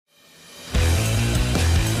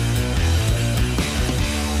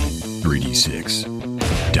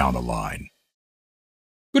3D6 down the line.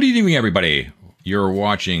 Good evening, everybody. You're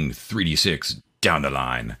watching 3D6 down the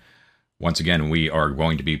line. Once again, we are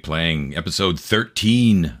going to be playing episode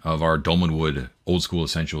 13 of our Dolmenwood Old School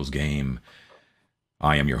Essentials game.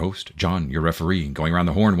 I am your host, John, your referee. Going around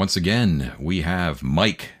the horn once again, we have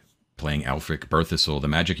Mike playing Alfric Berthisel, the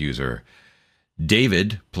magic user.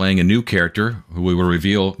 David playing a new character, who we will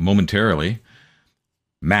reveal momentarily.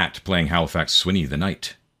 Matt playing Halifax Swinney, the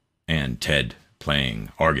knight. And Ted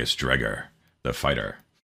playing Argus Dreger, the fighter.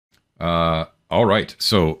 All right,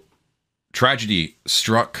 so tragedy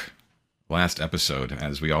struck last episode,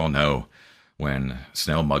 as we all know, when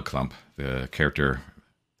Snell Mudclump, the character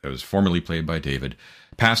that was formerly played by David,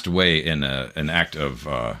 passed away in an act of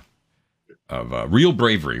real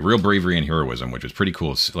bravery and heroism, which was pretty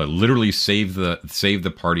cool. Literally saved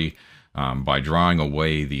the party by drawing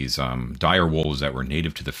away these dire wolves that were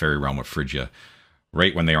native to the fairy realm of Phrygia,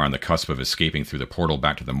 right when they are on the cusp of escaping through the portal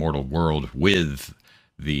back to the mortal world with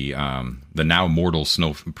the now mortal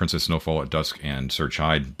Princess Snowfall at Dusk and Sir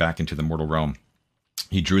Chide back into the mortal realm.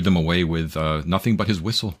 He drew them away with nothing but his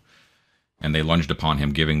whistle, and they lunged upon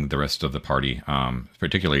him, giving the rest of the party,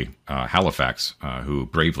 particularly Halifax, who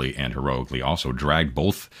bravely and heroically also dragged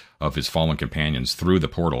both of his fallen companions through the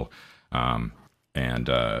portal and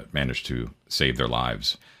managed to save their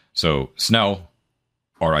lives. So Snell,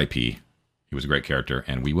 R.I.P., he was a great character,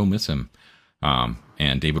 and we will miss him.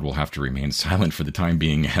 And David will have to remain silent for the time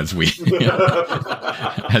being as we that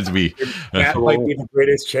might be the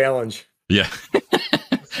greatest challenge. Yeah,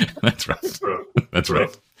 that's right. That's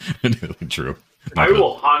right. True. I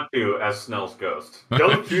will haunt you as Snell's ghost.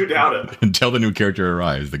 Don't you doubt it. Until the new character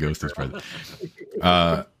arrives, the ghost is present.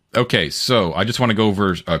 Okay, so I just want to go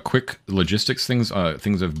over quick logistics things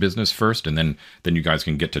of business first, and then you guys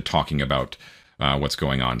can get to talking about what's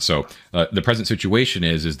going on. So the present situation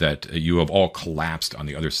is that you have all collapsed on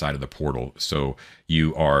the other side of the portal. So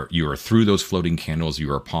you are through those floating candles.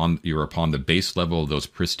 You are upon the base level of those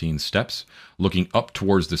pristine steps, looking up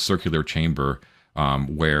towards the circular chamber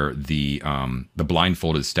where the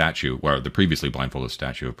blindfolded statue, where the previously blindfolded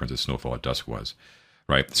statue of Princess Snowfall at Dusk was.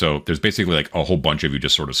 Right. So there's basically like a whole bunch of you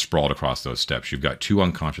just sort of sprawled across those steps. You've got two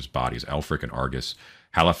unconscious bodies, Alfric and Argus.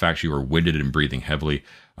 Halifax, you are winded and breathing heavily.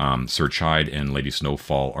 Sir Chide and Lady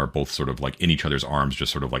Snowfall are both sort of like in each other's arms,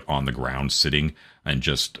 just sort of like on the ground, sitting and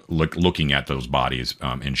just looking at those bodies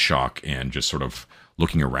in shock and just sort of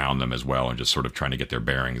looking around them as well and just sort of trying to get their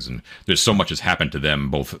bearings. And there's so much has happened to them,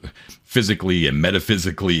 both physically and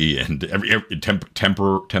metaphysically and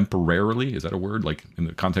temporarily. Is that a word? Like in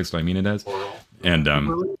the context I mean it as? And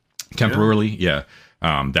temporarily, yeah.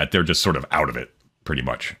 That they're just sort of out of it, pretty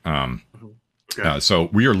much. Okay. So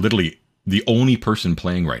we are literally the only person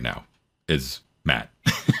playing right now is Matt.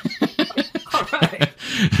 All right.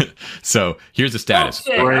 So here's the status.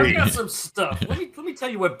 Okay, I've got some stuff. Let me tell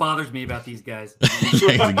you what bothers me about these guys.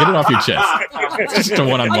 Get it off your chest. It's just a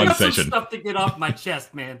one-on-one session. Some stuff to get off my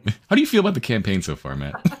chest, man. How do you feel about the campaign so far,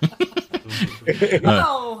 Matt?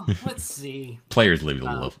 Well, let's see. Players leave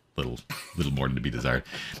a little more to be desired.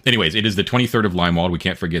 Anyways, it is the 23rd of Limewald. We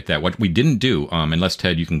can't forget that. What we didn't do, unless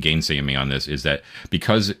Ted, you can gainsay me on this, is that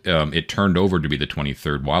because it turned over to be the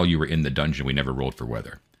 23rd while you were in the dungeon, we never rolled for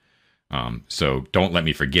weather. So don't let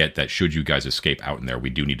me forget that should you guys escape out in there, we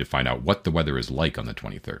do need to find out what the weather is like on the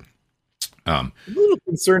 23rd. I'm a little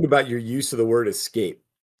concerned about your use of the word escape.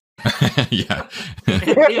 Yeah.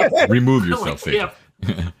 Remove yourself. Yeah.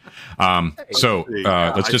 So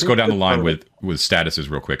let's just go down the line with statuses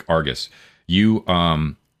real quick. Argus, you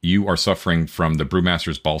are suffering from the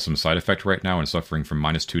Brewmaster's Balsam side effect right now and suffering from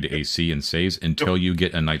 -2 to AC and saves until you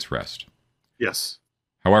get a night's rest. Yes.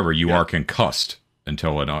 However, you are concussed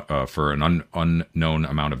until for an unknown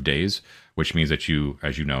amount of days, which means that you,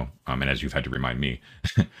 as you know, and as you've had to remind me,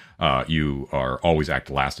 you are always act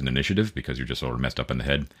last in initiative because you're just sort of messed up in the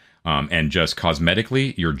head. And just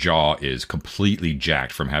cosmetically, your jaw is completely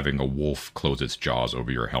jacked from having a wolf close its jaws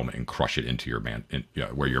over your helmet and crush it into your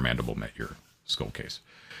where your mandible met your skull case.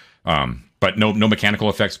 But no mechanical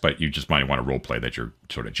effects, but you just might want to role play that you're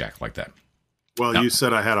sort of jacked like that. Well, you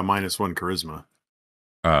said I had a -1 charisma.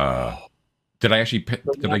 Did I actually?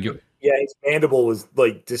 Did I give? Yeah, his mandible was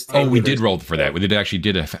like just. Oh, we did roll for that. It actually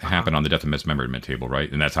did happen on the death and mismemberment table,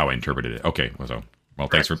 right? And that's how I interpreted it. Okay, well,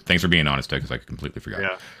 thanks for being honest, Ted, because I completely forgot.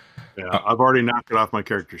 Yeah. I've already knocked it off my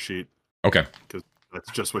character sheet. Okay, because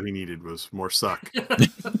that's just what he needed was more suck.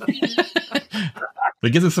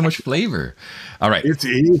 It gives it so much flavor. All right.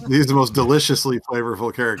 He's the most deliciously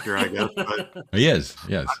flavorful character, I guess. But he is,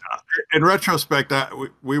 yes. In retrospect,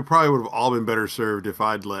 we probably would have all been better served if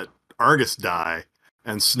I'd let Argus die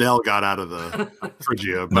and Snell got out of the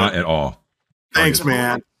Phrygia. But Not at all. thanks,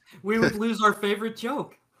 man. We would lose our favorite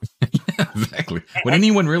joke. Exactly. Would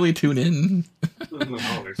anyone really tune in?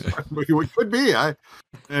 It could be.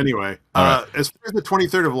 Anyway. All right. As far as the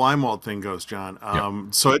 23rd of Limewald thing goes,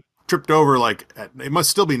 John. So it tripped over it must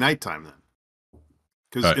still be nighttime then,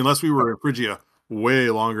 because unless we were in Phrygia way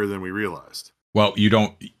longer than we realized. Well, you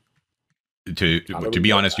don't. To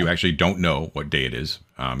be honest, you actually don't know what day it is.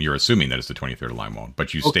 You're assuming that it's the 23rd of Limewald,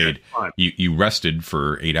 but you stayed. Fine. You rested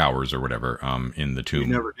for 8 hours or whatever. In the tomb.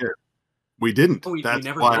 We never did. We didn't. That's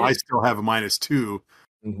why I still have a -2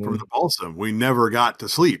 from the balsam. We never got to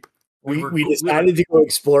sleep. We decided to go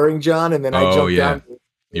exploring, John, and then I jumped down.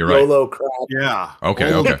 You're right. Yolo crap. Yeah.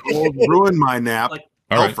 Okay. Ruined my nap.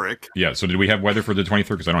 Elfric. Right. Yeah. So did we have weather for the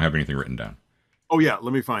 23rd? Because I don't have anything written down. Oh yeah.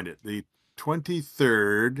 Let me find it. The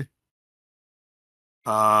 23rd.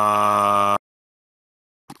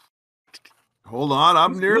 Hold on.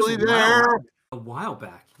 I'm nearly there. A while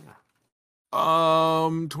back. Yeah.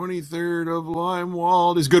 23rd of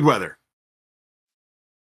Limewald is good weather.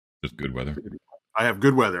 Just good weather. I have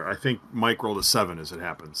good weather. I think Mike rolled a 7 as it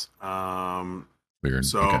happens. Weird.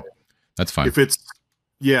 So okay. That's fine. If it's,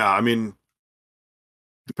 I mean,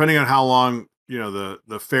 depending on how long,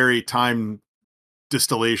 the fairy time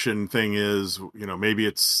distillation thing is, maybe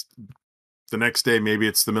it's the next day, maybe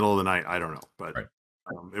it's the middle of the night. I don't know. But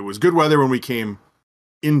it was good weather when we came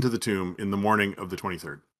into the tomb in the morning of the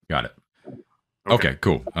 23rd. Got it. Okay,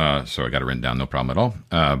 cool. So I got it written down, no problem at all.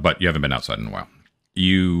 But you haven't been outside in a while.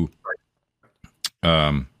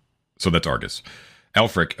 So that's Argus.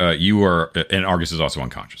 Alfric, you are, and Argus is also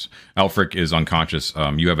unconscious. Alfric is unconscious.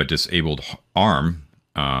 You have a disabled arm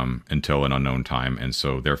until an unknown time, and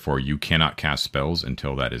so therefore you cannot cast spells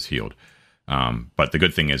until that is healed. But the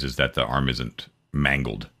good thing is that the arm isn't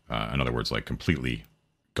mangled. In other words, like completely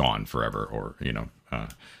gone forever, or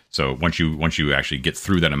so once you actually get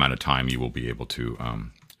through that amount of time, you will be able to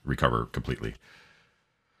recover completely.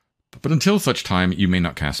 But until such time, you may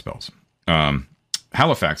not cast spells.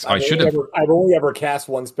 Halifax, I've only ever cast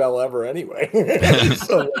one spell ever anyway.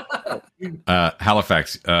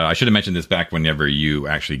 Halifax, I should have mentioned this back whenever you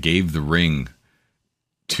actually gave the ring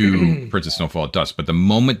to Princess Snowfall at Dusk. But the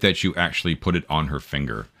moment that you actually put it on her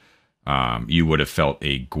finger, you would have felt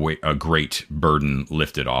a great burden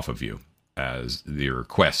lifted off of you, as your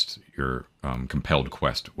quest, your compelled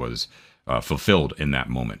quest, was fulfilled in that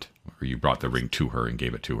moment, where you brought the ring to her and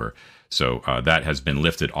gave it to her. So that has been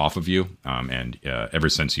lifted off of you, and ever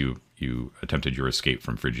since you attempted your escape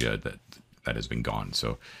from Phrygia, that has been gone.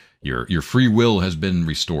 So your free will has been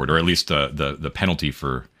restored, or at least the penalty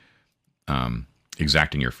for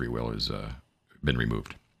exacting your free will has been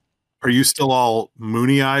removed. Are you still all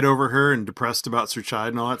moony-eyed over her and depressed about Sir Chide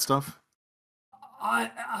and all that stuff? Or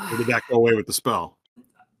did that go away with the spell?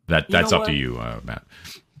 That's up to you, Matt.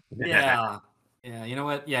 Yeah. You know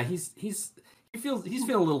what? Yeah, he feels a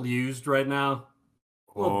little used right now.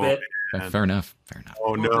 A little bit. Fair enough.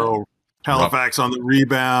 Oh no. Halifax on the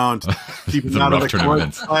rebound. Keep him out of the court.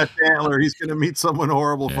 Antler. He's going to meet someone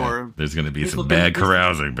horrible for him. There's going to be some bad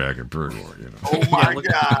carousing back at Broodwar. Oh my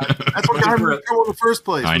God. That's what got him in trouble in the first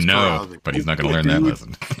place. I know, but he's not going to learn that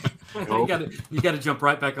lesson. You got to jump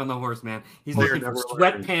right back on the horse, man. He's looking for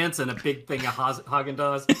sweatpants and a big thing of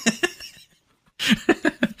Haagen-Dazs.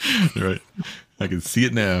 Right. I can see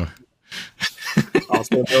it now.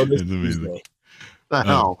 Also know this it's amazing. The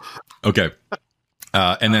hell. Okay.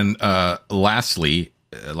 And then lastly,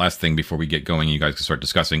 last thing before we get going, you guys can start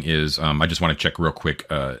discussing is I just want to check real quick.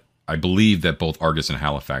 I believe that both Argus and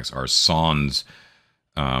Halifax are Sans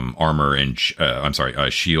armor and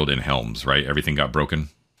shield and helms, right? Everything got broken?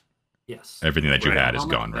 Yes. Everything that you had is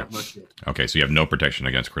gone, right? Okay, so you have no protection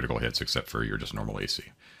against critical hits except for your just normal AC.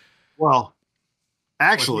 Well,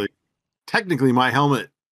 actually, technically my helmet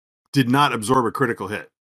did not absorb a critical hit.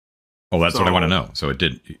 Oh, that's what I want to know. So it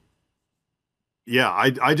did. Yeah,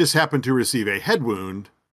 I just happened to receive a head wound.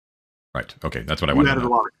 Right. Okay, that's what I want to know. Added a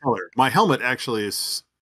lot of color. My helmet actually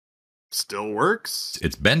still works.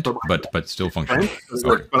 It's bent, but still functional. Okay.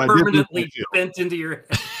 But permanently bent into your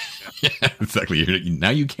head. Yeah, exactly.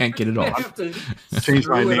 Now you can't get it off. I have to change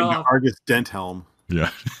my name off. to Argus Dent Helm.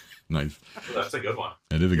 Yeah, nice. That's a good one.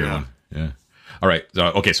 That is a good one. Yeah. All right.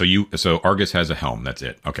 Okay. So Argus has a helm. That's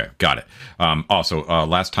it. Okay. Got it. Also,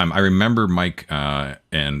 last time I remember Mike,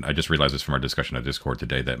 and I just realized this from our discussion at Discord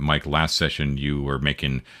today, that Mike, last session you were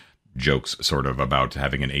making jokes sort of about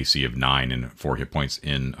having an AC of 9 and 4 hit points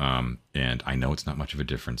in, and I know it's not much of a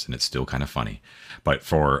difference and it's still kind of funny, but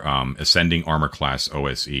for ascending armor class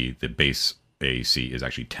OSE, the base AC is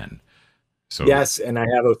actually 10. So yes, and I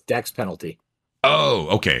have a dex penalty. Oh,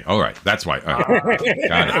 okay. All right. That's why. All right.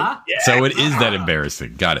 Got it. Huh? So it is that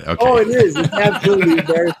embarrassing. Got it. Okay. Oh, it is. It's absolutely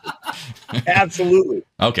embarrassing. Absolutely.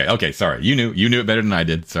 Okay. Sorry. You knew it better than I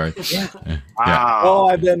did. Sorry. Yeah. Yeah. Wow. Oh,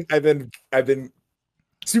 I've been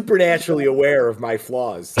supernaturally aware of my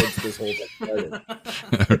flaws since this whole thing started.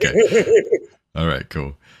 Okay. All right.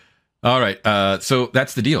 Cool. All right. So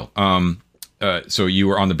that's the deal. So you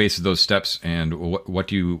were on the base of those steps, and what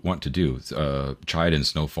do you want to do? Chide and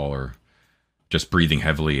Snowfall are just breathing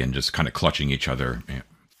heavily and just kind of clutching each other. Yeah.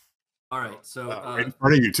 All right, so Right in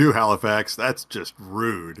front of you too, Halifax. That's just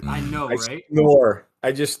rude. I know, I right? snore.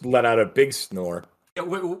 I just let out a big snore. Yeah,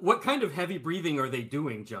 what kind of heavy breathing are they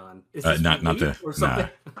doing, John? Is Not the or something?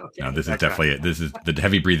 Okay. No, this is definitely it. This is the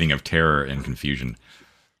heavy breathing of terror and confusion.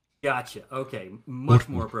 Gotcha. Okay, much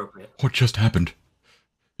more appropriate. What just happened?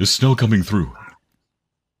 Is Snell coming through?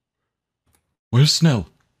 Where's Snell?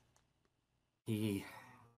 He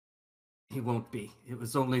won't be. It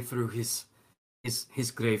was only through his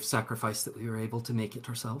grave sacrifice that we were able to make it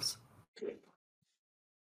ourselves.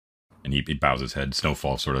 And he bows his head.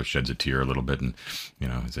 Snowfall sort of sheds a tear a little bit, and he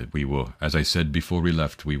said, "We will, as I said before we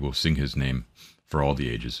left, we will sing his name for all the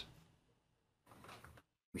ages.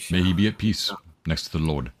 May he be at peace next to the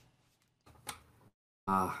Lord."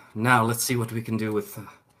 Now let's see what we can do with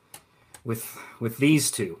these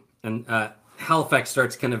two. And Halifax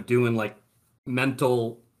starts kind of doing like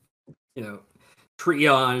mental,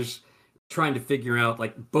 triage, trying to figure out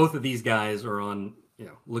like both of these guys are on,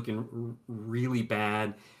 looking really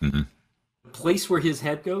bad. Mm-hmm. The place where his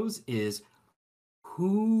head goes is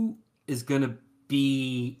who is going to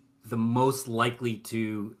be the most likely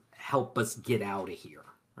to help us get out of here,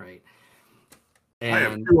 right? And I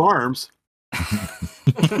have 2 arms.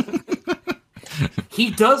 he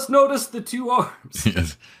does notice the 2 arms.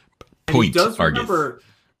 Yes. And he Point, does Argus. remember.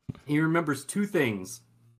 He remembers 2 things.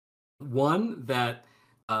 One, that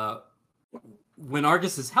when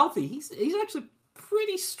Argus is healthy, he's actually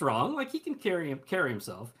pretty strong. Like he can carry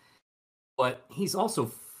himself, but he's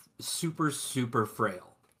also super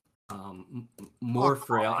frail. More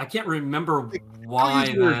frail. I can't remember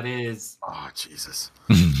why that is. Oh, Jesus.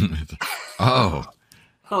 Oh.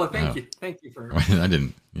 Oh, thank you for. I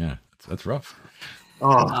didn't. Yeah, that's rough.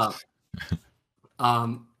 Oh.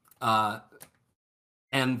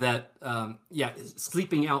 And that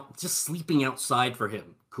sleeping outside for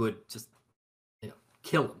him could just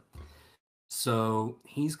kill him. So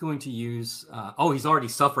he's going to use he's already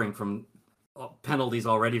suffering from penalties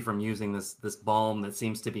already from using this balm that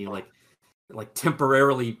seems to be like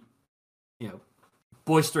temporarily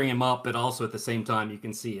boistering him up, but also at the same time you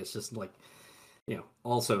can see it's just like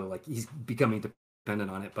also like he's becoming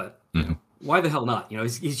dependent on it. But why the hell not?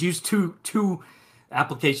 He's used two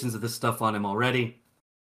applications of this stuff on him already.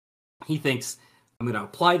 He thinks, I'm going to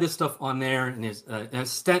apply this stuff on there, and his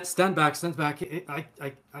stand back.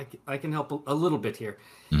 I can help a little bit here,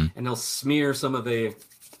 and he'll smear some of the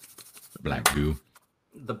black goo.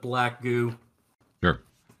 The black goo, Sure.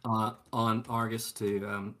 On Argus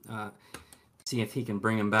to see if he can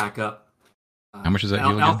bring him back up. How much is that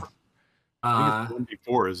heal again? I think it's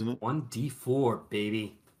 1d4, isn't it? 1d4,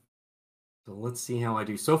 baby. So let's see how I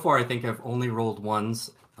do. So far, I think I've only rolled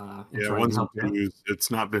ones. Yeah, ones and twos. It's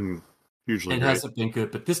not been hugely It great. hasn't been good,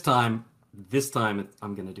 but this time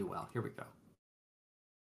I'm going to do well. Here we go.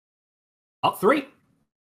 Up 3.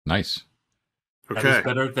 Nice. Okay. That is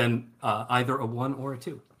better than either a 1 or a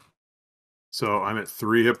 2. So I'm at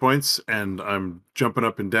 3 hit points, and I'm jumping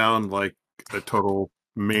up and down like a total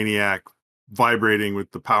maniac, vibrating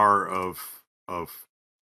with the power of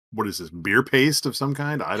what is this, beer paste of some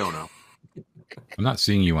kind? I don't know. I'm not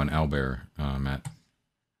seeing you on Owlbear, Matt.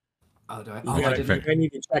 Oh, do I? I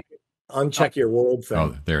need to uncheck your world thing.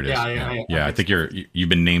 Oh, there it is. Yeah, I think you've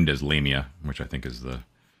been named as Lamia, which I think is the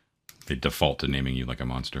default to naming you like a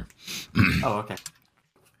monster. Oh, okay.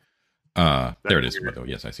 There it is. By the way,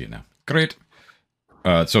 yes, I see it now. Great.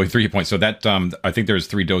 So 3 hit points. So that I think there's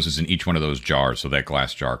 3 doses in each one of those jars. So that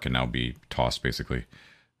glass jar can now be tossed, basically.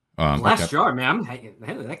 Glass jar, man.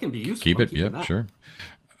 That can be useful. Keep it. Yep, sure.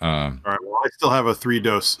 All right. Well, I still have a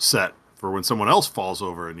 3-dose set for when someone else falls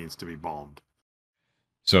over and needs to be balmed.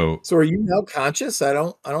 So are you now conscious? I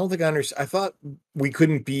don't think I understand. I thought we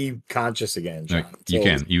couldn't be conscious again, John. You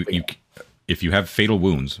can. You if you have fatal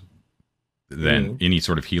wounds, then any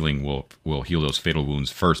sort of healing will heal those fatal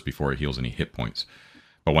wounds first before it heals any hit points.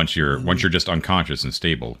 But once you're just unconscious and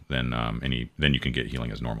stable, then you can get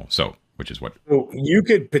healing as normal. So, which is what you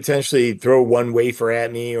could potentially throw one wafer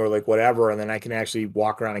at me or like whatever, and then I can actually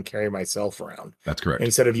walk around and carry myself around. That's correct.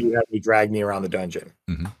 Instead of you having me drag me around the dungeon.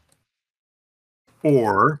 Mm-hmm.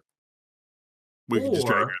 Or we can just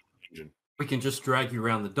drag her out of the dungeon. we can just drag you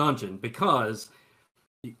around the dungeon, because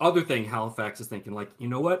the other thing Halifax is thinking, like, you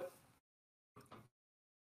know what?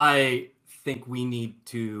 I think we need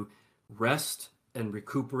to rest and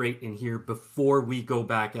recuperate in here before we go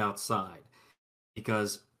back outside,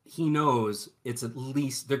 because he knows it's at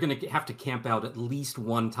least, they're going to have to camp out at least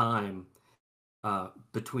one time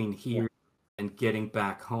between here and getting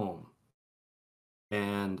back home.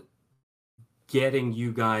 And getting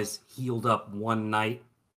you guys healed up one night,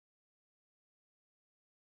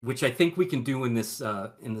 which I think we can do in this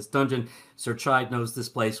dungeon. Sir Chide knows this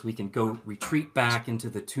place. We can go retreat back into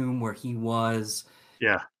the tomb where he was.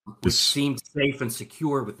 Yeah. Which seemed safe and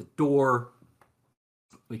secure with the door.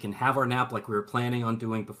 We can have our nap like we were planning on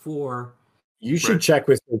doing before. You should check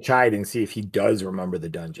with Sir Chide and see if he does remember the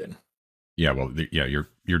dungeon. Yeah, well,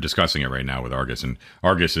 you're discussing it right now with Argus, and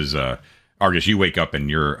Argus is Argus. You wake up and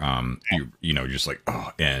you're you're just like,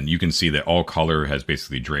 oh, and you can see that all color has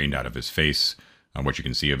basically drained out of his face. What you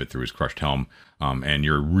can see of it through his crushed helm, and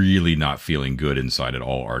you're really not feeling good inside at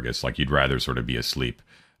all, Argus. Like, you'd rather sort of be asleep,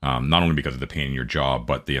 not only because of the pain in your jaw,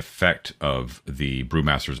 but the effect of the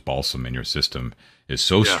Brewmaster's Balsam in your system is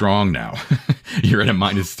so strong now. You're at a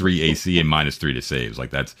 -3 AC and -3 to saves. Like,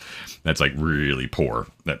 that's like really poor.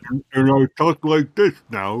 That, and I talk like this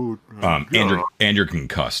now. and you're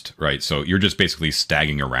concussed, right? So you're just basically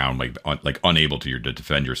staggering around, like unable to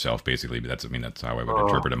defend yourself, basically. But that's how I would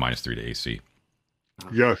interpret a -3 to AC.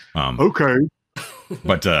 Yes. Okay.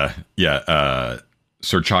 But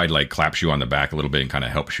Sir Chide like claps you on the back a little bit and kind of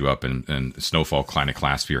helps you up, and Snowfall kind of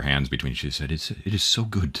clasps your hands between you. She said, "It is so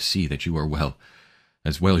good to see that you are well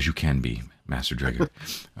as you can be, Master Drager."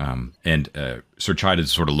 And Sir Chide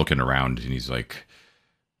is sort of looking around, and he's like,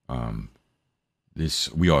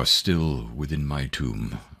 we are still within my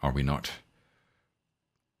tomb, are we not?"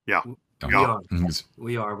 Yeah.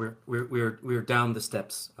 We are. We're down the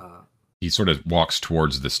steps. He sort of walks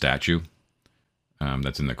towards the statue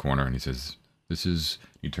that's in the corner, and he says,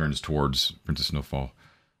 he turns towards Princess Snowfall.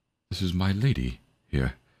 "This is my lady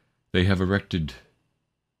here. They have erected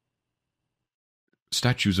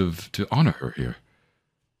statues to honor her here.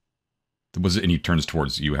 And he turns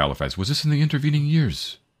towards you, Halifax. Was this in the intervening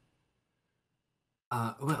years?"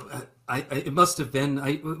 It must have been.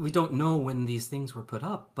 We don't know when these things were put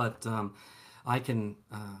up, but I can.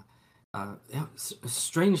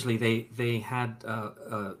 Strangely, they had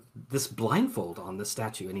this blindfold on the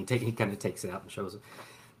statue, and he kind of takes it out and shows it.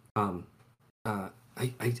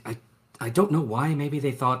 I don't know why. Maybe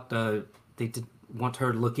they thought they did want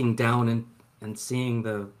her looking down and seeing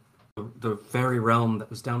the fairy realm that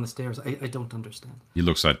was down the stairs. I don't understand. He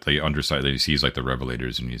looks at the underside. He sees like the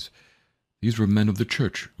revelators, and these were men of the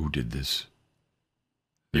church who did this.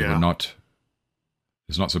 They were not.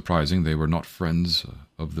 It's not surprising they were not friends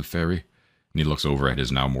of the fairy. And he looks over at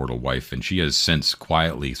his now mortal wife, and she has since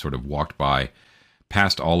quietly sort of walked by,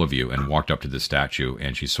 past all of you, and walked up to the statue,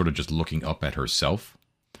 and she's sort of just looking up at herself,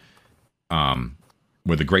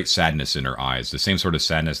 with a great sadness in her eyes, the same sort of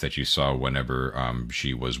sadness that you saw whenever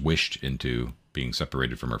she was wished into being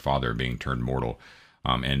separated from her father and being turned mortal.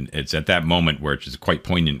 And it's at that moment where it's quite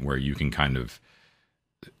poignant, where you can kind of,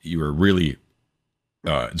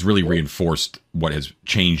 it's really reinforced what has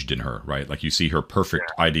changed in her, right? Like, you see her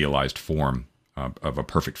perfect idealized form of a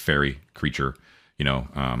perfect fairy creature,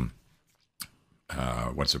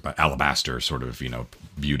 what's it about, alabaster sort of,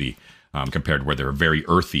 beauty, compared with her very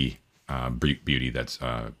earthy beauty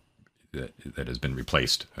that has been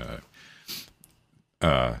replaced.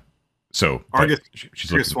 So Argus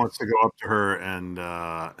she's wants to go up to her and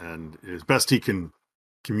as best he can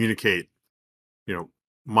communicate,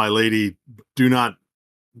 "My lady, do not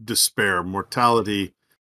despair. Mortality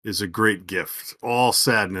is a great gift. All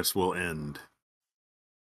sadness will end."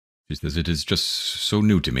 She says, "It is just so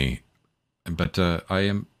new to me, but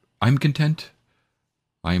I'm content.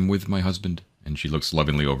 I am with my husband." And she looks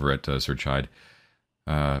lovingly over at Sir Chide.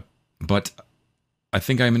 But I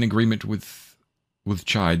think I'm in agreement with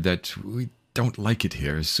Chide that we don't like it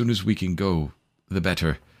here. As soon as we can go, the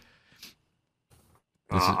better.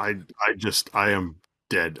 I am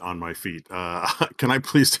dead on my feet. Can I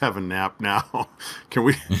please have a nap now? Can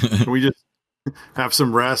we just have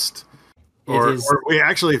some rest? Or we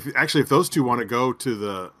actually, if those two want to go to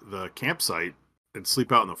the campsite and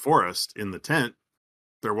sleep out in the forest in the tent,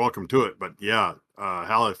 they're welcome to it. But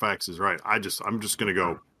Halifax is right. I'm just gonna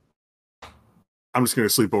go. I'm just gonna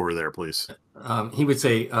sleep over there, please. He would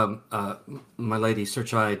say, "My lady, Sir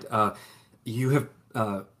Chide, you have.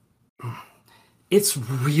 It's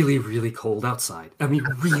really, really cold outside. I mean,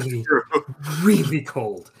 really, really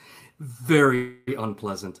cold. Very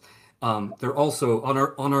unpleasant. They're also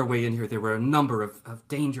on our way in here. There were a number of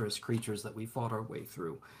dangerous creatures that we fought our way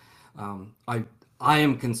through. I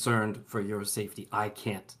am concerned for your safety. I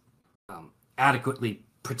can't adequately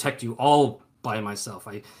protect you all by myself.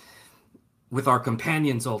 With our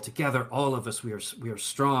companions all together, all of us, we are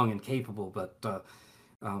strong and capable, but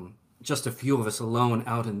just a few of us alone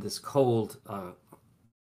out in this cold.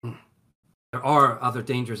 There are other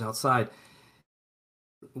dangers outside.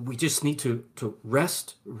 We just need to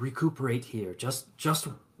rest, recuperate here, just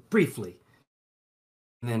briefly,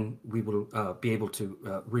 and then we will be able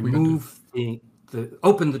to remove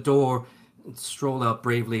open the door, and stroll out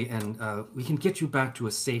bravely, and we can get you back to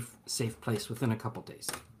a safe place within a couple days.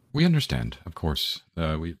 We understand, of course.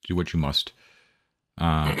 We do what you must.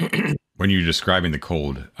 When you're describing the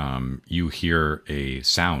cold, you hear a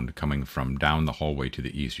sound coming from down the hallway to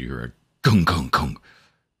the east. You hear a kung kung kung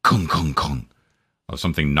kung kung kung of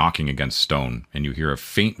something knocking against stone, and you hear a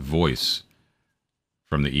faint voice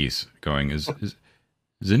from the east going, "Is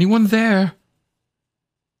anyone there?"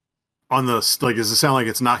 On the does it sound like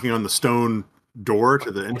it's knocking on the stone door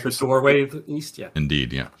to the entrance? The doorway to the east, yeah.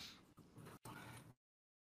 Indeed, yeah.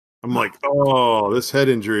 I'm like, oh, this head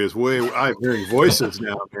injury is I'm hearing voices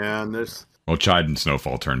now, man. Well, Chide and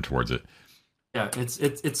Snowfall turn towards it. Yeah,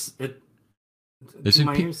 It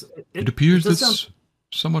appears that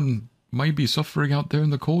someone might be suffering out there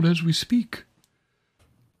in the cold as we speak.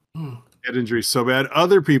 Head injury so bad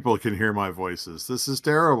other people can hear my voices. This is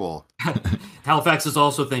terrible. Halifax is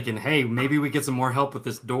also thinking, hey, maybe we get some more help with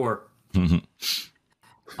this door.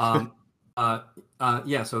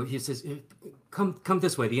 Yeah, so he says, come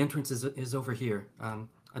this way. The entrance is over here. I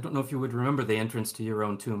don't know if you would remember the entrance to your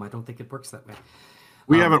own tomb. I don't think it works that way.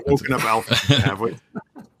 We haven't woken up Alpha, have we?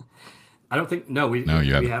 I don't think. No, we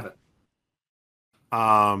haven't.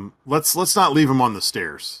 Let's not leave him on the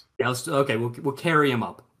stairs. Yeah, okay. We'll carry him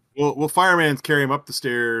up. We'll fireman carry him up the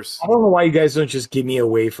stairs. I don't know why you guys don't just give me a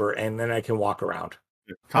wafer and then I can walk around.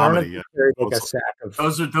 Comedy, yeah. Like a sack of...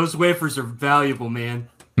 Those wafers are valuable, man.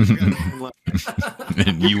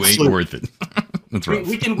 And you ain't worth it. That's right.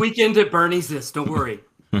 We can weekend at Bernie's this. Don't worry.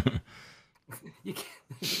 We'll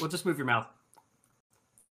just move your mouth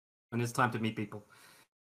when it's time to meet people.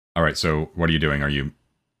 All right. So what are you doing? Are you?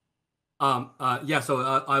 Yeah. So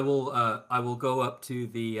I will go up to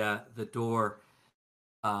the door.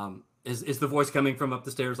 Is the voice coming from up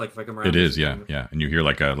the stairs? Like if I come around? It is. Yeah. Yeah. And you hear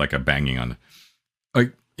like a banging on.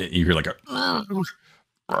 Like you hear like a.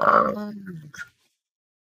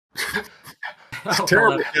 It's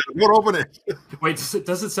terrible. Don't open it. Wait,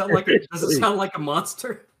 does it sound like a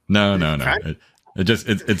monster? No.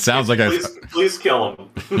 It sounds like please kill him.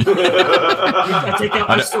 I take out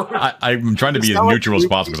my sword. I'm trying to be as neutral as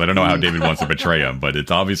possible because I don't know how David wants to betray him, but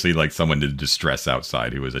it's obviously like someone in distress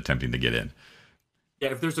outside who is attempting to get in. Yeah,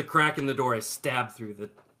 if there's a crack in the door, I stab through the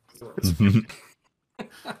door.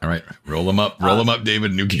 All right, roll him up,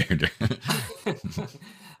 David. New character.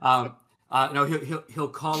 No, he'll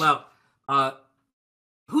call out.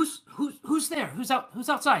 Who's there? Who's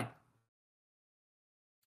outside?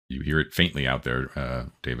 You hear it faintly out there,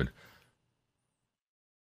 David.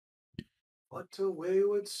 What a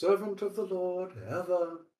wayward servant of the Lord,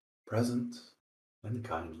 ever present and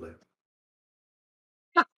kindly.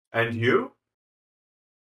 And you?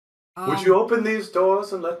 Would you open these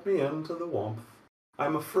doors and let me into the warmth?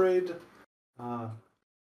 I'm afraid I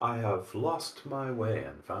have lost my way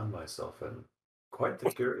and found myself in quite the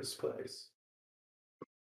curious place.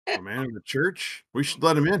 Oh, man, the church? We should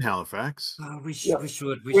let him in, Halifax. We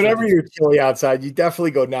should. Whenever you're chilly outside, you definitely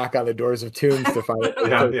go knock on the doors of tombs to find it.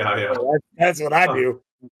 Yeah. That's what I do.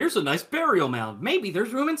 Here's a nice burial mound. Maybe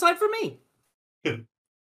there's room inside for me.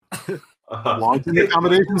 Long-term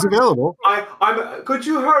accommodations available. Could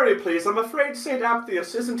you hurry, please? I'm afraid St.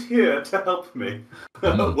 Apthius isn't here to help me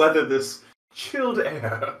weather this chilled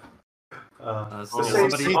air. The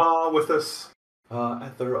saints are with us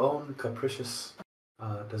at their own capricious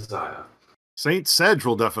desire. Saint Sedge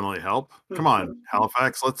will definitely help. Come on,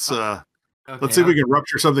 Halifax. Let's see if we can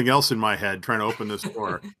rupture something else in my head trying to open this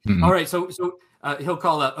door. All right, so he'll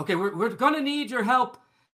call out. Okay, we're gonna need your help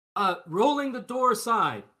rolling the door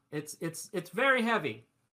aside. It's very heavy.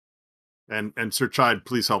 And Sir Chide,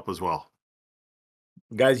 please help as well.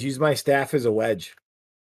 Guys, use my staff as a wedge.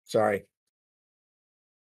 Sorry.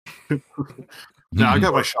 No, I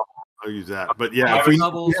got my shovel. I'll use that. But yeah, we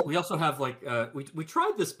also have we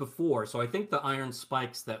tried this before, so I think the iron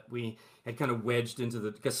spikes that we had kind of wedged into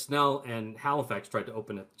because Snell and Halifax tried to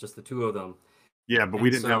open it, just the two of them. Yeah, but we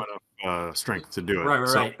didn't have enough strength to do it.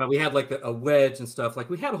 Right. But we had like a wedge and stuff. Like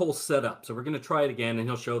we had a whole setup. So we're going to try it again, and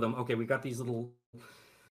he'll show them. Okay, we got these little,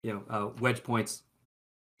 wedge points.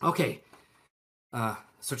 Okay.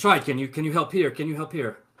 So try. Can you help here? Can you help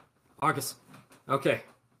here? Argus. Okay.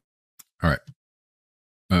 All right.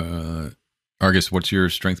 Argus, what's your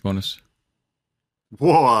strength bonus?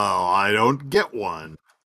 Whoa, I don't get one.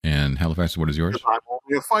 And Halifax, what is yours? I'm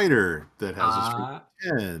only a fighter that has a strength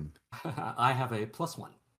of 10. I have a +1.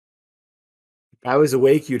 If I was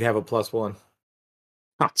awake, you'd have a +1.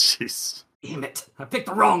 Oh, jeez. Damn it. I picked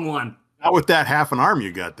the wrong one. Not with that half an arm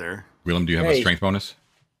you got there. Willem, do you have a strength bonus?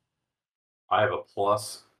 I have a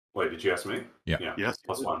plus. Wait, did you ask me? Yeah. Yes.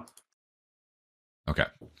 +1. Okay.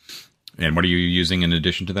 And what are you using in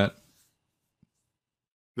addition to that?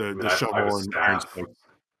 The shovel and iron spike.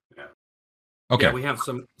 Yeah. Okay. Yeah, we have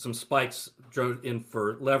some spikes drove in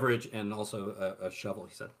for leverage and also a shovel,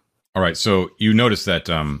 he said. All right. So you notice that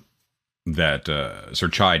Sir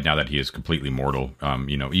Chide, now that he is completely mortal,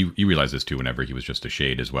 you realize this too whenever he was just a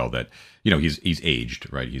shade as well, that he's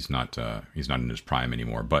aged, right? He's not in his prime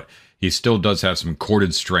anymore, but he still does have some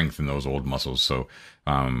corded strength in those old muscles. So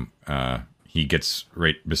he gets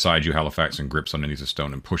right beside you, Halifax, and grips underneath the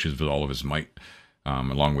stone and pushes with all of his might,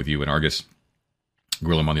 along with you and Argus.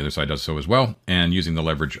 Gwillem on the other side does so as well, and using the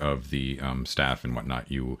leverage of the staff and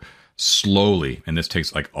whatnot, you slowly, and this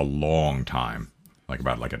takes like a long time, like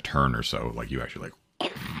about like a turn or so, like you actually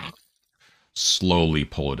like slowly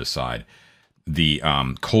pull it aside. The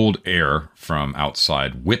cold air from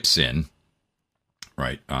outside whips in,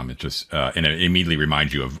 right? It just and it immediately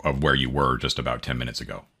reminds you of where you were just about 10 minutes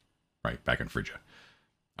ago, right? Back in Phrygia.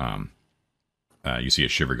 You see a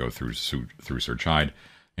shiver go through Sir Chide,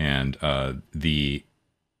 and the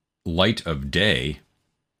light of day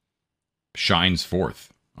shines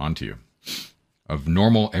forth onto you, of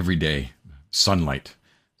normal everyday sunlight,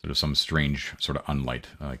 sort of some strange sort of unlight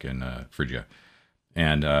like in Phrygia,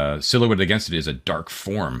 and silhouetted against it is a dark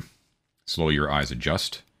form. Slowly your eyes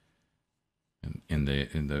adjust in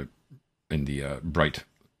the bright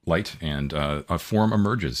light, and a form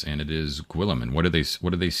emerges, and it is Gwillem. And what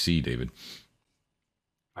do they see, David?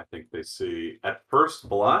 I think they see, at first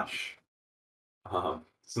blush,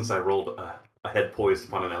 since I rolled a head poised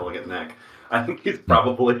upon an elegant neck, I think he's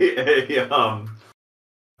probably a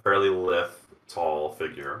fairly lithe, tall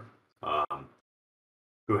figure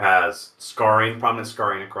who has prominent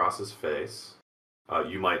scarring across his face.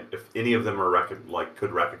 You might, if any of them are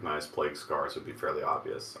could recognize plague scars, it would be fairly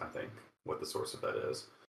obvious, I think, what the source of that is.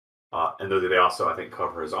 And they also, I think,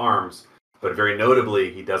 cover his arms. But very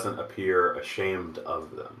notably, he doesn't appear ashamed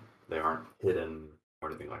of them. They aren't hidden or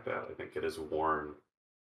anything like that. I think it is worn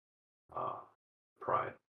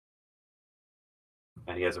pride.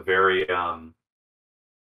 And he has a very,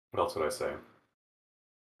 what else would I say?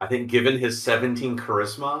 I think given his 17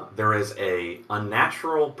 charisma, there is a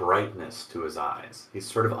unnatural brightness to his eyes. He's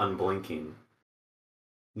sort of unblinking.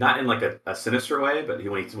 Not in like a sinister way, but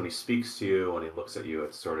when he speaks to you, when he looks at you,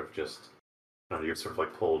 it's sort of just, you're sort of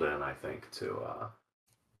like pulled in, I think, to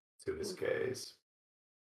his gaze.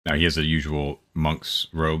 Now he has the usual monk's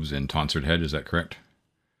robes and tonsured head. Is that correct?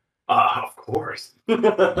 Of course.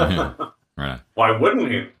 Yeah. Right on. Why wouldn't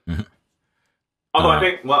he? Although I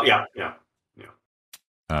think, well, yeah.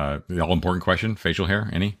 The all-important question: facial hair,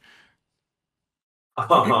 any?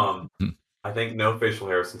 I think no facial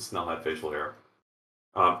hair, since Snell had facial hair.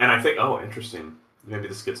 And I think, interesting. Maybe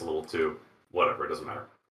this gets a little too whatever. It doesn't matter.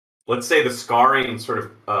 Let's say the scarring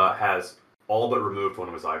sort of has all but removed one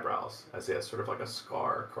of his eyebrows, as he has sort of like a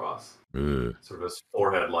scar across sort of his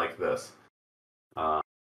forehead like this.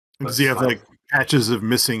 Does he have like patches of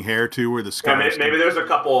missing hair too, where the scar? Yeah, maybe there's a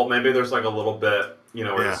couple. Maybe there's like a little bit,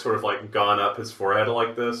 where it's sort of like gone up his forehead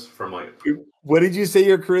like this from like. What did you say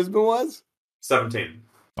your charisma was? 17.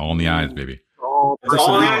 All in the eyes, baby. It's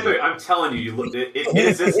all in the eyes. Baby. I'm telling you, you look. It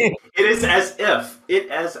is as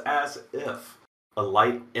if a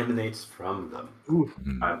light emanates from them.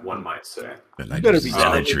 One might say. The light of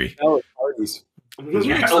zealotry.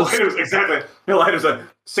 Yeah, exactly. The light is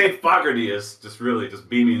Saint Fogarty is just really just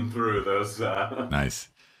beaming through those. Nice.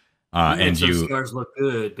 And you scars look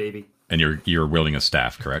good, baby. And you're wielding a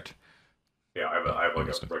staff, correct? Yeah, I have like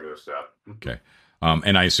a regular staff. Okay.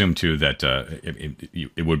 And I assume too that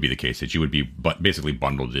it would be the case that you would be basically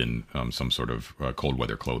bundled in some sort of cold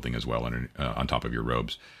weather clothing as well, on top of your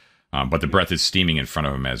robes. But the breath is steaming in front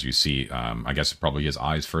of him as you see. I guess probably his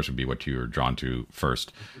eyes first would be what you're drawn to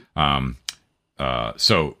first. Just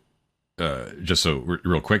so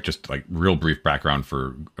real quick, just like real brief background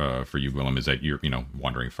for you, Willem, is that you're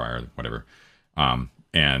wandering fire, whatever,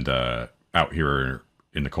 and out here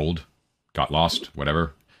in the cold, got lost,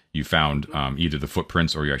 whatever. You found either the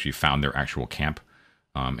footprints or you actually found their actual camp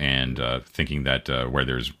and thinking that where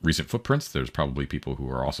there's recent footprints, there's probably people who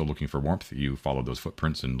are also looking for warmth. You followed those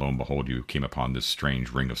footprints, and lo and behold, you came upon this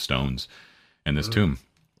strange ring of stones and this tomb.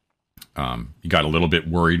 You got a little bit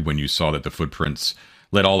worried when you saw that the footprints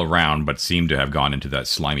led all around, but seemed to have gone into that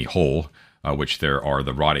slimy hole, which there are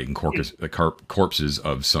the rotting corpses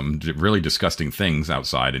of some really disgusting things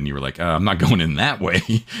outside. And you were like, I'm not going in that way.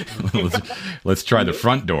 let's try the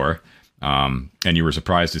front door. And you were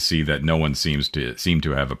surprised to see that no one seem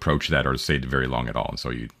to have approached that or stayed very long at all. And so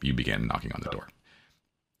you began knocking on the door.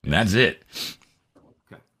 And that's it.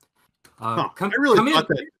 Okay. I Come thought in.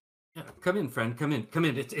 that. Yeah, come in, friend. Come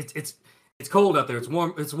in. It's cold out there. It's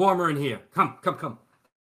warm. It's warmer in here. Come.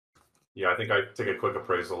 Yeah, I think I take a quick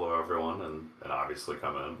appraisal of everyone and obviously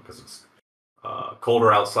come in because it's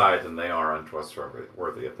colder outside than they are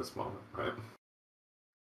untrustworthy at this moment, right?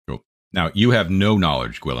 Cool. Now, you have no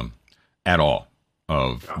knowledge, Gwillem, at all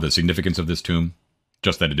of the significance of this tomb.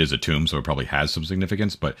 Just that it is a tomb, so it probably has some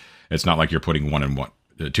significance, but it's not like you're putting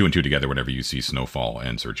two and two together whenever you see Snowfall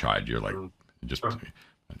and Sir Chide. You're like, just...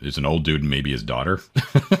 It's an old dude and maybe his daughter.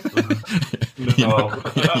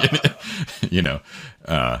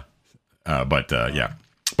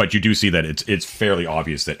 But you do see that it's fairly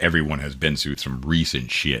obvious that everyone has been through some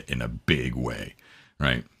recent shit in a big way,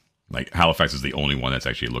 right? Like Halifax is the only one that's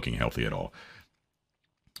actually looking healthy at all.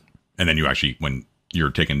 And then you actually, when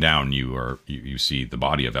you're taken down, you see the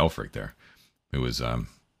body of Elfric there, who was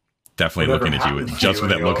definitely looking at you just with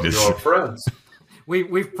that look at his friends.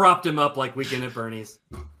 We've propped him up like Weekend at Bernie's.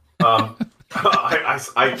 I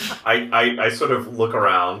sort of look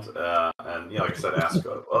around and like I said, ask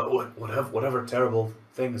whatever terrible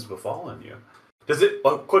thing has befallen you. Does it?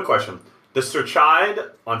 Quick question: does Sir Chide,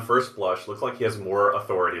 on first blush, look like he has more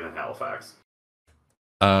authority than Halifax?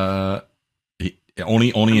 Only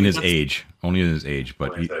in his age. Only in his age.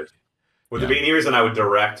 But would there be any reason I would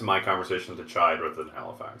direct my conversation to Chide rather than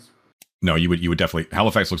Halifax? No, you would definitely.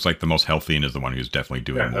 Halifax looks like the most healthy and is the one who's definitely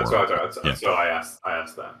doing more. That's what I thought. So I asked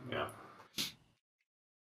that. Yeah.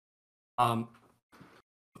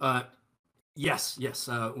 Yes.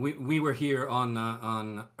 We were here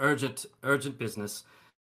on urgent business.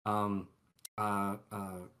 There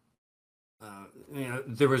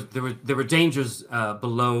were dangers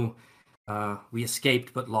below. We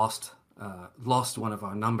escaped, but lost one of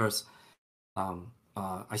our numbers.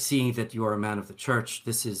 I see that you are a man of the church.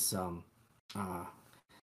 This is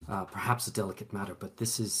perhaps a delicate matter, but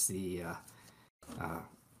this is the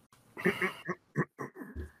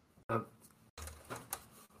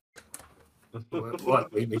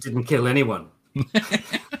what? We didn't kill anyone.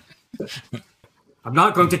 I'm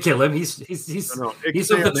not going to kill him. He's of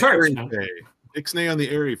the church. Ixnay on the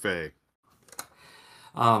Airy Fae.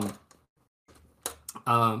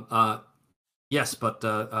 Yes, but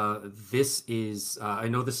this is. I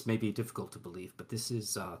know this may be difficult to believe, but this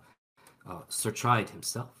is Sir Chide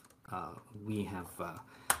himself. We have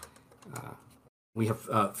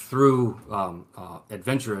through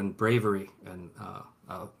adventure and bravery and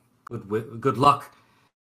good luck,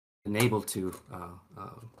 been able to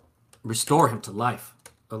restore him to life,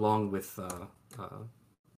 along with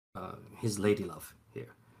his lady love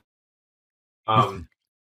here.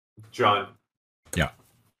 John. Yeah.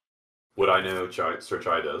 Would I know Sir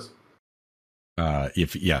Chide does?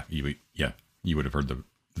 You would have heard the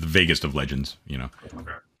vaguest of legends, you know.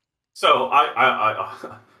 Okay. So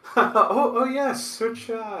oh yes, Sir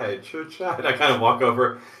Chide. I kind of walk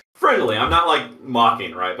over friendly. I'm not like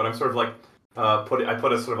mocking, right? But I'm sort of like I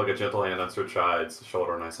put a sort of like a gentle hand on Sir Chide's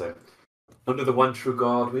shoulder, and I say, "Under the one true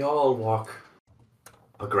God, we all walk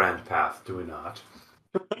a grand path, do we not?"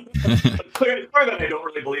 Clear that I don't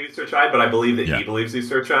really believe he's Sir Chide, but I believe that he believes he's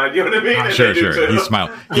Sir Chide. You know what I mean? Sure.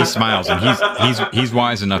 He smiles, and he's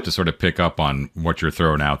wise enough to sort of pick up on what you're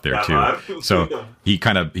throwing out there too. So he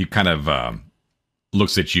kind of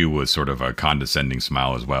looks at you with sort of a condescending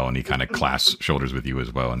smile as well, and he kind of clasps shoulders with you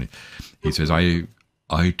as well, and he says, "I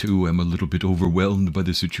too am a little bit overwhelmed by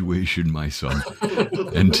the situation, my son,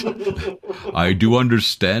 and I do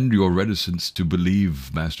understand your reticence to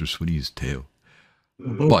believe Master Swinny's tale.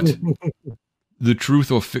 But the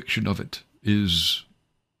truth or fiction of it is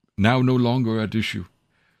now no longer at issue.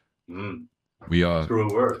 We have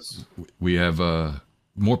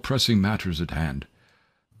more pressing matters at hand."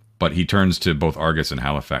 But he turns to both Argus and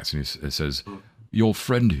Halifax and he says, "Your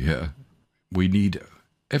friend here, we need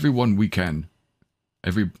everyone we can,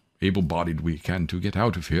 every able-bodied we can to get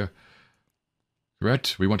out of here.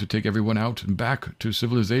 Correct? We want to take everyone out and back to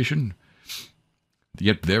civilization.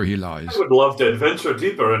 Yet there he lies. I would love to adventure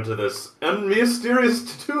deeper into this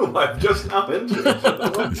mysterious tomb I've just now entered.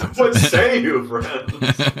 What say you, friends?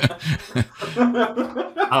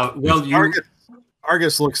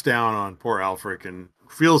 Argus looks down on poor Alfric and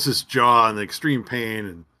feels his jaw in the extreme pain,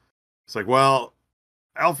 and it's like, well,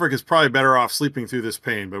 Alfric is probably better off sleeping through this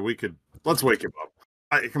pain, but let's wake him up.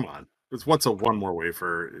 Come on. What's one more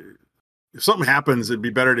wafer? If something happens, it'd be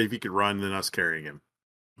better if he could run than us carrying him.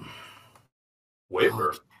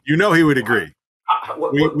 Wafer? You know he would agree.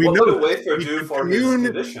 What know the wafer do for his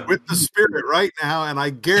condition? With the spirit right now, and I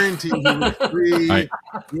guarantee he would agree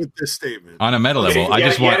with this statement. On a meta level, I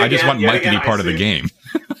just want Mike to be part of the game.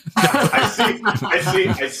 I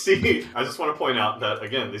see. I just want to point out that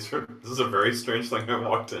again, this is a very strange thing I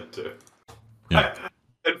walked into. Yeah.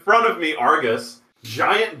 In front of me, Argus,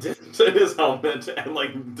 giant dent in his helmet, and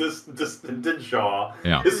like this distended jaw,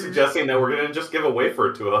 is suggesting that we're gonna just give a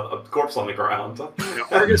wafer to a corpse on the ground.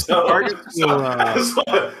 Argus, a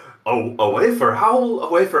wafer? How will a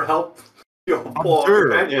wafer help your poor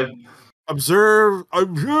companion? Observe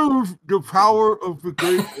the power of the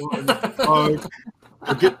great one.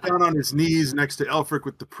 He'll get down on his knees next to Elfric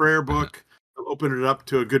with the prayer book. He'll open it up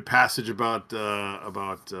to a good passage about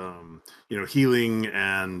healing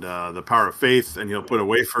and the power of faith, and he'll put a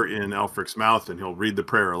wafer in Elfric's mouth, and he'll read the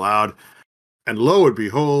prayer aloud. And lo and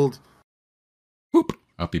behold, whoop!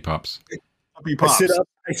 Up he pops. Up he pops. I sit up,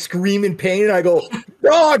 I scream in pain, and I go,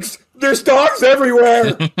 "Dogs! There's dogs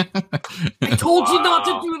everywhere!" I told you not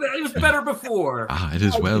to do that. It was better before. It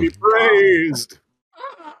is well. Be praised.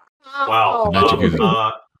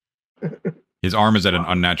 Wow. His arm is at an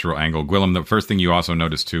unnatural angle. Gwillem, the first thing you also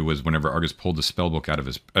noticed too was whenever Argus pulled the spell book out of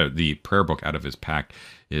his, the prayer book out of his pack,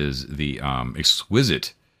 is the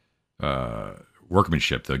exquisite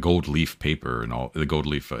workmanship, the gold leaf paper and all the gold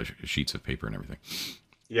leaf sheets of paper and everything.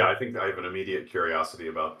 Yeah, I think I have an immediate curiosity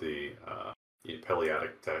about the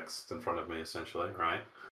Peleatic text in front of me, essentially, right?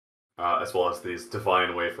 As well as these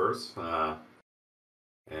divine wafers,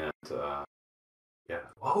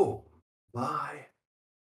 Oh my!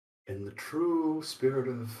 In the true spirit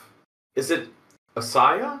of, is it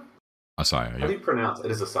Asaya? Asaya, yeah. How do you pronounce it?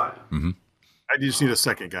 It is Asaya. Mm-hmm. I just need a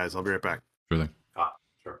second, guys. I'll be right back. Sure thing.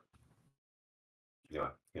 Sure.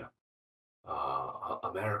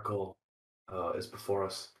 A miracle is before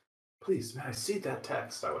us. Please, may I see that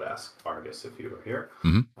text? I would ask Argus if you were here.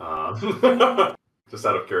 Mm-hmm. Just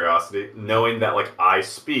out of curiosity, knowing that like I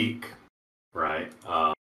speak, right?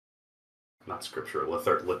 Not scripture,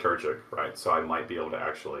 liturgic, right? So I might be able to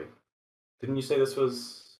actually. Didn't you say this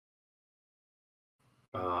was?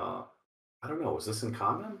 I don't know. Was this in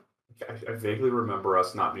common? I vaguely remember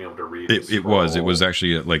us not being able to read. It was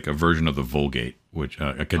actually like a version of the Vulgate, which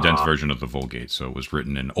a condensed version of the Vulgate. So it was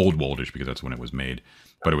written in Old Woldish because that's when it was made,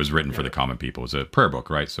 but it was written for the common people. It was a prayer book,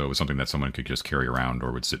 right? So it was something that someone could just carry around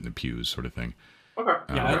or would sit in the pews, sort of thing. Okay.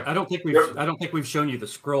 Yeah, I don't think we've shown you the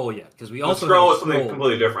scroll yet because we also scroll have is something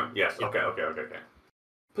completely different. Yes. Yeah. Okay.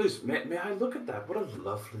 Please, may I look at that? What a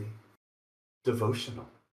lovely devotional.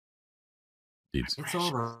 It's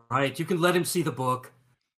all right. You can let him see the book.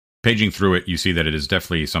 Paging through it, you see that it is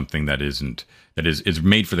definitely something that is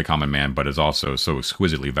made for the common man, but is also so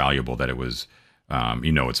exquisitely valuable that it was,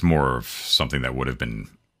 it's more of something that would have been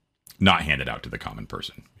not handed out to the common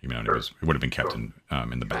person. It would have been kept in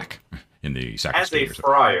the back in the sacristy. As a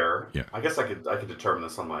friar, I guess I could determine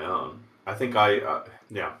this on my own. I think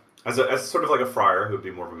as sort of like a friar who would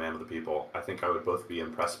be more of a man of the people, I think I would both be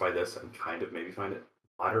impressed by this and kind of maybe find it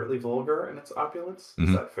moderately vulgar in its opulence.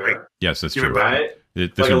 Is that fair? Yes, that's true. Right?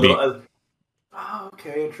 This would be.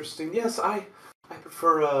 Okay, interesting. Yes, I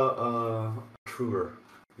prefer a truer,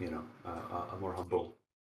 a more humble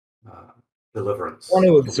deliverance. I want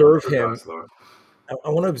to observe him. I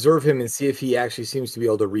want to observe him and see if he actually seems to be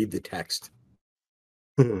able to read the text.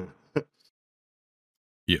 A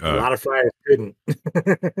lot of friars couldn't.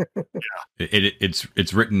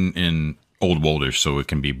 It's written in Old Woldish, so it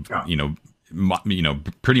can be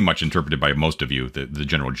pretty much interpreted by most of you. The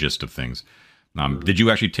general gist of things. Did you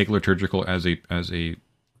actually take liturgical as a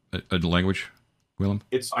language, Willem?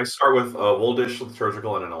 I start with Woldish,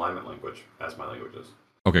 liturgical, and an alignment language as my languages.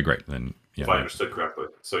 Okay, great. Then if I understood correctly.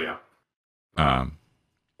 So yeah.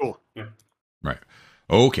 Cool. Yeah. Right.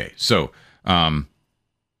 Okay. So.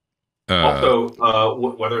 Also,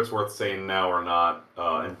 whether it's worth saying now or not,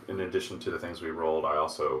 in addition to the things we rolled, I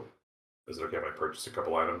also. Is it okay if I purchase a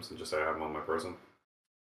couple items and just say I have them on my person?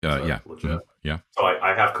 Yeah. Legit? Yeah. So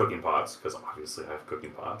I have cooking pots, because obviously I have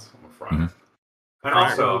cooking pots. I'm a friar. And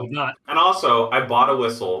also, I bought a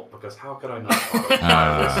whistle because how could I not buy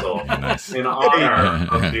a whistle nice. in honor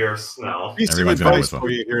of dear Snell? Piece of advice for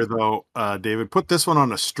you here, though, David. Put this one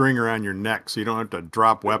on a string around your neck so you don't have to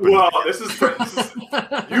drop weapons. Well, this is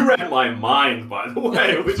you read my mind, by the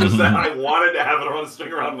way, which is that I wanted to have it on a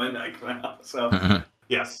string around my neck now. So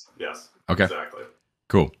yes, okay, exactly.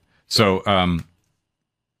 Cool. So,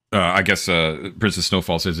 I guess Princess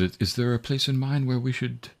Snowfall says, "Is there a place in mind where we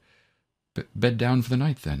should bed down for the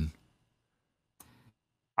night?" Then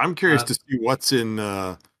I'm curious to see what's in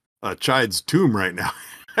Chide's tomb right now.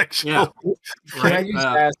 Actually, Yeah. Can I just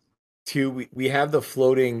ask too? We have the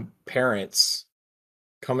floating parents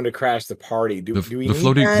coming to crash the party. Do we need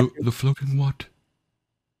that? The floating what?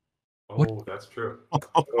 Oh, that's true.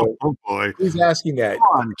 Oh boy, Who's asking that? Come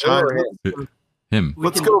on, Chide. Him.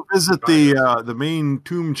 Let's go visit the main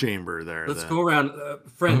tomb chamber there. Let's go around,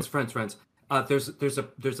 friends. There's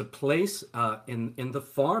a place in the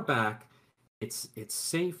far back. It's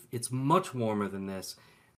safe. It's much warmer than this.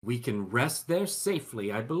 We can rest there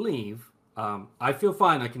safely, I believe. I feel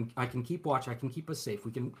fine. I can keep watch. I can keep us safe.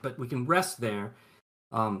 We can rest there.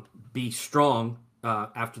 Be strong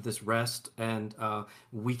after this rest, and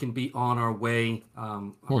we can be on our way.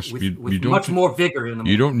 Of course, with much more vigor in the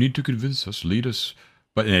morning. You don't need to convince us. Lead us.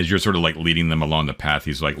 But as you're sort of like leading them along the path,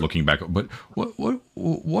 he's like looking back. But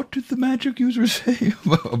what did the magic user say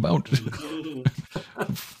about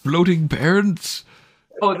floating parents?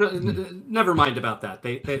 Oh, never mind about that.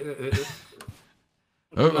 They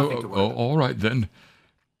all right then.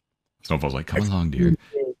 Snowfall's like, come along, dear.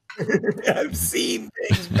 I've seen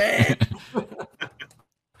things, man.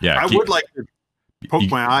 Yeah, I would like to poke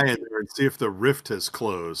my eye in there and see if the rift has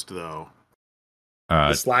closed, though.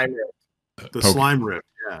 The slime rift. The slime rift,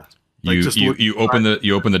 yeah. Like you open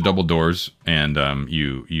the double doors, and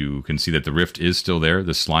you can see that the rift is still there.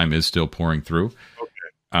 The slime is still pouring through.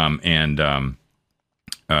 Okay. And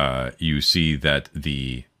you see that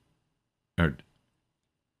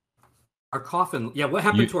our coffin. Yeah, what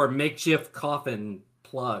happened to our makeshift coffin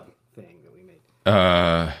plug thing that we made?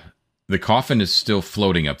 The coffin is still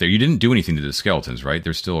floating up there. You didn't do anything to the skeletons, right?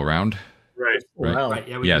 They're still around. Right. Right.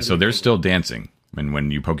 Yeah. So they're still dancing, and when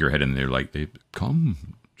you poke your head in, they're like,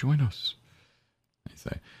 "Come, join us." They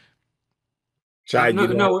say.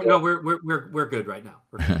 No, we're good right now.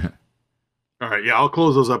 We're good. All right. Yeah, I'll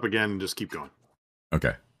close those up again and just keep going.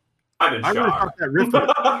 Okay. I'm in shock.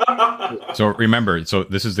 So remember,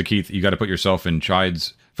 this is the key. You got to put yourself in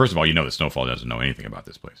Chide's. First of all, you know that Snowfall doesn't know anything about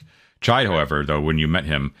this place. Chide, however, though, when you met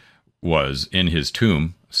him, was in his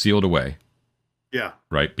tomb, sealed away. Yeah.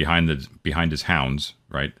 Right behind his hounds.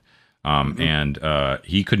 Right. And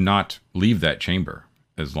he could not leave that chamber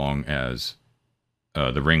as long as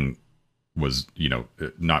the ring was,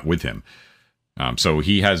 not with him. So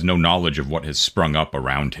he has no knowledge of what has sprung up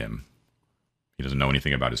around him. He doesn't know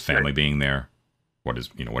anything about his family being there, what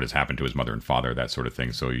has happened to his mother and father, that sort of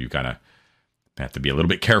thing. So you kind of have to be a little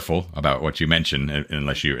bit careful about what you mention,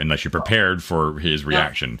 unless you're prepared for his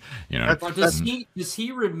reaction. Does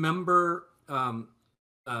he remember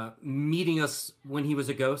meeting us when he was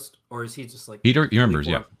a ghost, or is he just like he remembers?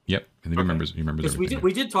 Yep. He remembers. He remembers. We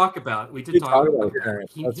did talk about the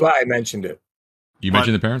parents. That's why I mentioned it. You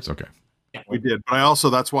mentioned the parents, okay? Yeah. We did, but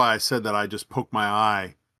that's why I said that I just poked my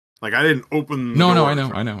eye. Like I didn't open. No, I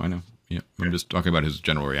know. Yeah, I'm just talking about his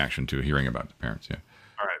general reaction to hearing about the parents. Yeah.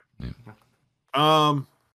 All right. Yeah. All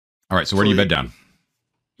right. So where do you bed down?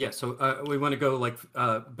 Yeah. So we want to go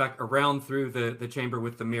back around through the chamber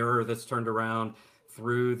with the mirror that's turned around,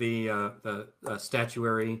 through the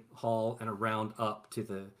statuary hall and around up to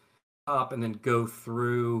the top, and then go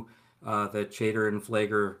through the Chater and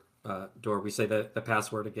Flager door. We say the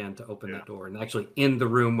password again to open that door, and actually in the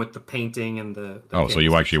room with the painting and the so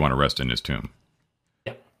you actually want to rest in his tomb?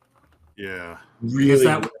 Yeah. Really?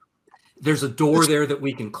 There's a door there that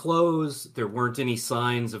we can close. There weren't any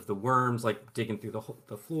signs of the worms digging through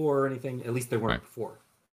the floor or anything. At least there weren't before.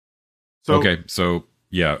 So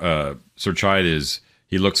Sir Chide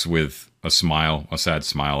he looks with a sad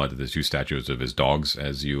smile at the two statues of his dogs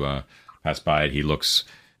as you pass by it. He looks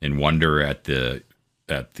in wonder at the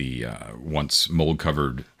once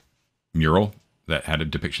mold-covered mural that had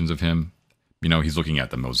depictions of him. He's looking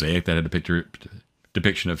at the mosaic that had a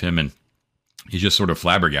depiction of him, and he's just sort of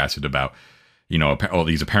flabbergasted about, all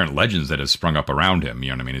these apparent legends that have sprung up around him. You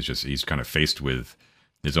know what I mean? It's just he's kind of faced with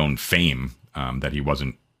his own fame that he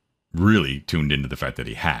wasn't really tuned into the fact that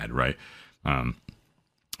he had, right?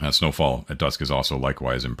 Snowfall at Dusk is also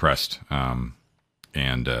likewise impressed, but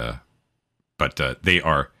they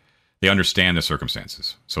understand the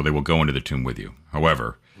circumstances, so they will go into the tomb with you.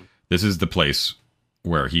 However, this is the place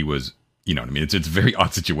where he was you know what I mean? It's a very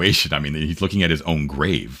odd situation. I mean, he's looking at his own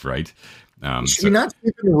grave, right? Should we not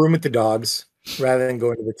sleep in the room with the dogs rather than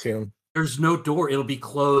going to the tomb? There's no door. It'll be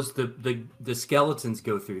closed. The skeletons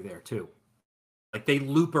go through there too. Like they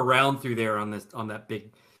loop around through there on that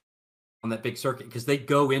big circuit because they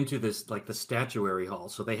go into this like the statuary hall,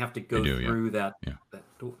 so they have to go through that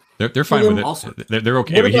door. They're fine with it. Also, they're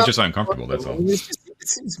okay. I mean, he's just uncomfortable. That's all. It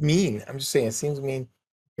seems mean. I'm just saying, it seems mean.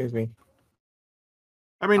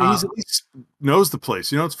 I mean, he's at least knows the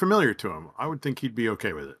place. You know, it's familiar to him. I would think he'd be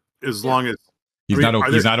okay with it as long as he's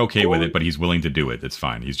not okay with it, but he's willing to do it. It's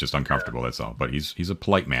fine. He's just uncomfortable. That's all. But he's a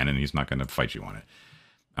polite man, and he's not going to fight you on it.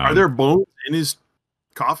 Are there bones in his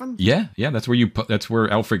coffin? Yeah. That's where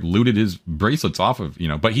Alfred looted his bracelets off of. You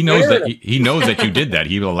know, but he knows that he knows that you did that.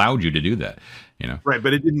 He allowed you to do that. You know, right?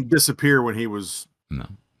 But it didn't disappear when he was. No.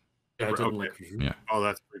 Yeah. Yeah. Oh,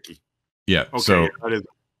 that's tricky. Yeah. Okay, so. Yeah,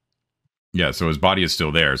 yeah, so his body is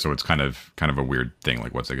still there, so it's kind of a weird thing,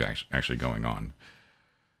 like what's actually going on.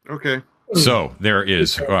 Okay. So there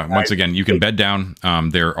is once again, you can bed down.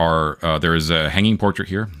 There is a hanging portrait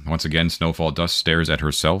here. Once again, Snowfall Dust stares at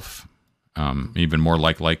herself. Even more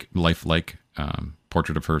lifelike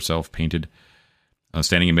portrait of herself painted,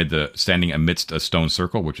 standing amidst a stone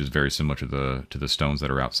circle, which is very similar to the stones that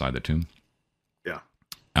are outside the tomb. Yeah.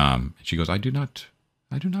 She goes, I do not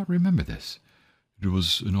remember this. It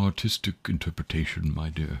was an artistic interpretation, my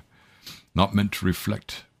dear, not meant to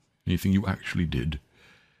reflect anything you actually did.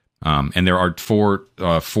 And there are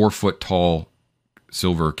 4-foot tall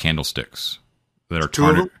silver candlesticks that are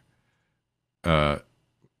tarnished. Did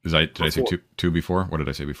I say two before? What did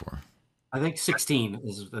I say before? I think 16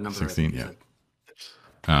 is the number. 16, yeah.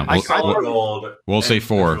 We'll say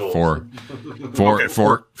four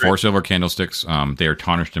silver candlesticks. They are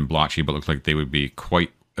tarnished and blotchy, but look like they would be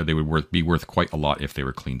be worth quite a lot if they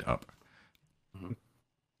were cleaned up. Mm-hmm.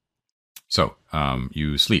 So,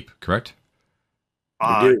 you sleep, correct?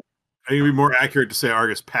 I think it'd be more accurate to say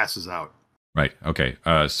Argus passes out. Right. Okay.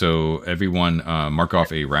 So everyone, mark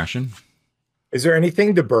off a ration. Is there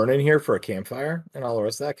anything to burn in here for a campfire and all the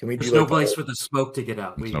rest of that? Can we? There's no place for the smoke to get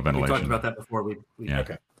out. No ventilation. We talked about that before. We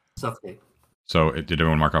okay. Suffocate. So, did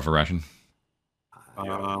everyone mark off a ration?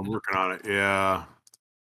 I'm working on it. Yeah.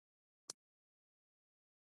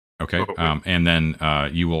 Okay, and then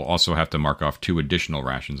you will also have to mark off 2 additional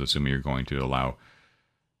rations, assuming you're going to allow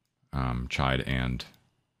Chide and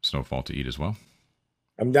Snowfall to eat as well.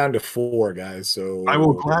 I'm down to 4 guys, so I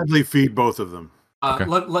will gladly feed both of them. Okay.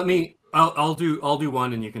 Let me. I'll do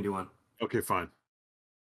 1, and you can do 1. Okay, fine.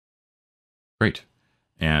 Great,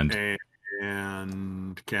 and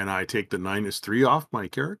can I take the -3 off my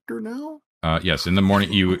character now? Yes. In the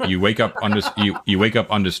morning, you wake up you wake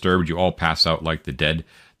up undisturbed. You all pass out like the dead.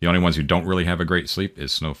 The only ones who don't really have a great sleep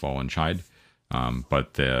is Snowfall and Chide.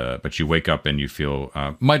 But you wake up and you feel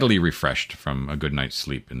mightily refreshed from a good night's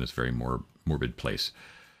sleep in this very morbid place.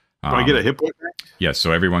 Do I get a hit point back? Yes.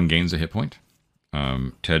 So everyone gains a hit point.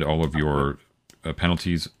 Ted, all of your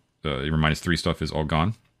penalties, your -3 stuff is all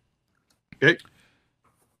gone. Okay.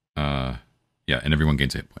 Yeah, and everyone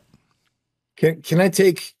gains a hit point. Can I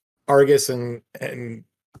take Argus and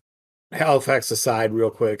Halifax aside real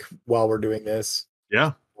quick while we're doing this?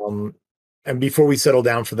 Yeah. And before we settle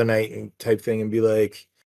down for the night and type thing and be like,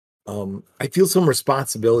 I feel some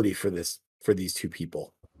responsibility for these 2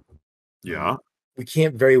 people. Yeah. We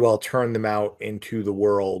can't very well turn them out into the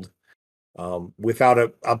world without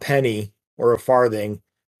a penny or a farthing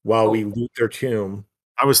while we loot their tomb.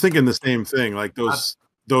 I was thinking the same thing. Like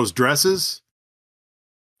those dresses,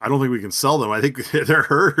 I don't think we can sell them. I think they're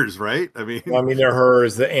hers, right? I mean, they're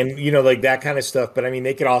hers, and like that kind of stuff. But I mean,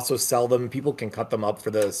 they could also sell them. People can cut them up for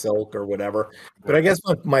the silk or whatever. But I guess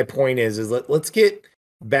my point is let's get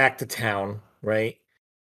back to town, right?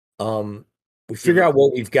 We figure out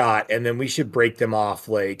what we've got, and then we should break them off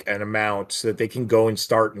like an amount so that they can go and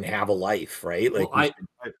start and have a life, right? Like, well,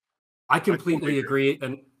 I completely agree,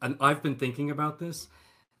 and I've been thinking about this.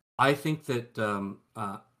 I think that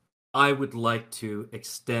I would like to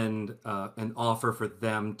extend an offer for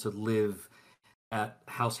them to live at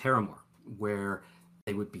House Harrimore, where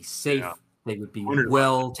they would be safe, they would be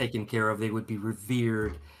well taken care of, they would be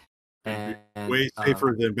revered, and way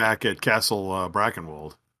safer than back at Castle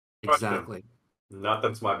Brackenwold. Exactly. Not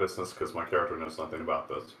that's my business because my character knows nothing about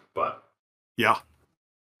this, but yeah.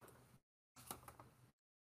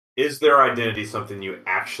 Is their identity something you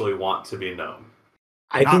actually want to be known?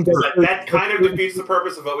 I think that kind of defeats the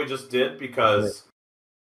purpose of what we just did, because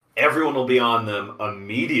everyone will be on them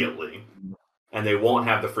immediately, and they won't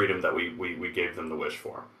have the freedom that we gave them the wish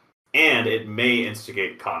for. And it may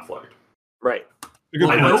instigate conflict. Right.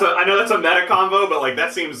 I know that's a meta combo, but like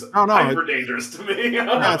that seems hyper dangerous to me.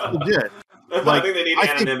 Yeah, it's legit. I think they need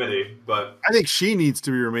anonymity, but I think she needs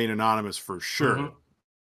to remain anonymous for sure.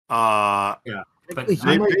 Yeah, but he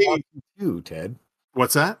might want to too, Ted.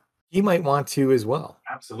 What's that? He might want to as well.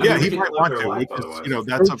 Absolutely. Yeah, he might want to. Which is,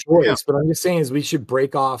 that's a choice. But I'm just saying is we should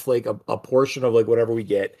break off like a portion of like whatever we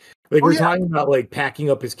get. Like we're talking about like packing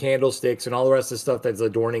up his candlesticks and all the rest of the stuff that's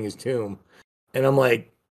adorning his tomb. And I'm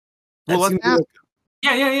like, well, let's ask.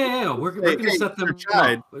 Yeah. We're gonna set them.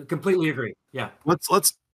 No, completely agree. Yeah.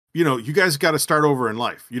 Let's you guys got to start over in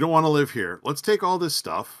life. You don't want to live here. Let's take all this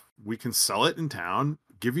stuff. We can sell it in town.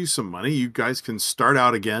 Give you some money. You guys can start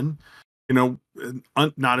out again.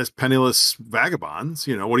 Not as penniless vagabonds.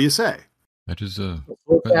 What do you say? That is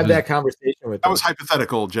let's have that conversation with them. That was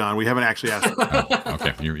hypothetical, John. We haven't actually asked.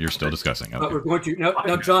 Okay, you're still discussing. Okay. But we're going to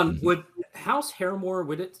now, John. Would House Harrimore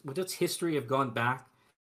would its history have gone back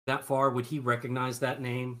that far? Would he recognize that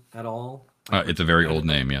name at all? It's a very old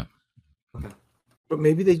name, yeah. Okay. But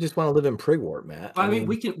maybe they just want to live in Prigwort, Matt. I mean,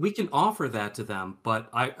 we can offer that to them, but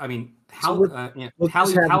I mean, let's have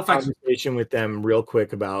a conversation with them real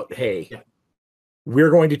quick about, hey, we're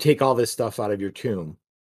going to take all this stuff out of your tomb,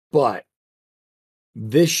 but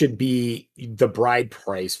this should be the bride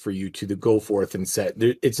price for you to go forth and set.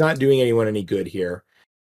 It's not doing anyone any good here.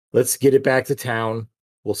 Let's get it back to town.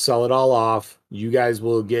 We'll sell it all off. You guys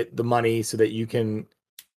will get the money so that you can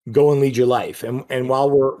go and lead your life. And while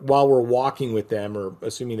we're walking with them, or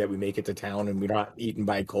assuming that we make it to town and we're not eaten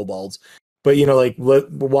by kobolds, but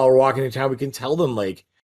while we're walking to town, we can tell them like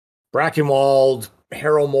Brackenwald,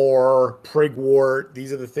 Harrowmore, Prigwort.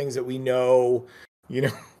 These are the things that we know.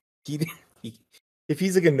 If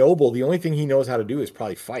he's like a noble, the only thing he knows how to do is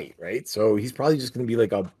probably fight, right? So he's probably just going to be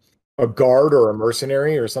like a guard or a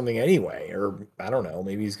mercenary or something anyway. Or I don't know,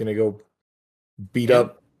 maybe he's going to go beat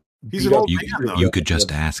up. You could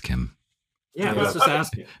just ask him. Yeah, let's just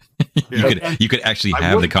ask him. You could actually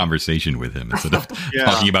have the conversation with him instead of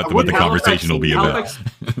talking about what the conversation will be about. Halifax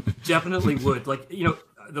definitely would. Like,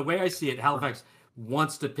 the way I see it, Halifax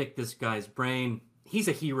wants to pick this guy's brain. He's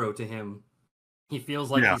a hero to him. He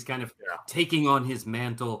feels like he's kind of taking on his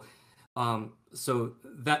mantle. So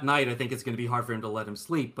that night, I think it's going to be hard for him to let him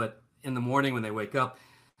sleep. But in the morning when they wake up,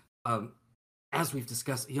 as we've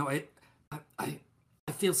discussed, I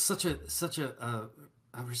feel such a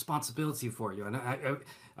responsibility for you, and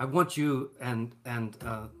I want you and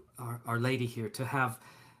our lady here to have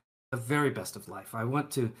the very best of life. I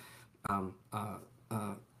want to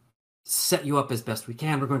set you up as best we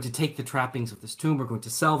can. We're going to take the trappings of this tomb. We're going to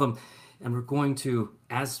sell them. And we're going to,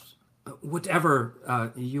 as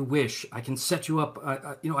whatever you wish, I can set you up.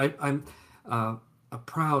 I'm a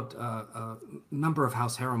proud member of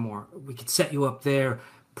House Harrimore. We could set you up there,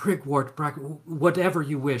 Prigwort, whatever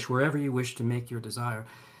you wish, wherever you wish to make your desire.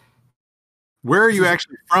 Where are you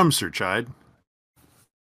actually from, Sir Chide?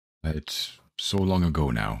 It's so long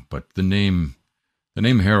ago now, but the name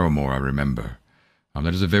Harrowmore I remember.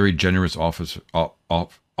 That is a very generous offer,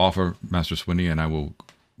 Master Swinny, and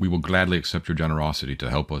we will gladly accept your generosity to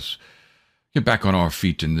help us get back on our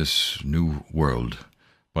feet in this new world.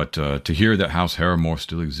 But to hear that House Harrimore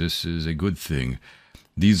still exists is a good thing.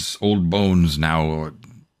 These old bones now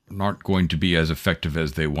aren't going to be as effective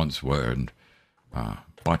as they once were,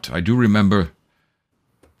 but I do remember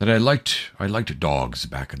that I liked dogs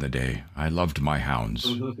back in the day. I loved my hounds,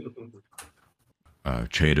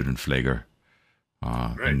 Chaded and Flager,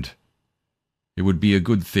 and it would be a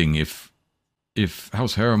good thing if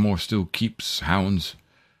House Harrimore still keeps hounds.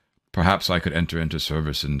 Perhaps I could enter into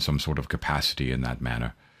service in some sort of capacity in that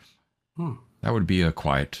manner. That would be a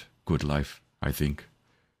quiet, good life, I think,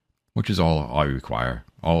 which is all I require,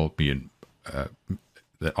 that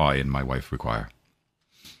I and my wife require.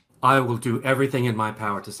 I will do everything in my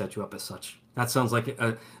power to set you up as such. That sounds like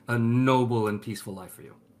a noble and peaceful life for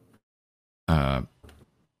you.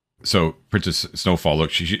 So Princess Snowfall,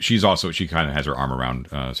 look, she kind of has her arm around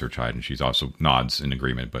Sir Chide, and she's also nods in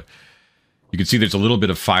agreement, but you can see there's a little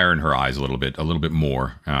bit of fire in her eyes, a little bit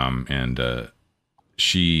more, and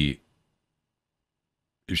she's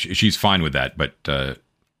fine with that. But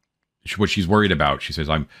what she's worried about, she says,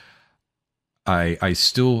 I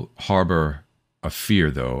still harbor a fear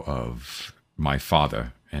though of my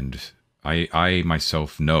father, and I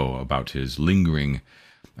myself know about his lingering.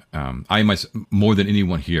 More than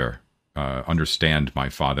anyone here, understand my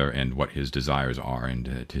father and what his desires are, and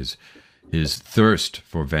that his thirst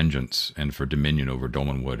for vengeance and for dominion over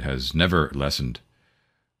Dolmenwood has never lessened.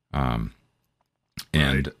 And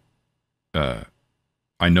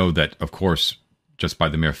I know that, of course, just by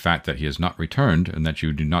the mere fact that he has not returned and that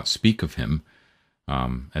you do not speak of him,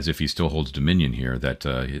 as if he still holds dominion here, that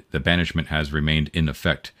the banishment has remained in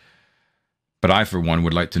effect. But I, for one,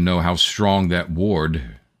 would like to know how strong that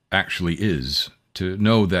ward actually is, to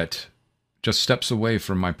know that just steps away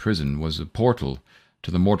from my prison was a portal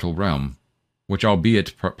to the mortal realm, which,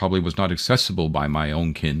 albeit probably was not accessible by my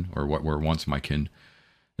own kin, or what were once my kin,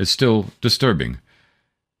 is still disturbing.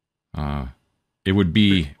 It would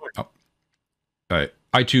be...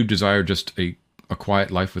 I too desire just a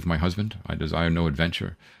quiet life with my husband. I desire no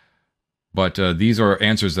adventure. But these are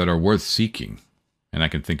answers that are worth seeking. And I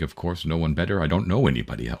can think, of course, no one better. I don't know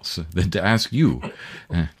anybody else than to ask you.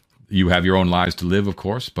 You have your own lives to live, of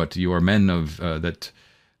course, but you are men of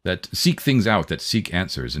that seek things out, that seek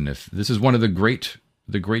answers. And if this is one of the great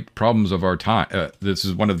problems of our time, this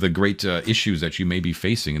is one of the great issues that you may be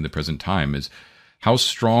facing in the present time, is how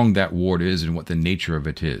strong that ward is and what the nature of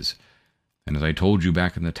it is. And as I told you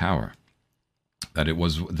back in the tower, that it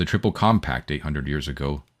was the Triple Compact 800 years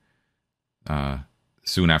ago,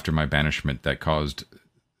 soon after my banishment that caused,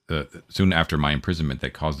 soon after my imprisonment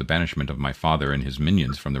that caused the banishment of my father and his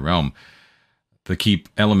minions from the realm, the key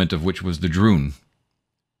element of which was the Droon.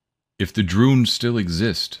 If the Droon still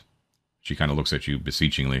exist, she kind of looks at you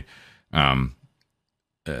beseechingly,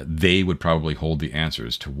 they would probably hold the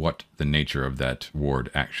answers to what the nature of that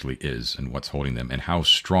ward actually is and what's holding them and how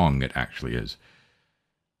strong it actually is.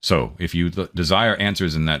 So, if you desire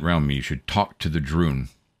answers in that realm, you should talk to the Droon.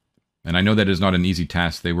 And I know that is not an easy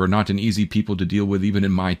task. They were not an easy people to deal with even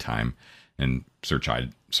in my time. And Sir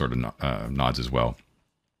Chide sort of nods as well.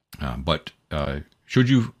 But should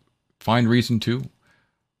you find reason to,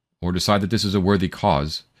 or decide that this is a worthy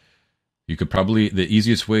cause, you could probably, the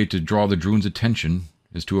easiest way to draw the Droon's attention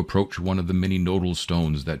is to approach one of the many nodal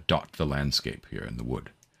stones that dot the landscape here in the wood.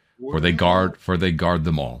 For they guard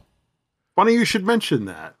them all. Funny you should mention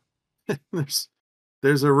that.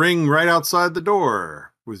 There's a ring right outside the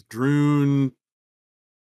door with Droon,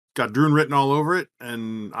 got Droon written all over it,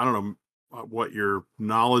 and I don't know what your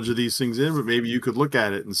knowledge of these things is, but maybe you could look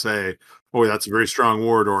at it and say, oh, that's a very strong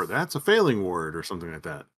ward, or that's a failing ward, or something like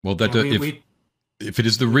that. Well, that if it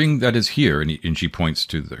is the ring that is here, and she points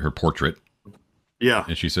to her portrait, yeah,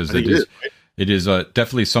 and she says that it is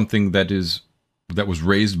definitely something that was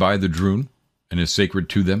raised by the Droon and is sacred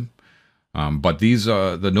to them. But these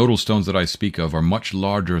the nodal stones that I speak of are much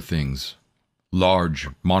larger things, large,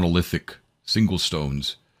 monolithic, single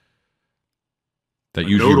stones that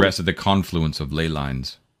usually rest at the confluence of ley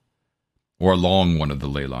lines, or along one of the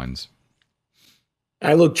ley lines.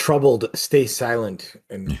 I look troubled. Stay silent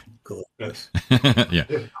and go like this. Yeah.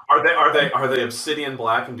 Are they obsidian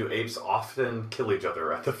black, and do apes often kill each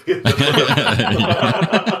other at the field?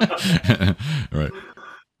 Right.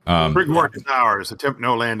 Brigmore is ours. Attempt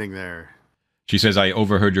no landing there. She says, I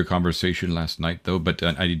overheard your conversation last night, though, but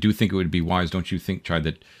I do think it would be wise, don't you think, Chide,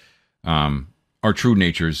 that our true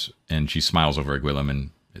natures, and she smiles over at Gwillem, and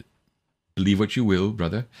believe what you will,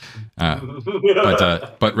 brother.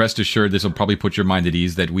 But rest assured, this will probably put your mind at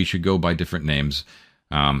ease that we should go by different names.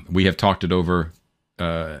 We have talked it over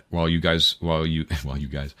while you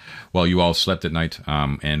all slept at night,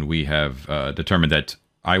 and we have determined that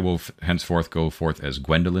I will henceforth go forth as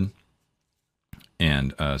Gwendolyn,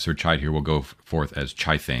 and Sir Chide here will go forth as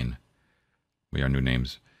Chithane. We are new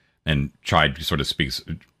names. And Chide sort of speaks,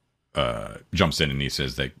 jumps in, and he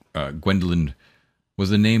says that Gwendolyn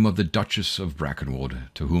was the name of the Duchess of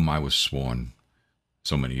Brackenwood, to whom I was sworn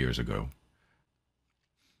so many years ago.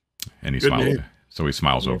 And he smiles. So he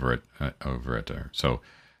smiles over at her. So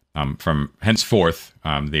from henceforth,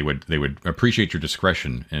 they would appreciate your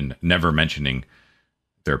discretion in never mentioning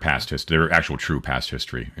their past history, their actual true past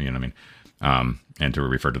history. You know what I mean? And to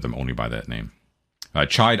refer to them only by that name.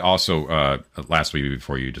 Chide also, lastly,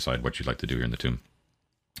 before you decide what you'd like to do here in the tomb,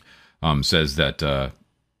 says that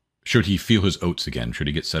should he feel his oats again, should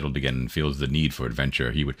he get settled again and feels the need for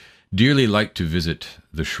adventure, he would dearly like to visit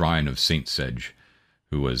the shrine of Saint Sedge,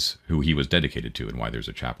 who he was dedicated to, and why there's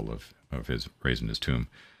a chapel of his raised in his tomb.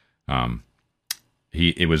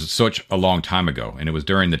 It was such a long time ago, and it was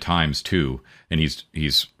during the times too, and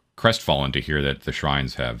he's crestfallen to hear that the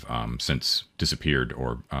shrines have since disappeared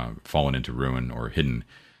or fallen into ruin or hidden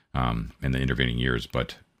in the intervening years.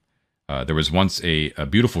 But there was once a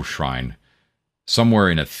beautiful shrine somewhere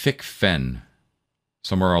in a thick fen,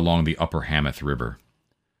 somewhere along the upper Hamath River,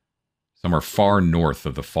 somewhere far north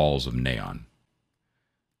of the falls of Neon.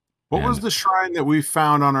 What was the shrine that we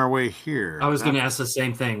found on our way here? I was going to ask the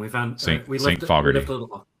same thing. We found Saint Fogarty.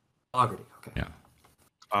 Fogarty. Okay. Yeah.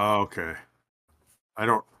 Oh, okay.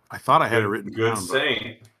 I thought I had it written down.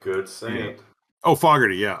 Good saint. Yeah. Oh,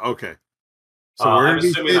 Fogarty. Yeah. Okay. So where I'm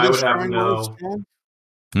assuming I would have no.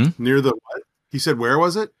 Near the what? He said, where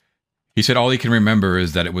was it? He said all he can remember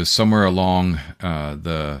is that it was somewhere along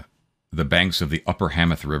the banks of the Upper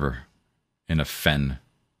Hamath River in a fen,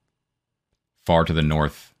 far to the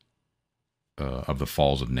north of the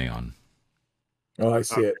Falls of Neon. Oh, I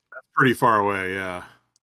see it. That's pretty far away, yeah.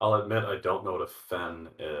 I'll admit I don't know what a fen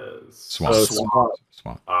is. Swamp.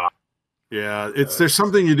 Swamp. Yeah, there's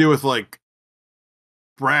something you do with like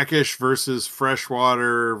brackish versus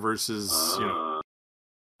freshwater versus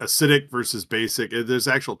acidic versus basic. There's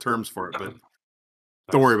actual terms for it, but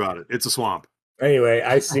don't worry about it. It's a swamp. Anyway,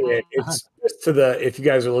 I see it. It's just to the, if you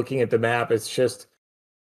guys are looking at the map, it's just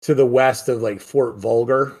to the west of like Fort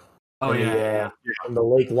Vulgar. Oh, yeah. And the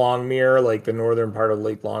Lake Longmere, like the northern part of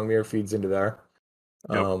Lake Longmere feeds into there.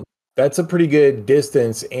 Yep. That's a pretty good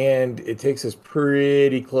distance, and it takes us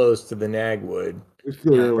pretty close to the Nagwood.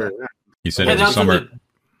 He said it was somewhere.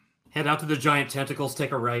 Head out to the giant tentacles,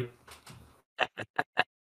 take a right.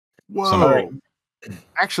 Whoa.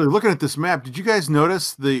 Actually, looking at this map, did you guys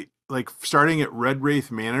notice starting at Red Wraith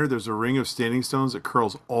Manor, there's a ring of standing stones that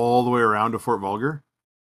curls all the way around to Fort Vulgar?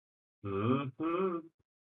 Mm-hmm.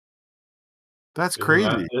 That's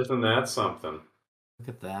crazy. Isn't that something? Look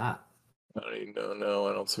at that. I don't even know. No,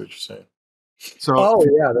 I don't see what you're saying. So,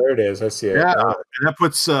 yeah, there it is. I see it. Yeah, and that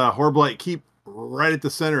puts Horblight Keep right at the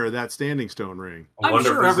center of that standing stone ring. I'm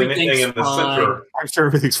sure everything's fine. I'm sure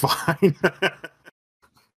everything's fine.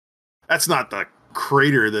 That's not the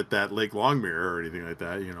crater that Lake Longmere or anything like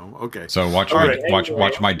that, Okay. So watch my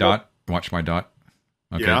dot. Watch my dot.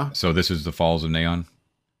 Okay. Yeah. So this is the Falls of Neon.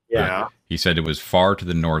 Yeah. He said it was far to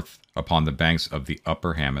the north upon the banks of the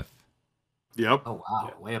Upper Hamath. Yep. Oh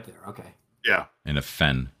wow, way up there. Okay. Yeah. In a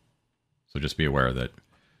fen. So just be aware that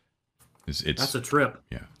it's that's a trip.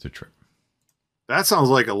 Yeah, it's a trip. That sounds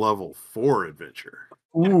like a level 4 adventure.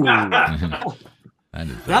 Ooh.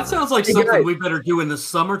 That sounds like something we better do in the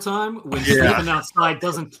summertime when sleeping outside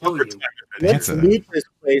doesn't kill you. Let's leave this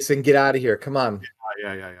place and get out of here. Come on.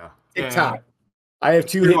 Yeah. TikTok. I have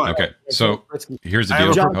 2 hits. Okay, so here's the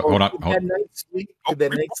deal. John, hold on. Did that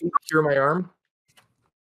night sleep cure my arm?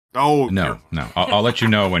 Oh no. I'll let you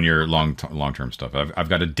know when you're long-term stuff. I've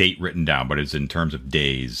got a date written down, but it's in terms of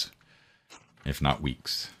days, if not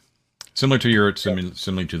weeks. Similar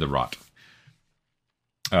to the rot.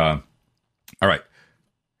 All right.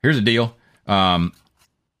 Here's the deal. I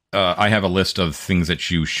have a list of things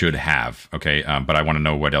that you should have. Okay, but I want to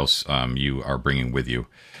know what else you are bringing with you.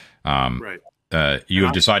 Right. You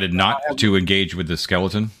have decided not to engage with the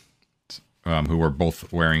skeleton, who are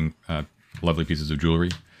both wearing lovely pieces of jewelry.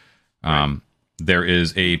 There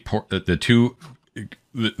is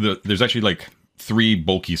there's actually like 3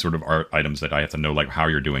 bulky sort of art items that I have to know like how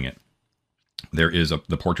you're doing it. There is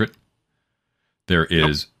the portrait. There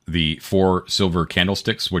is the 4 silver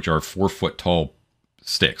candlesticks, which are 4-foot tall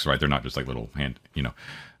sticks, right? They're not just like little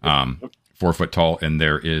 4 foot tall. And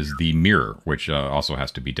there is the mirror, which also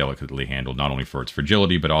has to be delicately handled, not only for its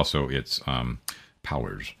fragility, but also its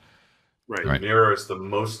powers. Right. The mirror is the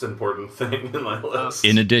most important thing in my list.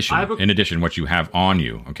 In addition, what you have on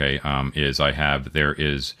you, okay, there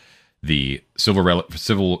is the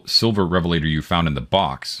silver revelator you found in the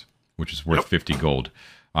box, which is worth 50 gold.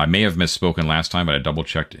 I may have misspoken last time, but I double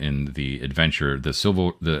checked in the adventure.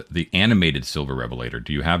 The animated silver revelator.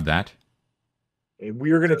 Do you have that?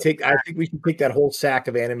 We are going to I think we should take that whole sack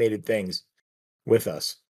of animated things with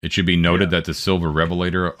us. It should be noted that the silver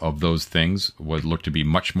revelator of those things would look to be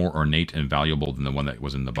much more ornate and valuable than the one that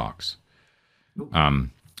was in the box.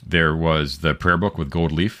 There was the prayer book with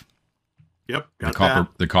gold leaf. Yep.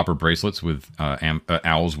 The copper bracelets with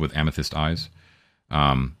owls with amethyst eyes.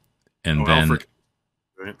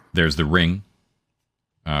 There's the ring,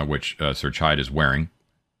 which Sir Chide is wearing,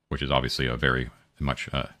 which is obviously a very much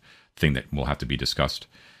thing that will have to be discussed.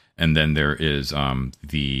 And then there is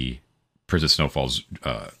the Princess Snowfall's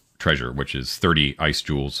treasure, which is 30 ice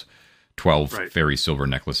jewels, 12 fairy silver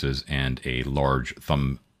necklaces, and a large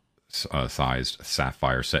thumb-sized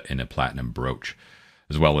sapphire set in a platinum brooch,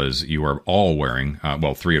 as well as you are all wearing,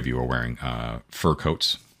 3 of you are wearing fur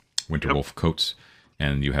coats, winter wolf coats,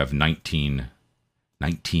 and you have 19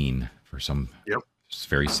 for some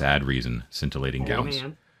very sad reason, scintillating gowns.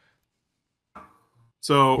 Man.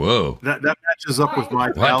 So that matches up with my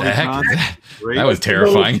what the heck? That was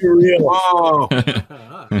terrifying. Whoa. Is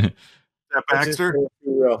that Baxter?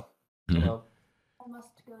 Hey,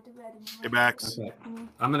 Bax. Okay.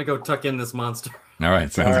 I'm gonna go tuck in this monster. All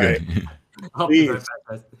right, sounds good. I'll be right back,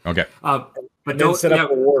 guys. Okay. But don't set up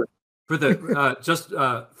a ward for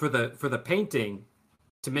the for the painting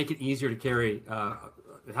to make it easier to carry.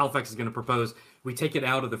 Halifax is going to propose we take it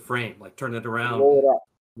out of the frame, like turn it around,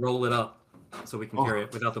 roll it up. so we can carry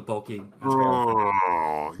it without the bulky.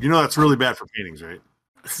 Oh, that's really bad for paintings, right?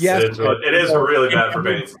 Yes, it is really bad for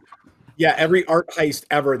paintings. Yeah, every art heist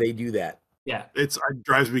ever, they do that. Yeah, it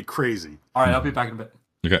drives me crazy. All right, I'll be back in a bit.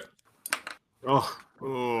 Okay.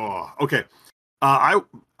 Okay.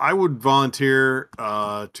 I would volunteer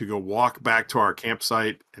to go walk back to our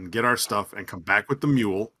campsite and get our stuff and come back with the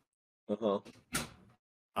mule.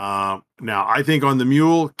 Now, I think on the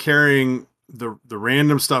mule, carrying the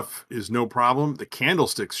random stuff is no problem. The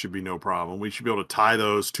candlesticks should be no problem. We should be able to tie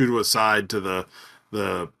those two to a side to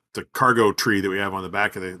the cargo tree that we have on the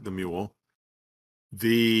back of the mule.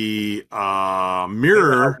 The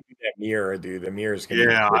mirror. That mirror, dude. The mirror's I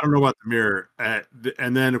don't know about the mirror.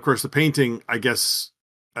 And then, of course, the painting, I guess,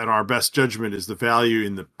 at our best judgment, is the value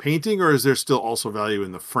in the painting, or is there still also value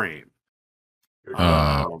in the frame?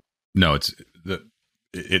 No, it's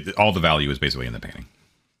all the value is basically in the painting.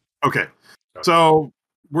 Okay. So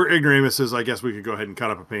we're ignoramuses. I guess we could go ahead and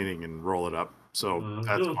cut up a painting and roll it up. So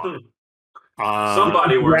that's fine.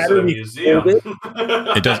 Somebody works at a museum.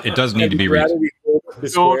 It does need to be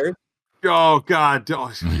Oh God!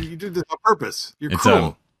 You did this on purpose. You're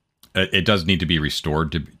cruel. It does need to be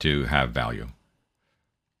restored to have value.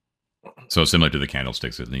 So similar to the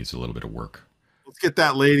candlesticks, it needs a little bit of work. Let's get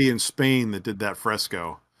that lady in Spain that did that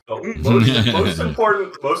fresco. Most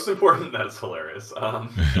important. That's hilarious.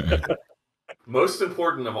 Most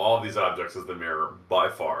important of all of these objects is the mirror, by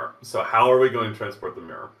far. So how are we going to transport the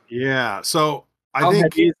mirror? Yeah. So how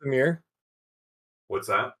heavy is the mirror? What's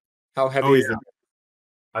that? How heavy is it?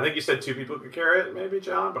 I think you said 2 people could carry it, maybe,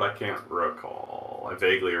 John, but I can't recall. I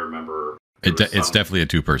vaguely remember. It's definitely a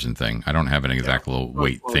 2-person thing. I don't have an exact little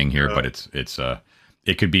weight thing here, but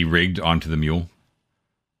it could be rigged onto the mule.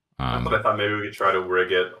 But I thought maybe we could try to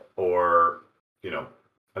rig it, or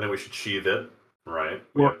I think we should sheath it, right?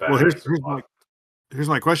 Here's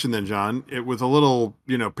my question then, John. With a little,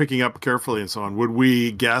 picking up carefully and so on, would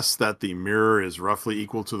we guess that the mirror is roughly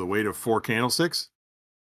equal to the weight of 4 candlesticks?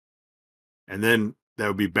 And then that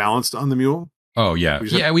would be balanced on the mule? Oh, yeah.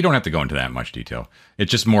 Yeah, we don't have to go into that much detail. It's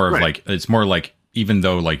just more of it's more like, even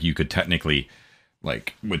though you could technically,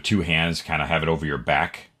 with 2 hands kind of have it over your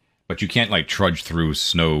back, but you can't trudge through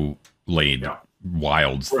snow-laid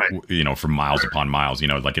wilds, for miles upon miles.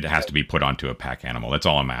 It has to be put onto a pack animal. That's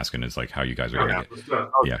all I'm asking is how you guys are going to get.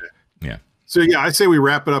 Okay. Yeah. So I say we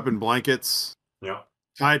wrap it up in blankets. Yeah.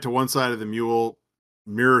 Tie it to one side of the mule,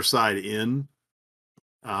 mirror side in.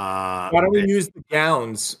 Why don't we use the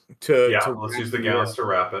gowns to? Let's use the gowns to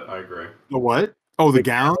wrap it. I agree. The what? Oh, the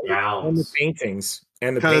gowns and the paintings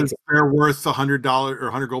because they're worth $100 or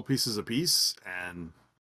 100 gold pieces a piece, and.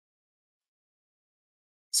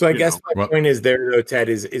 So I guess my point is there, though, Ted,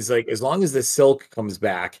 is as long as the silk comes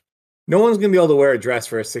back, no one's gonna be able to wear a dress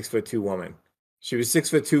for a 6'2" woman. She was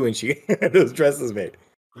 6'2" and she had those dresses made.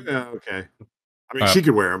 Yeah, okay. I mean, she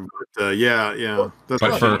could wear them, but yeah.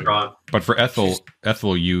 But for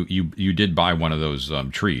Ethel, you did buy one of those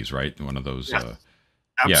trees, right? One of those. Yes.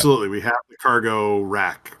 Absolutely, we have the cargo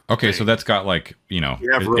rack. Okay, thing. So that's got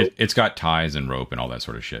it's got ties and rope and all that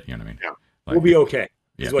sort of shit. You know what I mean? Yeah, we'll be okay.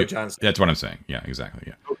 Yeah, is what John said. That's what I'm saying. Yeah, exactly.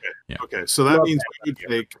 Yeah. Okay. Yeah. Okay. So that means we could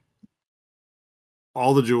take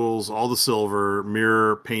all the jewels, all the silver,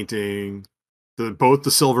 mirror, painting, both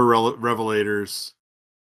the silver revelators,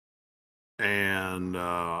 and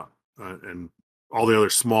all the other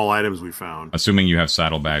small items we found. Assuming you have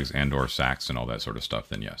saddlebags and/or sacks and all that sort of stuff,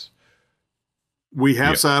 then yes. We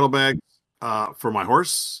have saddlebags for my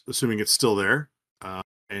horse, assuming it's still there,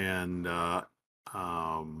 then yeah,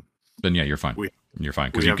 you're fine. You're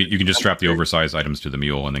fine because you can just strap the oversized items to the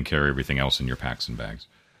mule and then carry everything else in your packs and bags.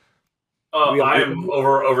 I am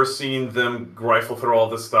overseeing them rifle through all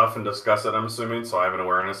this stuff and discuss it. I'm assuming, so I have an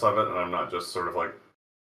awareness of it, and I'm not just sort of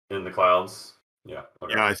in the clouds. Yeah.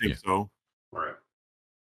 Okay. Yeah, I think so. All right.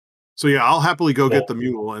 So I'll happily go get the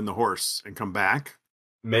mule and the horse and come back.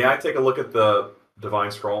 May I take a look at the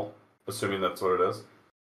divine scroll, assuming that's what it is?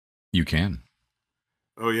 You can.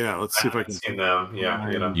 Oh yeah, let's see if I can see them.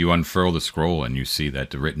 Yeah, You unfurl the scroll and you see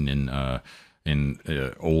that written in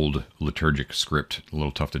old liturgic script, a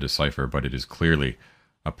little tough to decipher, but it is clearly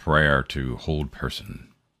a prayer to hold person.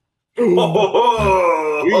 I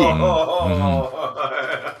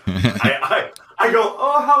go,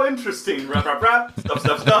 oh, how interesting. Rap, rap, rap.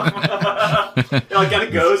 Stuff. It kind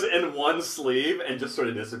of goes in one sleeve and just sort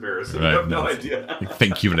of disappears. Right, you have no idea.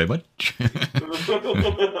 Thank you very much.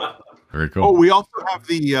 Very cool. Oh, we also have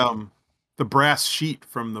the brass sheet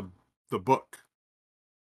from the book.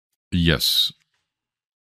 Yes.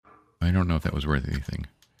 I don't know if that was worth anything.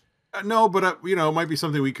 No, but it might be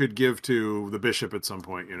something we could give to the bishop at some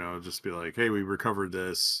point. Just be like, hey, we recovered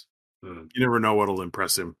this. You never know what'll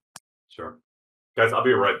impress him. Sure. Guys, I'll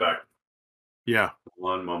be right back. Yeah.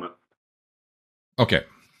 One moment. Okay.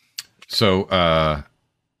 So, all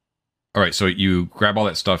right. So you grab all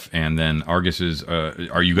that stuff, and then Argus is.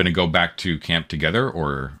 Are you going to go back to camp together,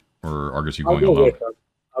 or Argus, you going alone?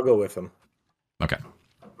 I'll go with him. Okay.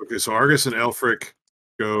 Okay. So Argus and Elfric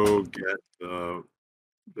go get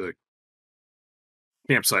the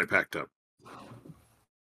campsite packed up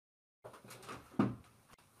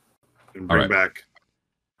and bring back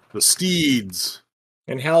the steeds.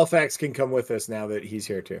 And Halifax can come with us now that he's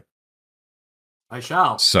here too. I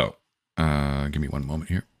shall. So, give me one moment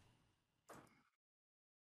here.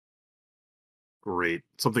 Great.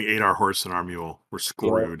 Something ate our horse and our mule. We're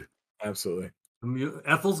screwed. Yeah, absolutely.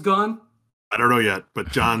 Ethel's gone? I don't know yet,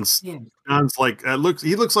 but John's like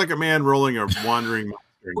he looks like a man rolling a wandering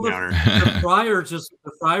monster encounter. The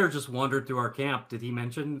friar just wandered through our camp. Did he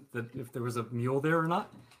mention that if there was a mule there or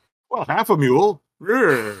not? Well, half a mule.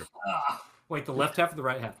 Wait, the left half or the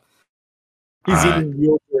right half? He's eating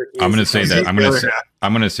mule jerky. I'm going to say that I'm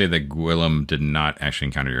going to say that Gwillem did not actually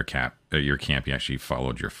encounter your camp. He actually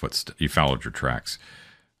followed your You followed your tracks,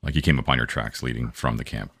 like he came upon your tracks leading from the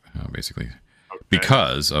camp, basically,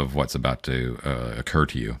 because of what's about to occur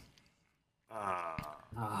to you.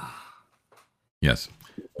 Yes.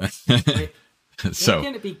 So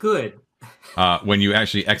can it be good? When you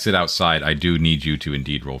actually exit outside, I do need you to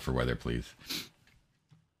indeed roll for weather, please.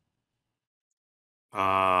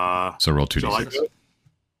 So roll 2d6.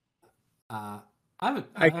 I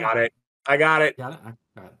got it. I got it. Got it?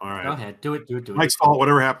 All right. Go ahead. Do it. Mike's fault.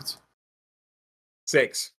 Whatever happens.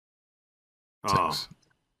 6. 6.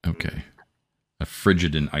 Okay. A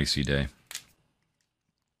frigid and icy day.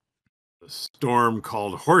 The storm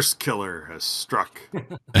called Horse Killer has struck.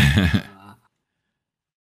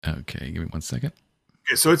 Okay, give me 1 second.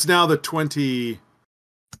 Okay, so it's now the 24th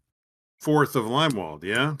of Limewald,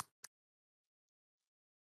 yeah?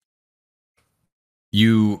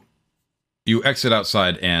 You exit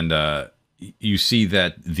outside and you see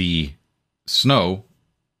that the snow,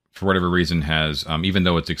 for whatever reason, has, even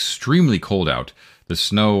though it's extremely cold out, the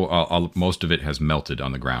snow, most of it has melted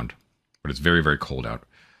on the ground. But it's very, very cold out.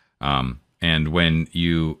 And when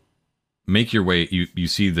you make your way, you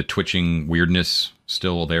see the twitching weirdness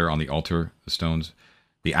still there on the altar, the stones.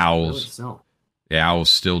 The owls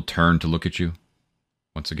still turn to look at you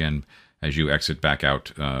once again as you exit back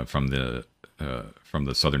out from the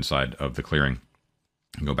southern side of the clearing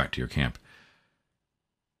and go back to your camp.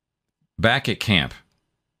 Back at camp,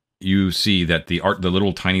 you see that the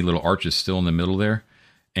little tiny little arch is still in the middle there,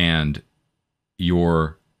 and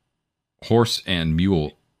your horse and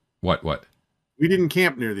mule. What? We didn't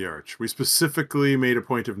camp near the arch. We specifically made a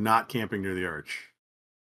point of not camping near the arch.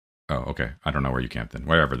 Oh, okay. I don't know where you camped then.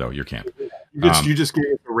 Wherever though, your camp. You just gave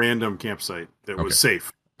us a random campsite that was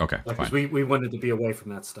safe. Okay, fine. We wanted to be away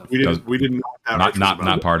from that stuff. We didn't know that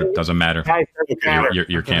not part of. Doesn't matter.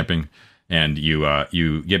 You're camping, and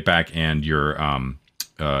you get back, and your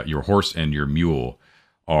horse and your mule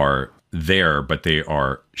are there, but they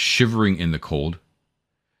are shivering in the cold.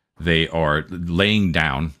 They are laying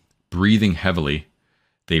down, breathing heavily.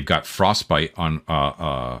 They've got frostbite on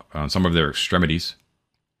some of their extremities,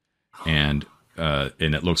 and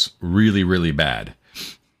it looks really, really bad.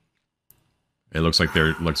 It looks like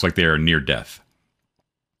they are near death.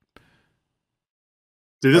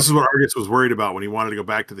 See, this is what Argus was worried about when he wanted to go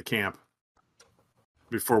back to the camp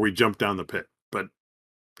before we jumped down the pit. But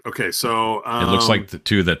okay, so it looks like that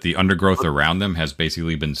the undergrowth around them has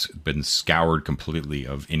basically been scoured completely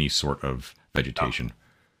of any sort of vegetation.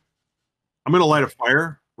 I'm going to light a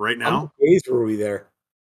fire right now. How many days were we there?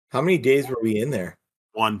 How many days were we in there?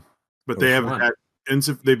 1, but they haven't had.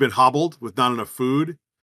 They've been hobbled with not enough food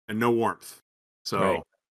and no warmth. So, right.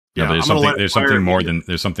 Yeah, there's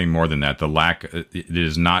something more than that. The lack, it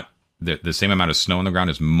is not the same amount of snow on the ground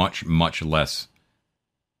is much, much less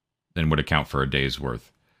than would account for a day's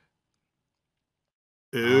worth.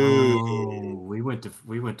 Ooh. We went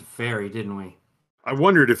to Ferry, didn't we? I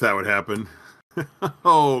wondered if that would happen.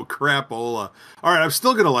 Oh, crapola. All right, I'm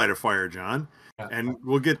still going to light a fire, John. Yeah. And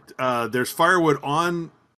we'll get, there's firewood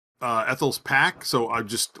on Ethel's pack, so I'll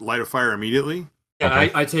just light a fire immediately. Yeah,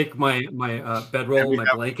 okay. I take my bedroll, my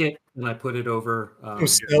blanket, and I put it over.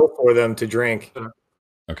 Snow for them to drink.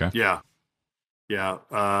 Okay. Yeah.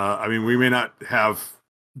 I mean, we may not have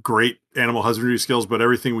great animal husbandry skills, but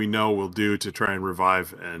everything we know we'll do to try and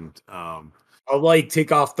revive. And I'll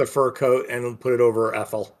take off the fur coat and put it over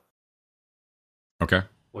Ethel. Okay.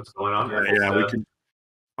 What's going on? Yeah, we can.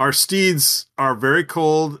 Our steeds are very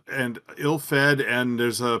cold and ill-fed, and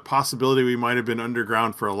there's a possibility we might have been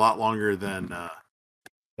underground for a lot longer than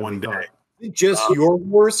one day. Is it just your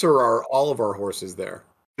horse, or are all of our horses there?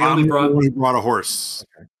 We only brought a horse.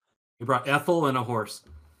 Okay. We brought Ethel and a horse.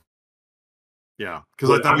 Yeah,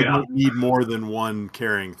 because I thought we might need more than one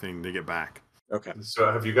carrying thing to get back. Okay.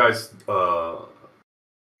 So have you guys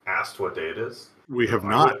asked what day it is? We have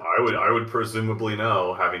not. I would presumably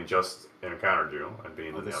know, having just encountered you and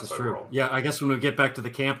being in the This is outside true. world. Yeah, I guess when we get back to the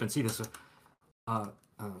camp and see this,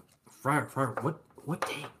 Friar,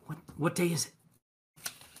 what day is it?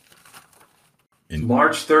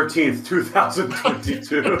 March 13th,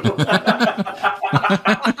 2022.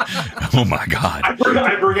 Oh my God!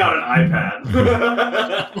 I bring out an iPad.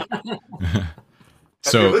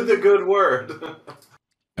 So with the good word.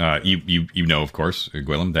 You know, of course,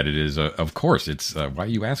 Gwillem, that it is of course it's why are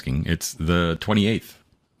you asking? It's the 28th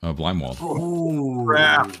of Limewald. Oh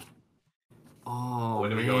crap! Oh When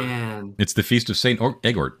do we go man! It's the feast of Saint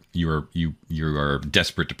Egort. You are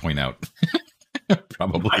desperate to point out.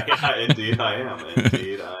 Probably. Yeah, indeed I am.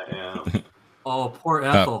 Indeed I am. Oh, poor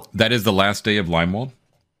Ethel. That is the last day of Limewald.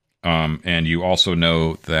 And you also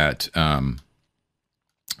know that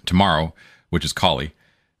tomorrow, which is Kali,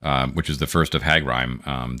 which is the first of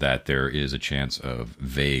Hagrim, that there is a chance of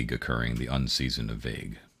Vague occurring, the unseason of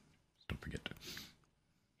Vague. Don't forget to.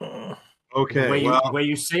 Okay. The way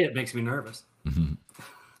you say it makes me nervous. Mm-hmm.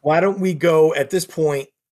 Why don't we go at this point?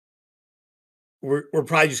 We're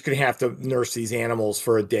probably just going to have to nurse these animals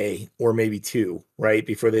for a day or maybe two, right?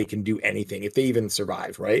 Before they can do anything, if they even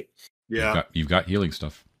survive, right? Yeah. You've got healing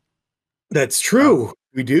stuff. That's true.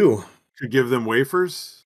 We do. Could give them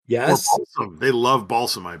wafers. Yes. Or balsam. They love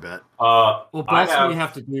balsam, I bet. Well, balsam you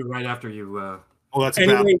have to do right after you. Oh, that's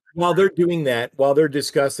anyway. While they're doing that, while they're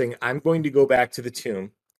discussing, I'm going to go back to the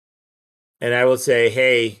tomb, and I will say,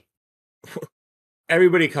 "Hey,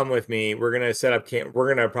 everybody, come with me. We're gonna set up camp.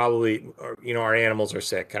 We're gonna probably, our animals are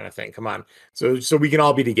sick, kind of thing. Come on, so we can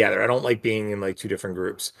all be together. I don't like being in like two different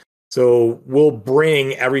groups. So we'll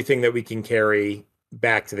bring everything that we can carry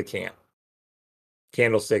back to the camp: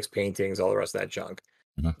 candlesticks, paintings, all the rest of that junk.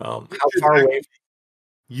 Mm-hmm. How far away?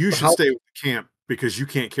 You should stay with the camp because you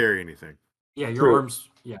can't carry anything. Yeah, your arms.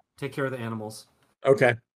 Yeah, take care of the animals.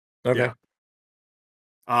 Okay. Yeah.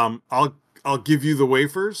 I'll give you the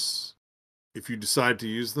wafers. If you decide to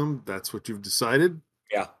use them, that's what you've decided.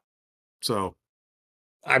 Yeah. So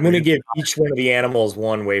I'm going to give each one of the animals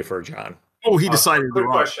one wafer, John. Oh, he decided quick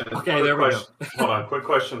to question. Okay, there we go. Hold on. Quick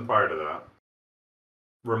question prior to that.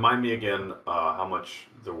 Remind me again how much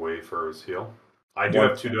the wafers heal. I do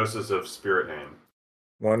have 2 doses of Spirit Name.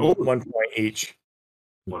 1 point each.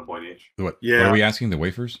 1 point each. What? Yeah. What are we asking? The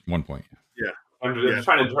wafers? 1 point. Yeah. I'm just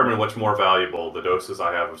trying to determine what's more valuable, the doses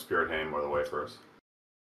I have of Spirit Name or the wafers.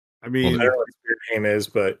 I mean, I don't know what Spirit Name is,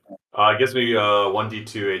 but it gives me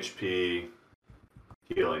 1d2 HP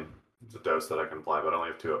healing. It's a dose that I can apply, but I only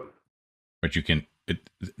have 2 of them. But you can.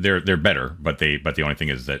 They're better, but the only thing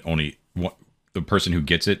is that only the person who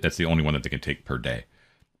gets it, that's the only one that they can take per day.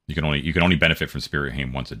 You can only benefit from Spirit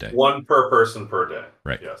Name once a day. 1 per person per day.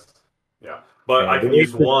 Right. Yes. Yeah. But I can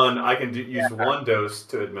use one. I can use one dose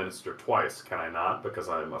to administer twice. Can I not? Because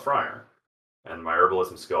I'm a friar, and my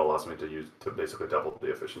herbalism skill allows me to basically double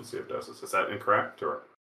the efficiency of doses. Is that incorrect? Or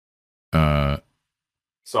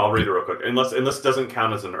so I'll read it real quick. Unless it doesn't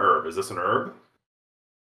count as an herb. Is this an herb?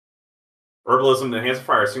 Herbalism enhanced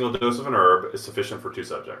fire. A single dose of an herb is sufficient for 2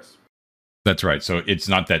 subjects. That's right. So it's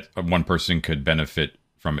not that one person could benefit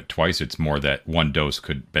from it twice. It's more that 1 dose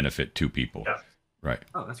could benefit 2 people. Yeah. Right.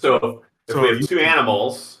 Oh, that's So if we have 2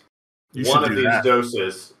 animals, one of these that.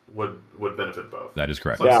 doses would benefit both. That is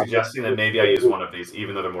correct. So I'm suggesting that maybe I use one of these,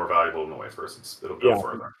 even though they're more valuable than the wafers. It'll go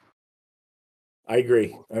further. I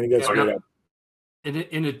agree. I think that's Okay. good.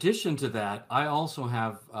 In addition to that, I also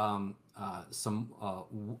have some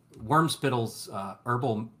Wormspittle's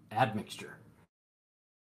herbal admixture,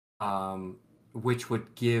 which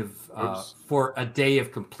would give for a day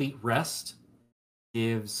of complete rest,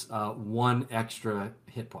 gives 1 extra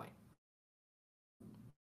hit point.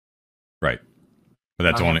 Right. But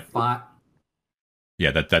that's only.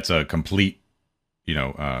 Yeah, that's a complete,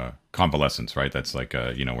 convalescence, right? That's like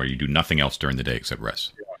where you do nothing else during the day except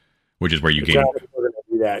rest, which is where you gain. We're gonna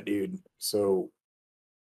do that, dude. So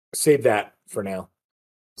save that for now.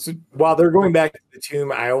 So while they're going back to the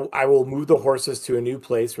tomb, I will move the horses to a new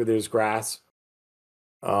place where there's grass.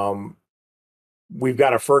 We've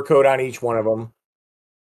got a fur coat on each one of them.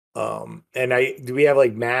 And do we have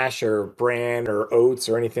like mash or bran or oats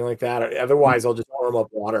or anything like that? Otherwise, I'll just warm up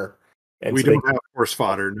water. And we don't have horse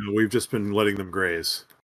fodder. No, we've just been letting them graze.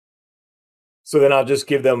 So then I'll just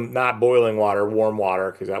give them not boiling water, warm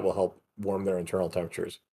water, because that will help warm their internal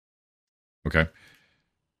temperatures. Okay.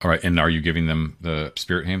 All right, and are you giving them the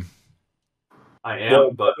spirit ham? I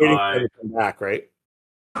am, but waiting for them to come back, right?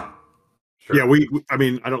 Sure. Yeah, I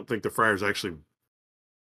mean, I don't think the friar's actually.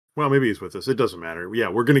 Well, maybe he's with us. It doesn't matter. Yeah,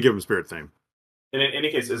 we're going to give him spirit theme. In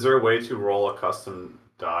any case, is there a way to roll a custom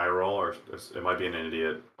die roll, or it might be an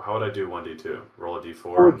idiot? How would I do 1d2? Roll a d4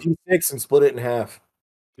 or d6 and split it in half.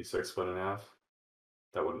 D6 split in half.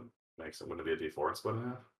 That wouldn't make sense. Wouldn't it be a d4 split in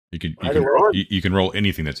half? You can roll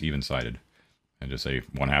anything that's even sided, and just say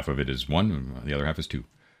one half of it is 1, and the other half is 2.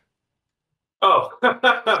 Oh,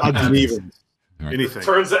 odds and evens. Right. Anything.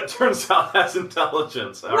 Turns out that's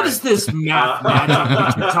intelligence. What is this math magic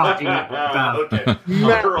that you're talking about? Okay, I'm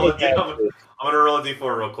gonna roll a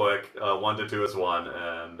d4 real quick. 1 to 2 is 1,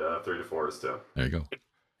 and 3 to 4 is 2. There you go.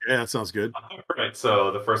 Yeah, that sounds good. All right,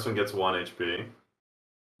 so the first one gets 1 HP.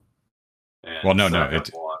 Well, no,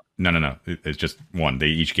 it's just 1. They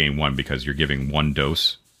each gain 1 because you're giving 1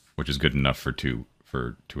 dose, which is good enough for two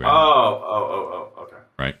animals. Okay.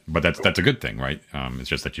 Right, but that's a good thing, right? It's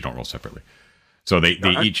just that you don't roll separately. So they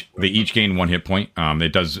each gain 1 hit point.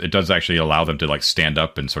 It does actually allow them to like stand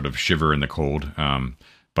up and sort of shiver in the cold.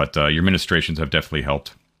 But your ministrations have definitely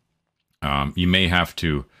helped. You may have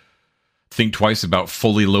to think twice about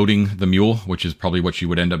fully loading the mule, which is probably what you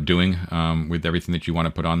would end up doing with everything that you want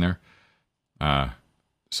to put on there.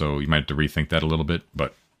 So you might have to rethink that a little bit,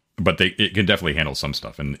 but it can definitely handle some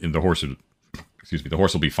stuff. And the horse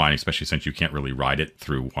will be fine, especially since you can't really ride it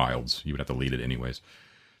through wilds. You would have to lead it anyways.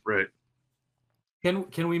 Right.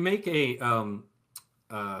 Can we make a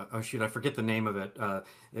oh shoot, I forget the name of it.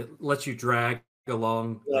 It lets you drag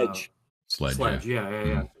along Sledge.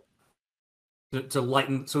 Yeah. To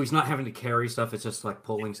lighten, so he's not having to carry stuff. It's just like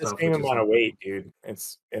pulling stuff. The same amount of weight, dude.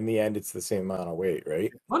 It's in the end, it's the same amount of weight,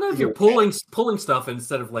 right? I don't know if you're pulling stuff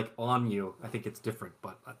instead of like on you. I think it's different,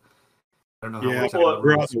 but I don't know. Yeah,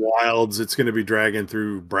 throughout the wilds, it's going to be dragging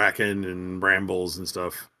through bracken and brambles and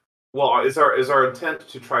stuff. Well, is our intent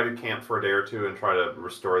to try to camp for a day or two and try to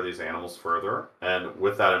restore these animals further? And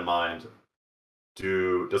with that in mind,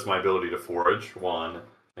 does my ability to forage, 1,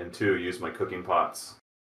 and 2, use my cooking pots,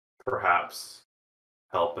 perhaps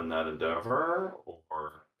help in that endeavor?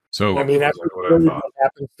 Or so I mean, that's what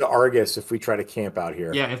happens to Argus if we try to camp out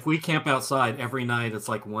here. Yeah, if we camp outside every night, it's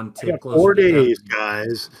like 1 tick closer. 4 days,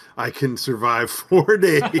 guys. I can survive 4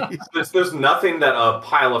 days. There's nothing that a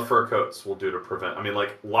pile of fur coats will do to prevent. I mean,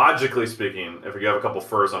 like logically speaking, if you have a couple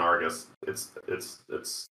furs on Argus,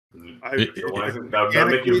 that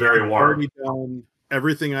would make you very warm. I've already done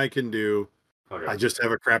everything I can do. Okay. I just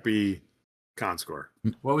have a crappy con score.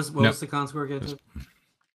 What was the con score again?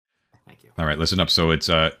 Thank you. All right, listen up. So it's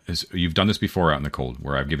you've done this before out in the cold,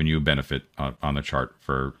 where I've given you a benefit on the chart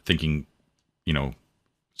for thinking,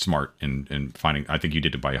 smart and finding. I think you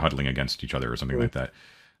did it by huddling against each other or something like that.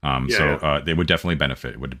 They would definitely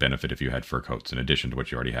benefit. It would benefit if you had fur coats in addition to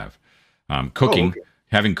what you already have. Cooking,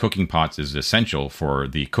 having cooking pots is essential for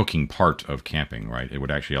the cooking part of camping, right? It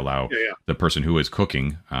would actually allow the person who is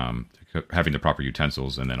cooking having the proper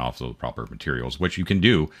utensils and then also the proper materials, which you can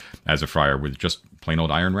do as a friar with just plain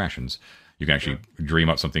old iron rations. You can actually dream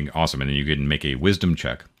up something awesome, and then you can make a wisdom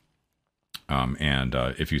check. And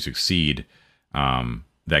if you succeed,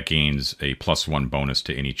 that gains a +1 bonus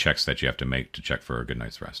to any checks that you have to make to check for a good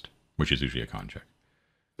night's rest, which is usually a con check.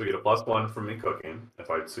 So you get a +1 from me cooking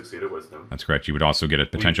if I succeed at wisdom. That's correct. You would also get a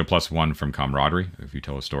potential +1 from camaraderie if you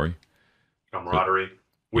tell a story. Camaraderie.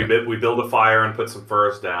 We build a fire and put some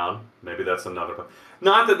furs down. Maybe that's another.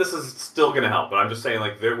 Not that this is still going to help, but I'm just saying,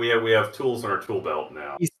 like, we have tools in our tool belt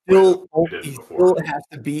now. He still has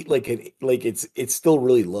to beat it's still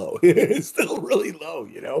really low. It's still really low,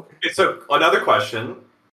 So another question: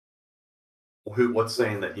 what's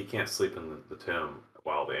saying that he can't sleep in the tomb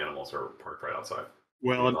while the animals are parked right outside?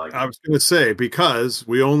 Well, I was going to say, because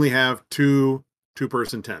we only have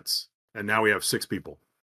two-person tents, and now we have 6 people,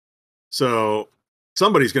 so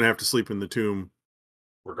somebody's going to have to sleep in the tomb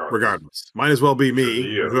regardless. Might as well be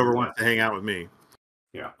me, whoever wants to hang out with me.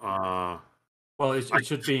 Yeah. Well, it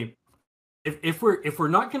should be if we're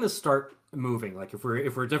not going to start moving, like if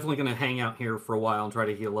we're definitely going to hang out here for a while and try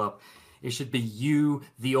to heal up, it should be you,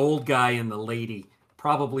 the old guy, and the lady,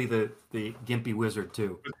 probably the gimpy wizard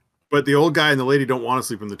too. But the old guy and the lady don't want to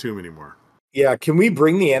sleep in the tomb anymore. Yeah, can we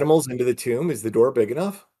bring the animals into the tomb? Is the door big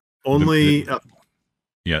enough? Only.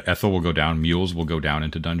 Yeah, Ethel will go down. Mules will go down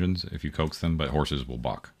into dungeons if you coax them, but horses will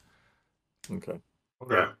balk. Okay.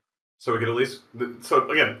 So we could at least. So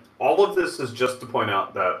again, all of this is just to point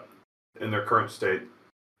out that in their current state,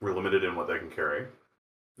 we're limited in what they can carry,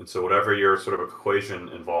 and so whatever your sort of equation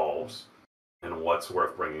involves and what's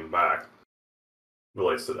worth bringing back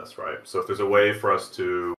relates to this, right? So if there's a way for us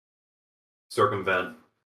to circumvent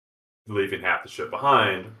leaving half the ship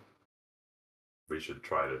behind, we should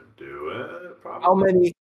try to do it.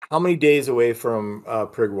 Probably. How many days away from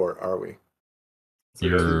Prigwort are we?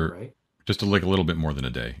 You're right? Just a little bit more than a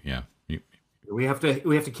day. Yeah. We have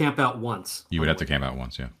to camp out once. You would have to camp out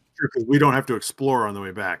once, yeah. Sure, because we don't have to explore on the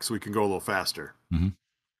way back, so we can go a little faster. Mm-hmm.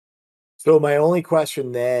 So my only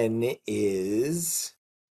question then is,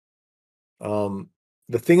 the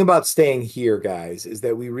thing about staying here, guys, is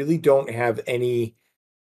that we really don't have any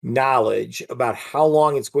knowledge about how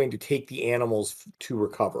long it's going to take the animals to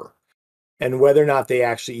recover, and whether or not they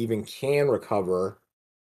actually even can recover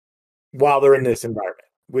while they're in this environment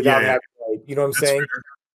without having, like, you know what I'm saying? Fair.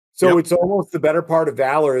 So it's almost the better part of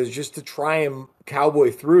Valor is just to try and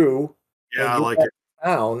cowboy through, I like it,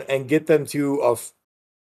 down and get them to a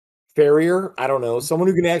farrier. I don't know, someone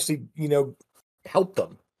who can actually, help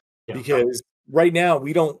them, because right now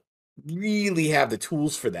we don't really have the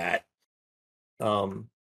tools for that.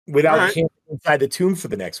 Without camping inside the tomb for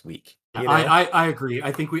the next week. I agree.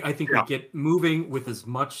 I think we get moving with as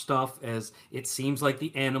much stuff as it seems like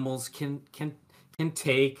the animals can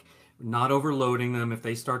take. Not overloading them. If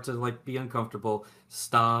they start to be uncomfortable,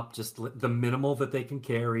 stop. Just the minimal that they can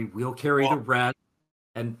carry. We'll carry the rest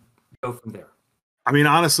and go from there. I mean,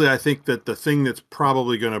 honestly, I think that the thing that's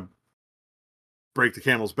probably going to break the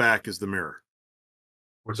camel's back is the mirror,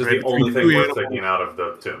 which is the only thing worth taking out of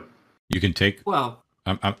the tomb. You can take. Well,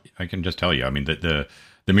 I can just tell you. I mean, the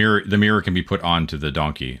mirror can be put onto the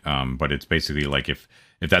donkey, but it's basically like if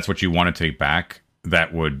that's what you want to take back,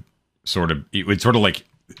 that would sort of like.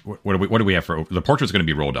 What do we have for the portrait's going to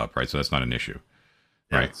be rolled up, right? So that's not an issue,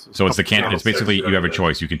 right? So it's it's basically you have a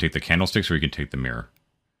choice. You can take the candlesticks or you can take the mirror,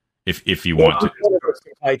 if you want to.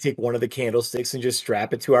 I take one of the candlesticks and just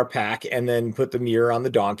strap it to our pack, and then put the mirror on the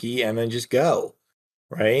donkey, and then just go,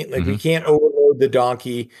 right? Like we can't overload the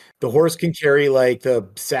donkey. The horse can carry like the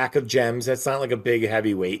sack of gems. That's not like a big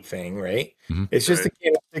heavyweight thing, right? It's just the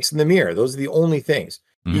candlesticks and the mirror. Those are the only things.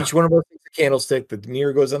 Each one of us takes a candlestick. The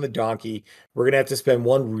mirror goes on the donkey. We're going to have to spend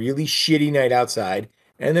one really shitty night outside.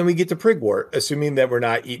 And then we get to Prigwort, assuming that we're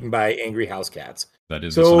not eaten by angry house cats. That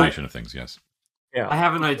is the summation of things, yes. Yeah. I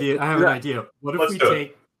have an idea. What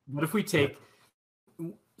if we take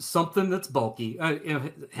something that's bulky,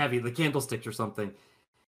 heavy, the candlesticks or something,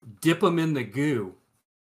 dip them in the goo.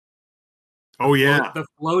 Oh, yeah. The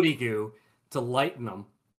floaty goo to lighten them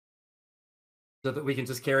so that we can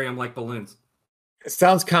just carry them like balloons. It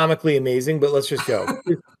sounds comically amazing, but let's just go.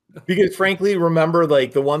 Because frankly, remember,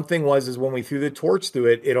 like the one thing is when we threw the torch through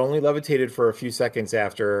it, it only levitated for a few seconds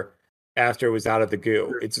after it was out of the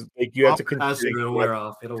goo. It's like you have to it'll wear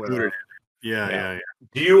off. It'll wear off. Yeah.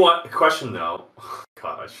 Do you want a question though?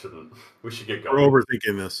 God, I shouldn't. We should get going. We're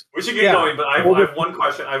overthinking this. We should get going, but I have one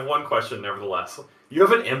question. I have one question, nevertheless. You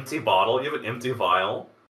have an empty bottle. You have an empty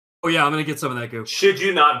vial. Oh yeah, I'm gonna get some of that goo. Should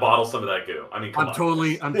you not bottle some of that goo? I mean, I'm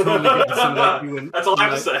totally getting some of that goo. That's all I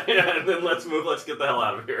have to say. And then let's move. Let's get the hell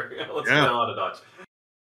out of here. Let's get the hell out of Dodge.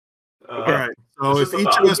 All right. So if each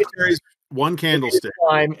of us carries one candlestick,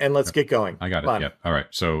 and let's get going. I got it. Yeah. All right.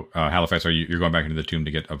 So Halifax, you're going back into the tomb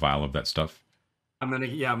to get a vial of that stuff? I'm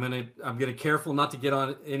gonna careful not to get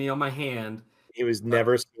on any on my hand. He was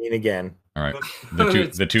never seen again. All right.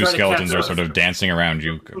 The two skeletons are sort of dancing around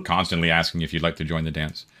you, constantly asking if you'd like to join the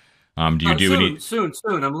dance. Do you do any soon?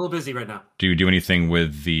 I'm a little busy right now. Do you do anything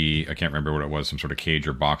with the? I can't remember what it was. Some sort of cage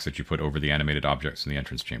or box that you put over the animated objects in the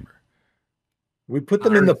entrance chamber. We put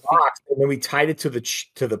them in the box and then we tied it to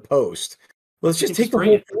the post. Let's just take the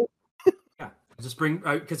whole thing. Yeah, just bring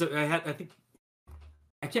because I think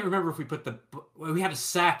I can't remember if we put we had a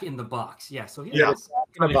sack in the box. Yeah, so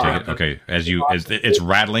okay. As it's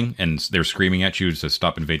rattling and they're screaming at you to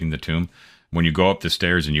stop invading the tomb. When you go up the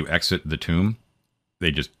stairs and you exit the tomb, they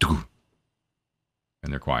just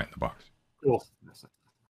and they're quiet in the box. Cool.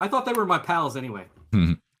 I thought they were my pals anyway.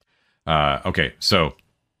 Okay, so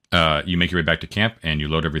you make your way back to camp and you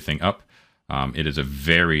load everything up. It is a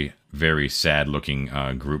very, very sad looking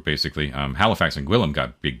group, basically. Halifax and Gwillem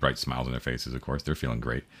got big, bright smiles on their faces, of course. They're feeling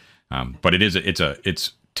great. But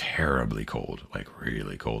it's terribly cold, like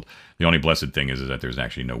really cold. The only blessed thing is that there's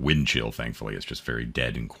actually no wind chill, thankfully. It's just very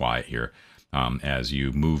dead and quiet here. As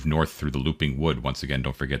you move north through the looping wood, once again,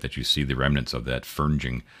 don't forget that you see the remnants of that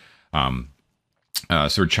fernjing.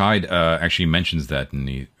 Sir Chide actually mentions that, and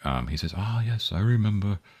he says, yes, I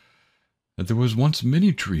remember that there was once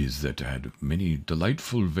many trees that had many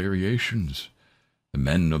delightful variations. The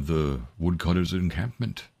men of the woodcutters'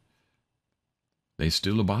 encampment. They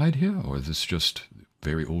still abide here, or is this just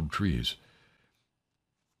very old trees?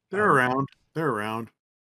 They're around.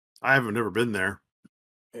 I haven't never been there.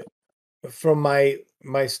 From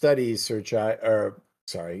my studies, Sir Chide, or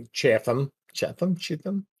Chatham.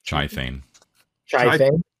 Chithane.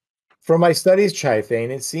 From my studies, Chithane,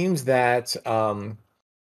 it seems that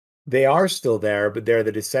they are still there, but they're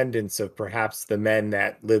the descendants of perhaps the men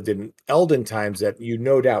that lived in Elden times that you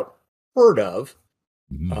no doubt heard of.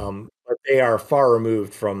 But they are far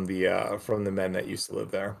removed from the men that used to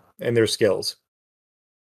live there and their skills.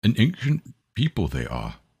 An ancient people they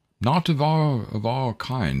are, not of our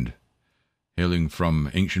kind, hailing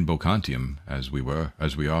from ancient Bocantium, as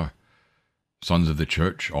we are, sons of the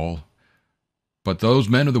church, all. But those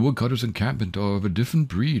men of the woodcutters' encampment are of a different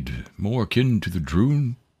breed, more akin to the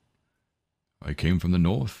Droon. I came from the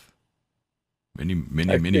north,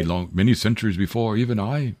 many centuries before even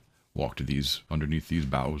I walked underneath these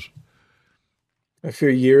boughs. A few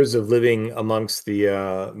years of living amongst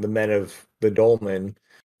the men of the Dolmen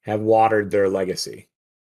have watered their legacy.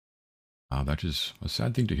 That is a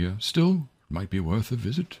sad thing to hear. Still, might be worth a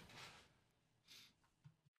visit.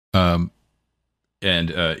 And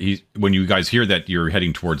when you guys hear that you're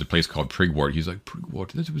heading towards a place called Prigwort, he's like,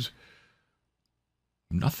 Prigwort, this was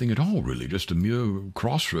nothing at all, really, just a mere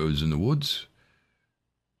crossroads in the woods.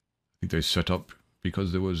 I think they set up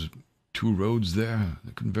because there was 2 roads there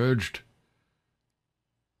that converged.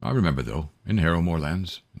 I remember, though, in Harrowmore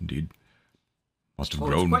lands, indeed. Must have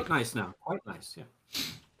grown. It's quite nice now. Quite nice, yeah.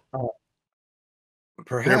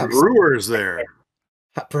 Perhaps. There are brewers there.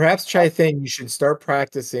 Perhaps, Chithane, you should start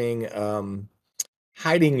practicing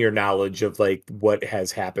hiding your knowledge of, like, what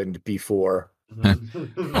has happened before.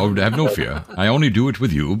 Oh, have no fear. I only do it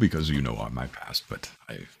with you because you know my past, but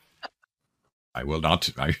I will not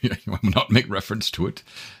make reference to it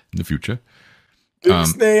in the future.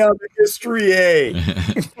 Stay on the history,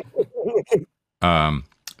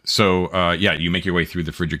 yeah, you make your way through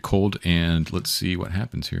the frigid cold, and let's see what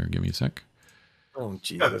happens here. Give me a sec. Oh,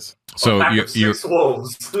 Jesus. So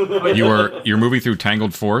you're moving through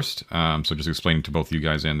tangled forest. So just explaining to both you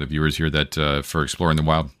guys and the viewers here that for exploring the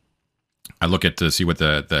wild, I look at to see what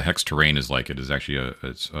the hex terrain is like. It is actually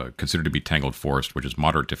it's considered to be tangled forest, which is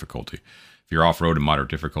moderate difficulty. If you're off-road and moderate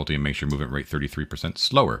difficulty, it makes your movement rate 33%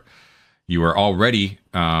 slower. You are already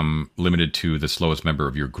limited to the slowest member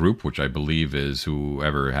of your group, which I believe is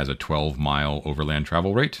whoever has a 12-mile overland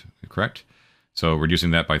travel rate, correct? So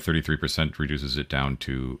reducing that by 33% reduces it down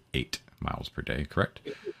to 8 miles per day, correct?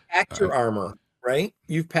 You've packed your armor, right?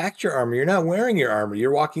 You've packed your armor. You're not wearing your armor.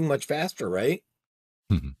 You're walking much faster, right?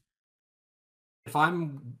 If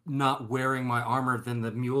I'm not wearing my armor, then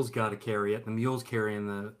the mule's got to carry it. The mule's carrying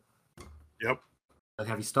the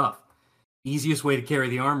heavy stuff. Easiest way to carry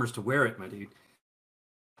the armor is to wear it, my dude.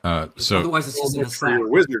 So otherwise, it's just in a sack.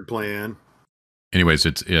 Wizard plan. Anyways,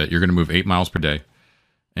 it's you're going to move 8 miles per day,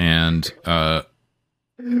 and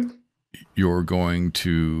you're going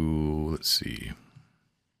to let's see.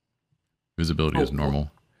 Visibility is normal.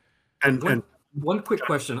 And one quick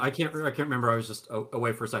question. I can't remember. I was just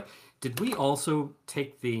away for a sec. Did we also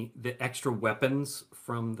take the extra weapons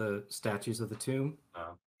from the statues of the tomb?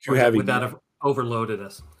 Would that have overloaded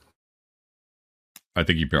us? I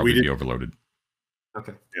think you'd probably be overloaded.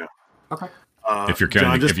 Okay. Yeah. Okay. If you're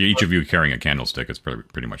carrying, if each of you carrying a candlestick, it's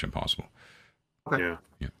pretty much impossible. Okay.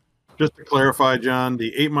 Yeah. Just to clarify, John,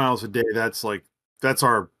 the 8 miles a day, that's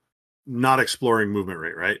our not exploring movement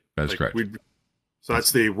rate, right? That's correct.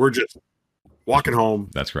 We're just walking home.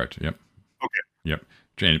 That's correct. Yep. Okay. Yep.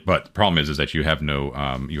 But the problem is that you have no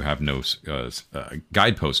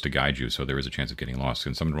guidepost to guide you, so there is a chance of getting lost.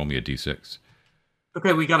 Can someone roll me a d6?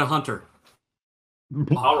 Okay, we got a hunter.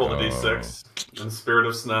 I'll roll the d6 in the spirit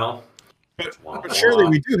of Snell. But surely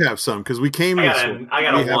we do have some because we came. I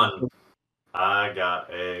got a 1. I got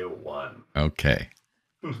a 1. Okay.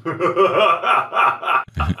 You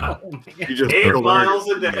just 8 miles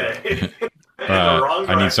a day.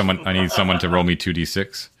 I need someone to roll me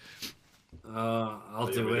 2d6. I'll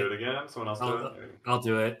do it. Do it again. Someone else do it. I'll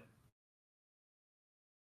do it.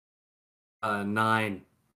 9.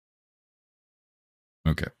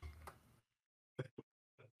 Okay.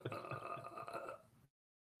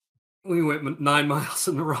 We went 9 miles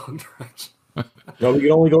in the wrong direction. No, we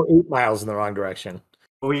can only go 8 miles in the wrong direction.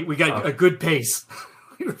 We got a good pace.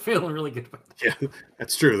 We were feeling really good. Yeah,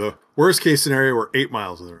 that's true. The worst case scenario, we're 8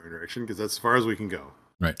 miles in the wrong direction because that's as far as we can go.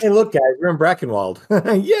 Right. Hey, look, guys, we're in Brackenwald.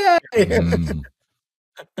 Yay!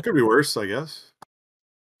 Could be worse, I guess.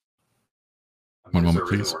 One moment,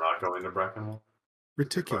 please. We're not going to Brackenwell.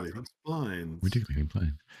 Reticulating blinds. Reticulating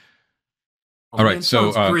blind. All right,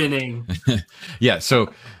 so grinning. yeah,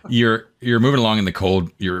 so you're moving along in the cold.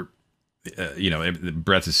 You're the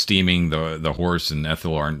breath is steaming. The horse and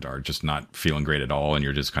Ethel are just not feeling great at all, and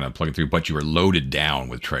you're just kind of plugging through. But you are loaded down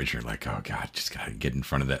with treasure. Like, oh god, just gotta get in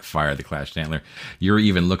front of that fire, the clashed antler. You're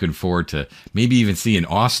even looking forward to maybe even seeing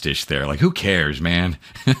Ostish there. Like, who cares, man?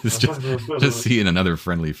 It's just seeing another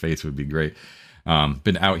friendly face would be great.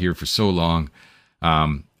 Been out here for so long,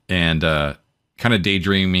 and kind of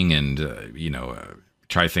daydreaming, and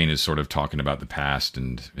Trithane is sort of talking about the past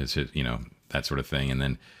and is that sort of thing, and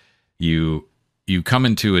then you come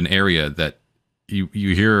into an area that you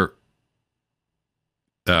hear.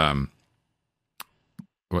 Let's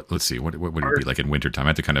see, what would it be like in wintertime? I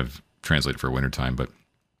have to kind of translate it for wintertime, but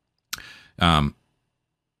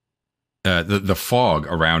the fog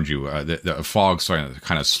around you, the fog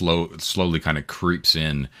kind of slowly kind of creeps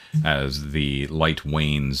in as the light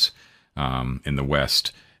wanes in the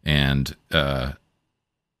west, and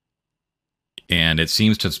it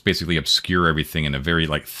seems to basically obscure everything in a very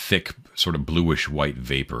like thick, sort of bluish white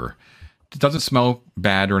vapor. It doesn't smell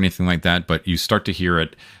bad or anything like that, but you start to hear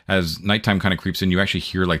it as nighttime kind of creeps in. You actually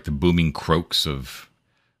hear like the booming croaks of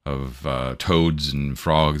toads and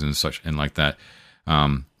frogs and such and like that.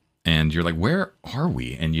 And you're like, where are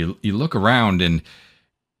we? And you look around, and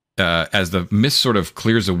as the mist sort of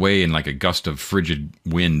clears away in like a gust of frigid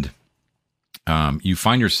wind, you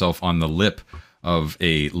find yourself on the lip of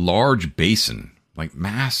a large basin, like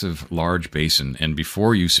massive large basin, and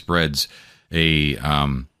before you spreads a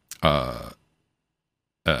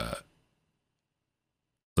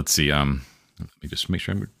let's see, let me just make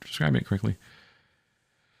sure I'm describing it correctly.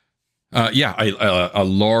 A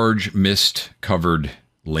large mist-covered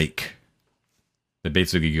lake that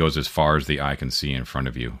basically goes as far as the eye can see in front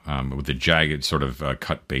of you, with a jagged sort of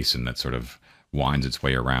cut basin that sort of winds its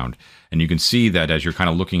way around. And you can see that as you're kind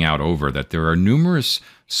of looking out over, that there are numerous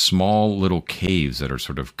small little caves that are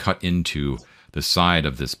sort of cut into the side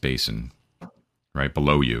of this basin right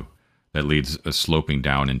below you, that leads sloping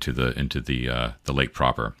down into the lake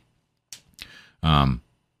proper. And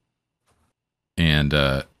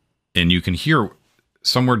you can hear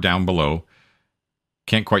somewhere down below,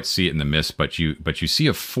 can't quite see it in the mist, but you see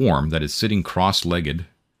a form that is sitting cross-legged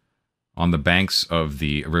on the banks of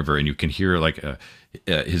the river, and you can hear like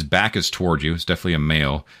his back is toward you. It's definitely a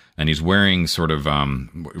male, and he's wearing sort of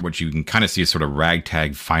what you can kind of see as sort of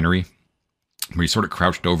ragtag finery, where he's sort of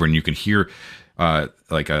crouched over, and you can hear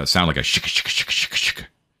like a sound like a shik shik shik shik shik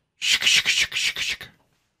shik shik shik shik shik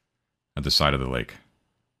at the side of the lake.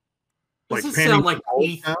 Does it sound like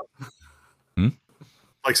teeth?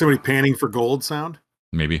 Like somebody panning for gold sound?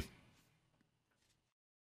 Maybe.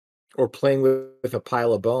 Or playing with a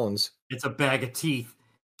pile of bones. It's a bag of teeth.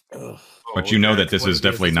 Ugh. But you know that this is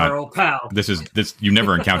definitely not. This you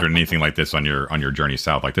never encountered anything like this on your journey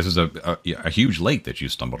south. Like, this is a huge lake that you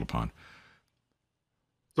stumbled upon.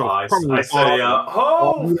 So I say,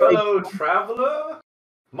 ho, fellow traveler,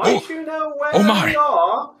 might you know where we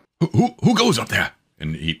are? Who goes up there?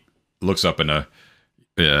 And he looks up, and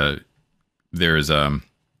there is a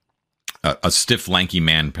stiff, lanky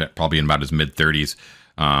man, probably in about his mid-30s,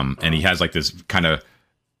 and he has like this kind of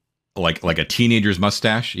like a teenager's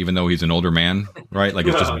mustache, even though he's an older man, right? Like,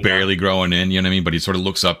 it's just barely growing in, you know what I mean? But he sort of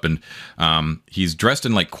looks up, and he's dressed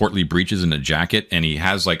in like courtly breeches and a jacket, and he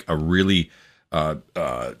has like a really what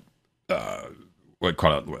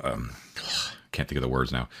call it? Can't think of the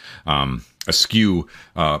words now. Askew,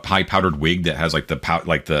 high powdered wig that has like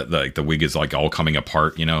the wig is like all coming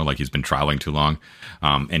apart, you know, like he's been traveling too long.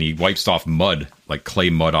 And he wipes off mud, like clay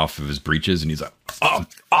mud, off of his breeches, and he's like,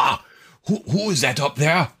 who is that up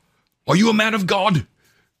there? Are you a man of God?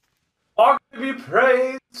 God be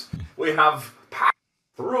praised. We have passed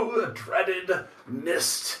through a dreaded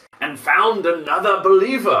mist and found another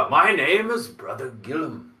believer. My name is Brother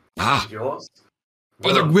Gillum. Yours?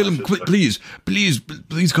 Brother Willem, please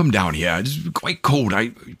come down here. It's quite cold.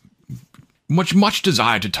 I much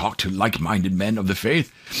desire to talk to like-minded men of the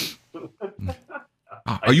faith.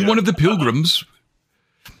 Are you one of the pilgrims?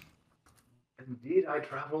 Indeed, I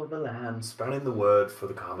travel the land, spreading the word for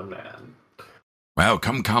the common man. Well,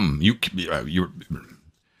 come. You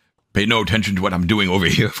pay no attention to what I'm doing over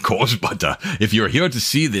here, of course. But if you're here to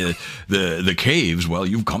see the caves, well,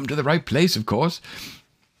 you've come to the right place, of course.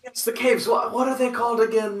 It's the caves. What are they called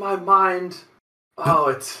again? My mind.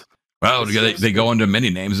 It's... Well, they go under many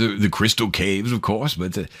names. The Crystal Caves, of course.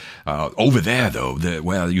 But over there, though,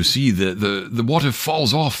 you see the water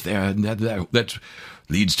falls off there, and that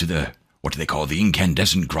leads to what do they call, the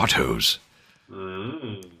incandescent grottos.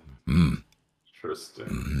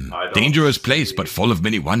 Interesting. Dangerous place, but full of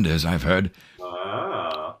many wonders, I've heard.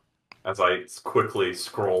 as I quickly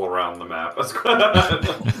scroll around the map.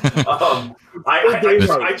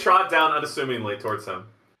 I trot down unassumingly towards him.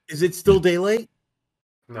 Is it still daylight?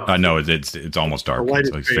 No, no, it's almost dark.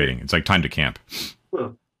 It's fading. It's like time to camp.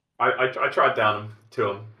 I trot down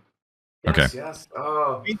to him. Yes, okay. Yes.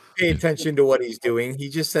 Oh. Pay attention to what he's doing. He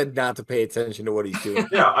just said not to pay attention to what he's doing.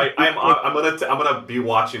 Yeah, I'm gonna be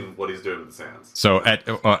watching what he's doing with his hands. So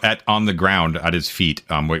at on the ground at his feet,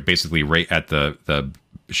 basically right at the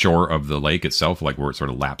shore of the lake itself, like where it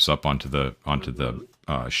sort of laps up onto the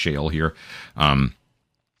shale here,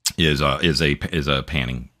 is a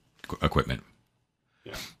panning equipment.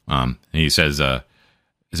 Yeah. And he says, I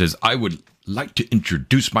would like to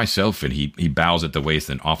introduce myself, and he bows at the waist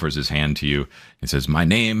and offers his hand to you. He says, my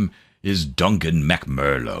name is Duncan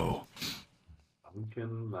McMurlo.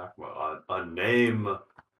 Duncan McMurlo. A name.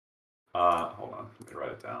 Hold on, let me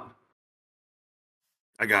write it down.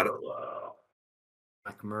 I got it.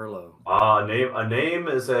 McMurlo. A name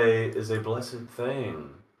is a blessed thing.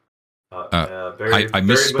 Very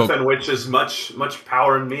misspoke. Within which is much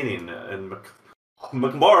power and meaning. And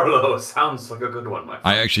McMurlo sounds like a good one, my friend.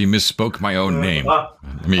 I actually misspoke my own name.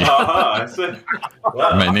 I see.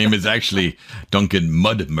 Well. My name is actually Duncan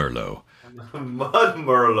Mudmurlo.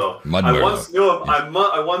 Mudmurlo.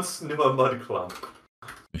 I once knew a mud clump.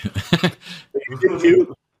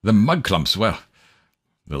 The mud clumps. Well,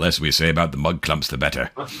 the less we say about the mud clumps, the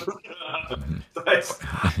better.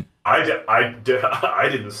 I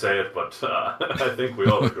didn't say it, but I think we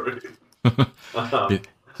all agree. It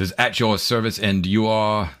says, at your service, and you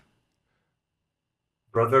are...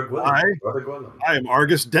 Brother Gwillem. I am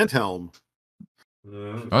Argus Denthelm.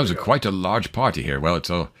 There's quite a large party here. Well,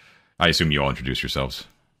 I assume you all introduce yourselves.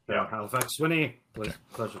 Yeah, Halifax Swinney.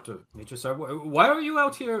 Pleasure to meet you, sir. Why are you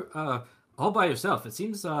out here all by yourself? It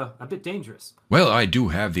seems a bit dangerous. Well, I do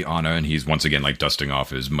have the honor, and he's once again like dusting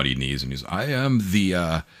off his muddy knees, and I am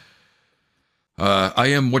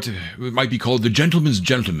what might be called the gentleman's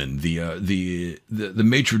gentleman, the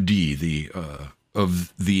maitre d',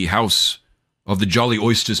 of the house of the Jolly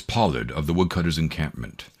Oysters Pollard of the Woodcutters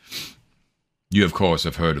Encampment. You, of course,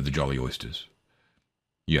 have heard of the Jolly Oysters.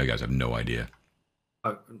 You guys have no idea.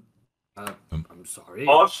 I'm sorry.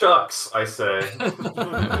 Oh, shucks, I say.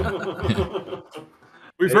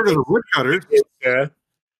 We've heard of the Woodcutters.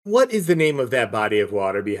 What is the name of that body of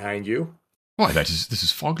water behind you? Why, this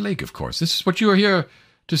is Fog Lake, of course. This is what you are here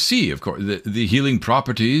to see, of course. The healing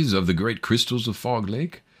properties of the great crystals of Fog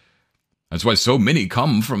Lake. That's why so many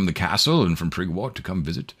come from the castle and from Prigwort to come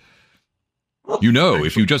visit. You know,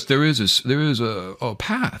 if you just there is a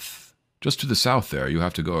path just to the south there. You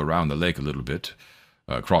have to go around the lake a little bit,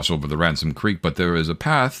 cross over the Ransom Creek, but there is a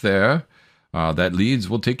path there that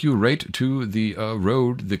will take you right to the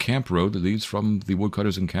road, the camp road that leads from the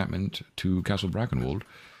Woodcutters Encampment to Castle Brackenwold.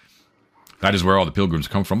 That is where all the pilgrims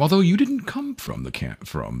come from. Although you didn't come from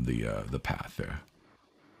the path there.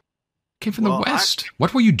 Came from the west.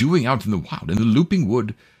 What were you doing out in the wild, in the looping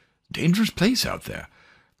wood? Dangerous place out there.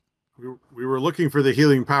 We were looking for the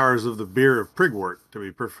healing powers of the beer of Prigwort, to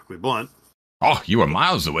be perfectly blunt. Oh, you were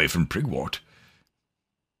miles away from Prigwort.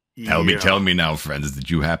 Yeah. Tell me now, friends, did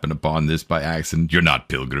you happen upon this by accident? You're not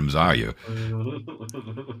pilgrims, are you?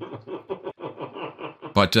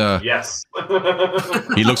 But yes.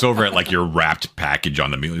 He looks over at like your wrapped package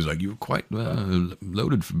on the mule. He's like, "You're quite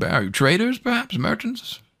loaded for bear. Traders, perhaps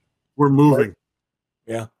merchants." We're moving.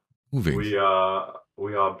 Yeah, moving. We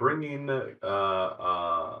are bringing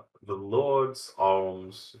the Lord's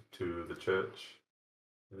alms to the church.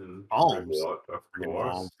 Alms.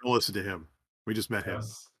 Don't listen to him. We just met him.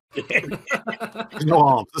 There's no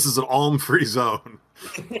alms. This is an alm-free zone.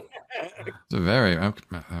 It's a very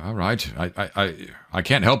all right. I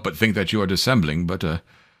can't help but think that you are dissembling, but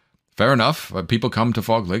fair enough. People come to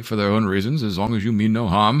Fog Lake for their own reasons. As long as you mean no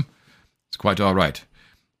harm, it's quite all right.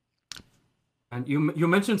 And you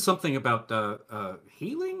mentioned something about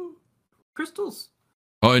healing crystals.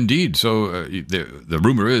 Oh, indeed. So the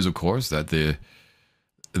rumor is, of course, that the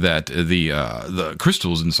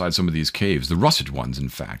crystals inside some of these caves, the russet ones, in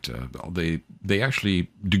fact, they actually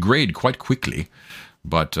degrade quite quickly,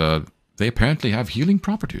 but they apparently have healing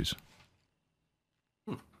properties.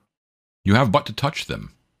 You have but to touch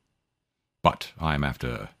them. But I'm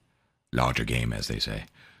after larger game, as they say.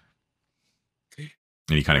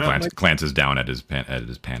 And he kind of glances down at his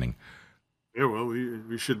panning. Yeah, well,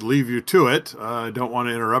 we should leave you to it. I don't want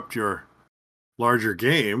to interrupt your larger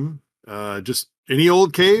game. Just any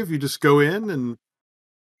old cave, you just go in and...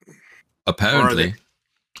 Apparently.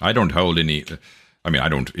 I don't hold any... I mean, I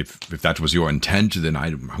don't... If that was your intent, then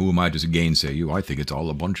who am I to gainsay you? I think it's all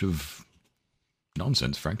a bunch of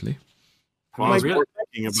nonsense, frankly. Well,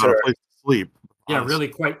 thinking about a place to sleep. Yeah, honestly. really,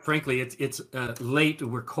 quite frankly, it's late,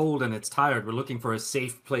 we're cold, and it's tired. We're looking for a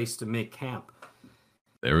safe place to make camp.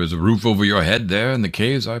 There is a roof over your head there in the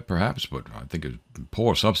caves, perhaps, but I think a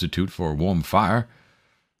poor substitute for a warm fire.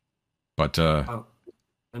 But, and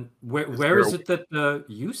where is it that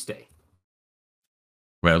you stay?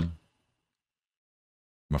 Well,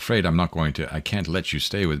 I'm afraid I can't let you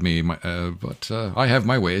stay with me, but I have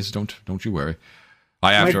my ways, don't you worry.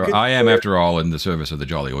 I am, after all, in the service of the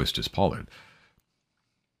Jolly Oysters Pollard.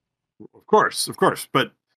 Of course.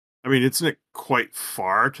 But, I mean, isn't it quite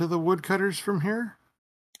far to the woodcutters from here?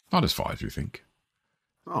 Not as far as you think.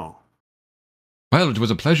 Oh. Well, it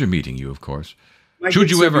was a pleasure meeting you, of course.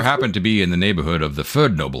 Should you ever happen to be in the neighborhood of the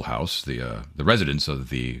third noble house, the residence of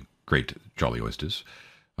the great Jolly Oysters,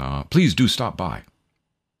 please do stop by.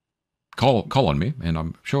 Call on me, and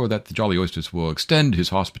I'm sure that the Jolly Oysters will extend his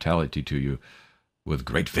hospitality to you with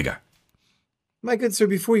great vigor. My good sir,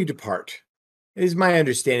 before you depart, it is my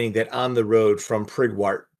understanding that on the road from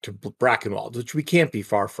Prigwart to Brackenwald, which we can't be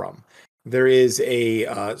far from, there is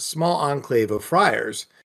a small enclave of friars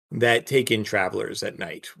that take in travelers at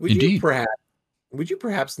night. Would you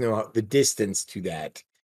perhaps know the distance to that,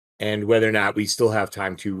 and whether or not we still have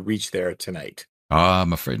time to reach there tonight?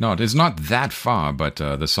 I'm afraid not. It's not that far, but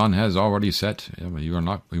the sun has already set. We will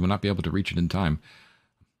not be able to reach it in time.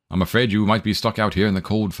 I'm afraid you might be stuck out here in the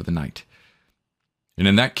cold for the night. And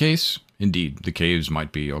in that case, indeed, the caves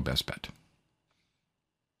might be your best bet.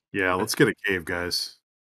 Yeah, let's get a cave, guys.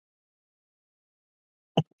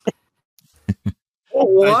 I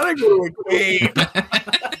want to go to a cave.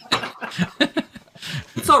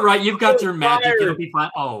 It's all right. You've got your magic. It'll be fine.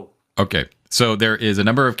 Oh. Okay. So there is a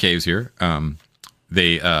number of caves here. You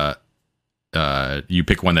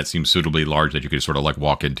pick one that seems suitably large that you could sort of like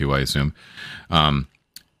walk into, I assume. And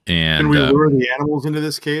can we lure the animals into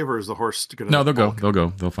this cave, or is the horse going to? No, they'll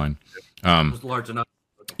go. They'll find. It's large enough.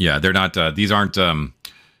 Okay. Yeah, they're not. These aren't.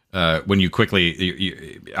 When you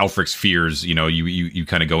quickly, Alfric's fears. You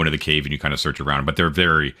kind of go into the cave and you kind of search around, but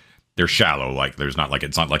they're shallow. Like it's not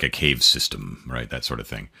like a cave system, right? That sort of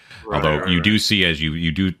thing. Although you do see, as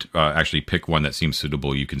you do actually pick one that seems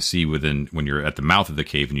suitable, you can see when you're at the mouth of the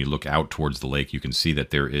cave and you look out towards the lake, you can see that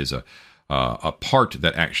there is a part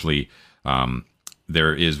that actually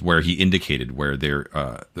there is where he indicated where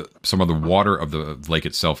some of the water of the lake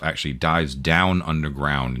itself actually dives down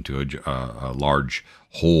underground into a large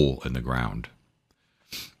hole in the ground.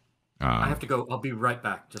 I have to go. I'll be right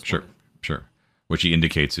back. Just sure. Which he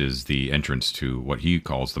indicates is the entrance to what he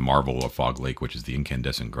calls the marvel of Fog Lake, which is the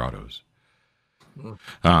incandescent grottos.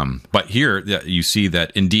 But here you see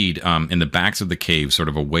that indeed in the backs of the cave, sort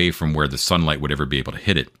of away from where the sunlight would ever be able to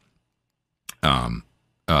hit it,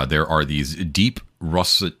 there are these deep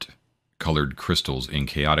russet-colored crystals in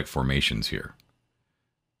chaotic formations here.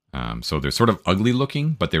 So they're sort of ugly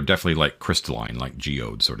looking, but they're definitely like crystalline, like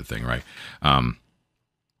geode sort of thing, right?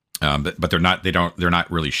 But they're not. They're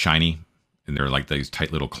not really shiny. And they're like these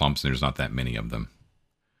tight little clumps, and there's not that many of them.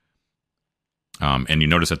 And you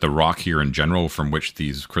notice that the rock here in general from which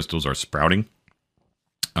these crystals are sprouting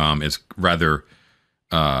is rather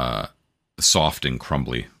soft and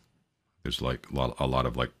crumbly. There's like a lot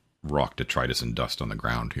of like rock detritus and dust on the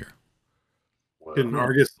ground here. Can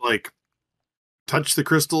Argus like touch the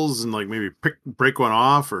crystals and like maybe break one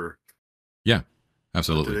off, or? Yeah,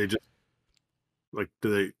 absolutely. Do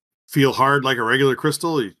they feel hard like a regular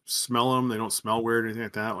crystal? You smell them; they don't smell weird or anything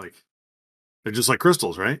like that. Like they're just like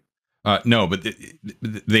crystals, right? No, but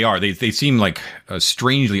they are. They seem like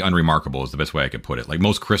strangely unremarkable is the best way I could put it. Like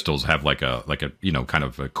most crystals have like a kind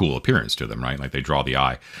of a cool appearance to them, right? Like they draw the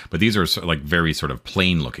eye. But these are like very sort of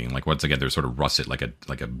plain looking. Like once again, they're sort of russet, like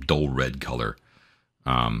a dull red color.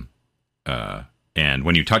 And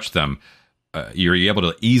when you touch them, you're able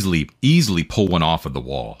to easily pull one off of the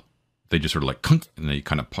wall. They just sort of like, and they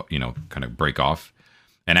kind of break off.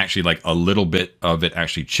 And actually like a little bit of it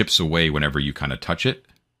actually chips away whenever you kind of touch it,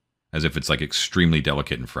 as if it's like extremely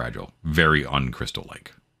delicate and fragile, very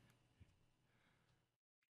uncrystal-like.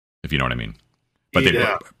 If you know what I mean.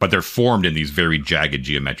 But they're formed in these very jagged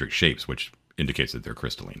geometric shapes, which indicates that they're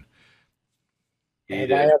crystalline.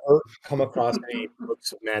 Have I ever come across any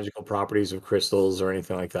books of magical properties of crystals or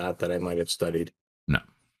anything like that I might have studied? No.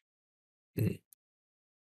 Mm-hmm.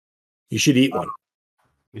 You should eat one.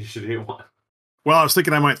 You should eat one. Well, I was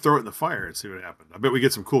thinking I might throw it in the fire and see what happened. I bet we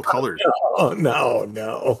get some cool colors.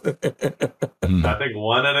 No. I think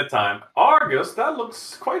one at a time. Argus, that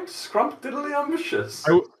looks quite scrumptiddly-ambitious.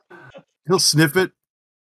 He'll sniff it,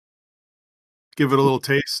 give it a little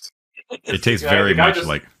taste. It tastes very much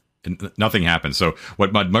like nothing happens. So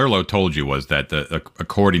what Merlot told you was that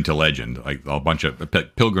according to legend, like a bunch of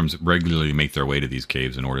pilgrims regularly make their way to these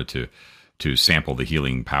caves in order to sample the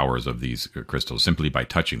healing powers of these crystals simply by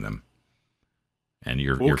touching them. And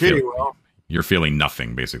you're feeling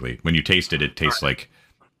nothing basically. When you taste it, it tastes like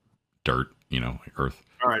dirt, earth.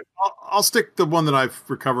 All right, I'll stick the one that I've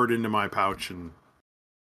recovered into my pouch and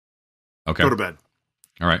go to bed.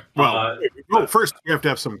 All right. Well, first you have to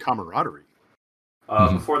have some camaraderie.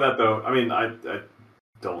 Before that, though, I mean, I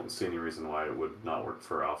don't see any reason why it would not work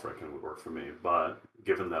for Alfred and it would work for me. But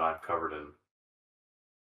given that I'm covered in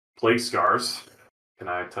plague scars, can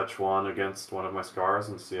I touch one against one of my scars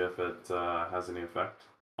and see if it has any effect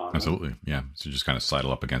on Absolutely, yeah. So just kind of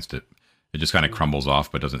sidle up against it. It just kind of crumbles off,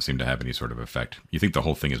 but doesn't seem to have any sort of effect. You think the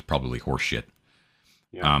whole thing is probably horse shit.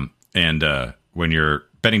 Yeah. And when you're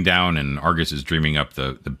bedding down and Argus is dreaming up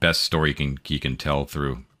the best story he can tell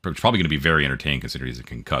through, it's probably going to be very entertaining considering he's a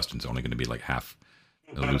concussed and it's only going to be like half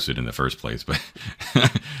lucid in the first place. But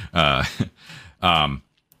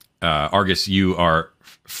Argus, you are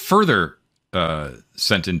further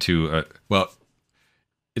sent into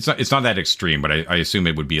it's not that extreme, but I assume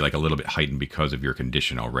it would be like a little bit heightened because of your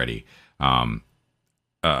condition already.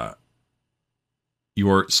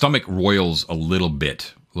 Your stomach roils a little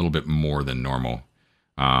bit more than normal,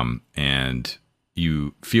 and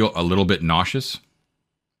you feel a little bit nauseous,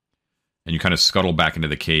 and you kind of scuttle back into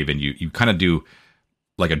the cave, and you kind of do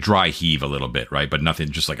like a dry heave a little bit, right? But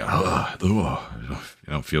nothing, just like you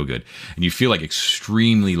don't feel good, and you feel like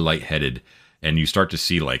extremely lightheaded, and you start to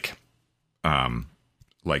see like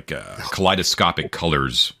kaleidoscopic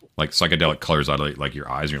colors, like psychedelic colors out of like your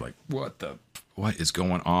eyes, and you're like, what is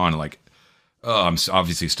going on? Like, I'm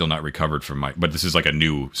obviously still not recovered from but this is like a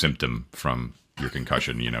new symptom from your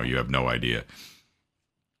concussion. You have no idea.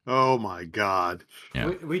 Oh my God. Yeah.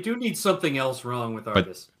 We do need something else wrong with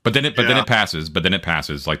Argus. But then it passes.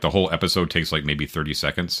 Like the whole episode takes like maybe 30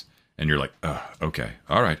 seconds, and you're like, okay,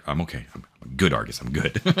 all right, I'm okay. I'm good, Argus. I'm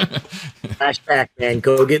good. Flashback, man.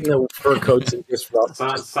 Go get in the fur coats and just rub.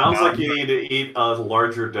 Sounds like you need to eat a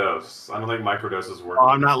larger dose. I don't think microdoses work. Oh,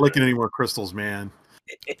 I'm not licking any more crystals, man.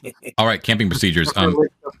 All right, camping procedures. The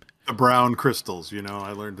brown crystals,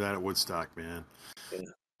 I learned that at Woodstock, man. Yeah.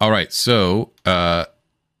 All right, so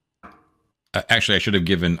actually, I should have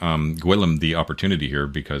given Gwillem the opportunity here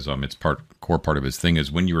because it's core part of his thing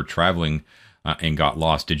is when you were traveling and got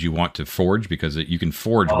lost, did you want to forge? Because you can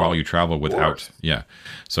forge while you travel without. Yeah.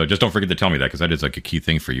 So just don't forget to tell me that because that is like a key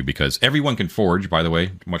thing for you because everyone can forge, by the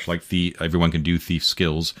way, much like everyone can do thief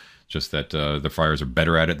skills, just that the friars are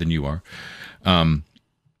better at it than you are.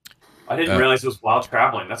 I didn't realize it was while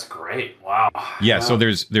traveling. That's great. Wow. Yeah, so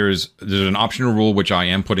there's an optional rule which I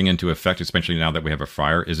am putting into effect, especially now that we have a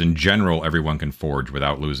friar, is in general everyone can forge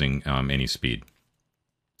without losing any speed.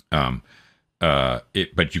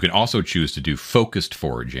 But you can also choose to do focused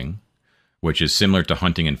foraging, which is similar to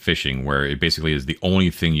hunting and fishing, where it basically is the only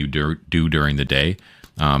thing you do during the day.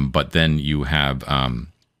 But then you have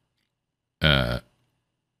it's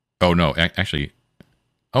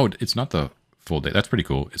not the full day. That's pretty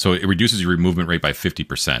cool. So it reduces your movement rate by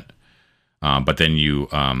 50%. But then you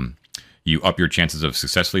up your chances of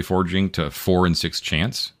successfully foraging to 4 in 6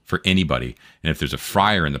 chance for anybody. And if there's a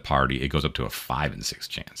friar in the party, it goes up to a 5 in 6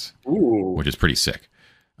 chance. Ooh. Which is pretty sick.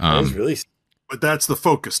 That is really. But that's the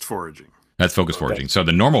focused foraging. That's focused foraging. So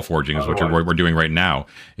the normal foraging is what we're doing right now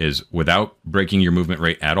is without breaking your movement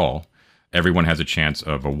rate at all. Everyone has a chance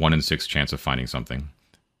of a 1 in 6 chance of finding something.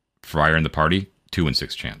 Friar in the party, 2 in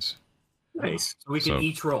 6 chance. Nice. So we can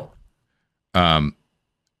each roll. No,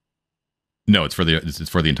 it's for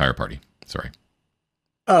the entire party. Sorry.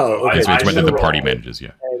 Oh, okay. It's what the party manages.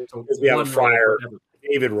 Yeah. Because we have a friar,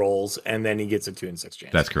 David rolls, and then he gets a 2 in 6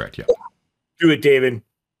 chance. That's correct. Yeah. Do it, David.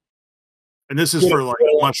 And this is for like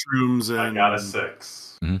mushrooms and. I got a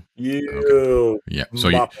 6. Mm-hmm. You. Okay. Yeah.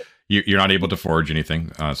 So you're not able to forage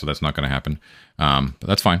anything, so that's not going to happen. But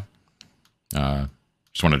that's fine.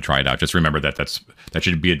 Just wanted to try it out. Just remember that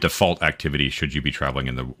should be a default activity should you be traveling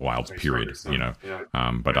in the wilds. Period. Yeah.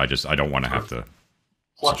 But I don't want to have to.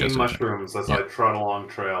 Plucking mushrooms as I trot along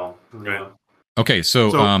trail. Yeah. Okay,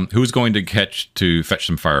 so who's going to fetch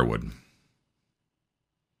some firewood?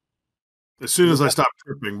 As soon as I stop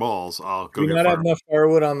tripping balls, I'll go. Do we not have enough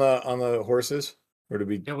firewood on the horses, or do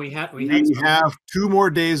we? Yeah, we have 2 more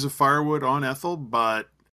days of firewood on Ethel, but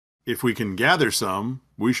if we can gather some,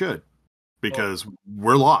 we should, because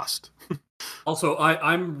we're lost. Also,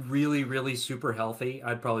 I'm really, really super healthy.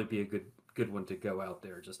 I'd probably be a good one to go out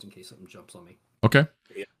there just in case something jumps on me. Okay.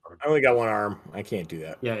 Yeah. I only got 1 arm. I can't do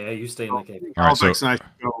that. Yeah, you stay in the cave. All right, so I should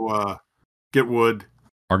go get wood.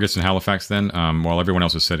 Argus and Halifax then. While everyone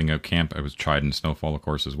else is setting up camp, it was Chide and Snowfall, of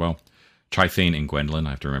course, as well. Chithane and Gwendolyn.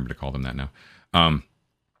 I have to remember to call them that now.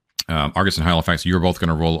 Argus and Halifax, you're both going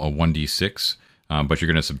to roll a 1d6, but you're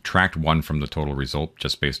going to subtract 1 from the total result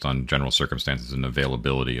just based on general circumstances and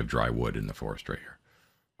availability of dry wood in the forest right here.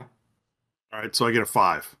 All right, so I get a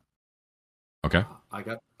 5. Okay. I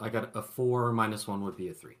got a 4 minus 1 would be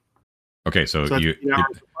a 3. Okay, so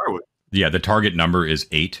the target number is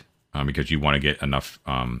 8 because you want to get enough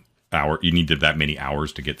you need that many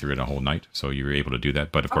hours to get through it a whole night, so you're able to do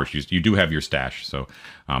that. But of course, you do have your stash. So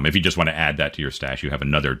if you just want to add that to your stash, you have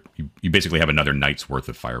you basically have another night's worth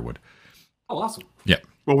of firewood. Oh, awesome! Yeah.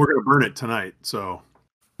 Well, we're going to burn it tonight, so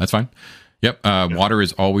that's fine. Yep. Water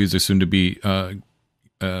is always assumed to be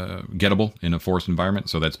gettable in a forest environment,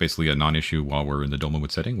 so that's basically a non-issue while we're in the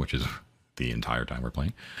Dolmenwood setting, which is the entire time we're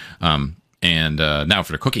playing. And now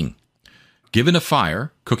for the cooking. Given a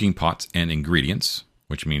fire, cooking pots, and ingredients,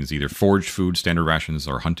 which means either foraged food, standard rations,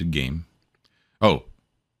 or hunted game. Oh,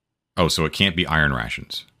 so it can't be iron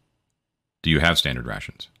rations. Do you have standard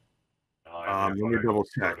rations? Let me double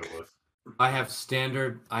check. I have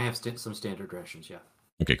standard. I have some standard rations. Yeah.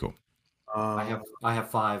 Okay, cool. I have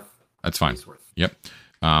 5. That's fine. Worth. Yep.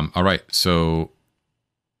 All right. So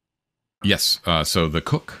yes. So the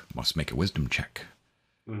cook must make a wisdom check.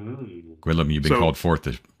 Gwillem, you've been called forth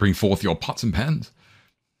to bring forth your pots and pans.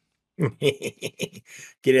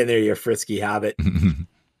 Get in there, you frisky hobbit.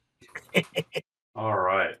 All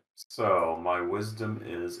right. So my wisdom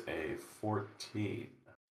is a 14.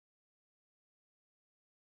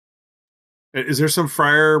 Is there some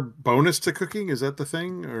fryer bonus to cooking? Is that the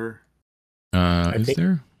thing, or is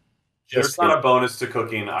there? There's not a bonus to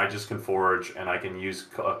cooking. I just can forage, and I can use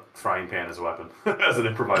a frying pan as a weapon, as an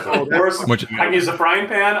improvised weapon. I can use a frying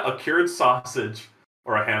pan, a cured sausage,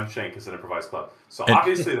 or a ham shank as an improvised club. So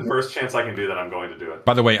obviously, the first chance I can do that, I'm going to do it.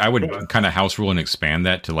 By the way, I would kind of house rule and expand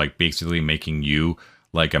that to like basically making you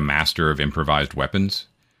like a master of improvised weapons,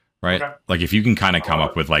 right? Okay. Like if you can kind of come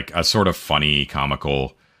up with like a sort of funny,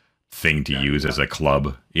 comical thing to use as a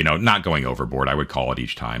club, not going overboard, I would call it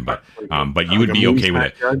each time, but you would be okay with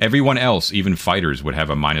it. Everyone else, even fighters, would have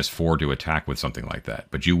a -4 to attack with something like that,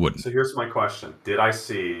 but you wouldn't. So here's my question. Did I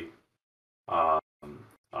see at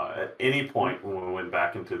any point when we went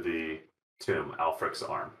back into the tomb, Alfric's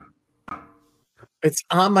arm? It's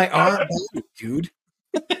on my arm, dude.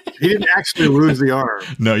 He didn't actually lose the arm.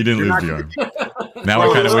 No, he didn't lose the arm. Now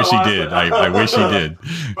I kind of wish he did. I wish he did.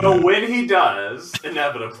 But when he does,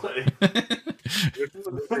 inevitably,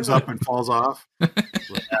 goes up and falls off.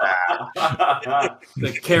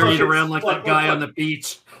 They carry it around like that guy on the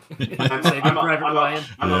beach.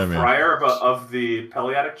 I'm a friar of the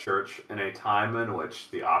Peleatic Church in a time in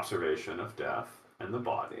which the observation of death and the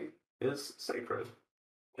body is sacred.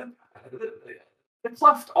 This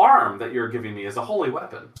left arm that you're giving me is a holy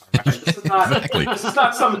weapon. This is not. Exactly. This is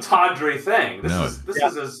not some tawdry thing. This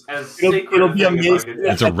is as sacred. It'll be amazing.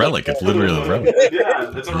 It's a relic. It's literally a relic.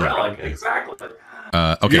 Yeah, it's a relic. Exactly.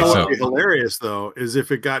 Okay, what would be hilarious though is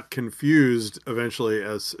if it got confused eventually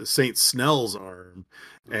as Saint Snell's arm,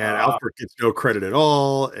 and Alfred gets no credit at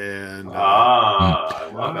all. And I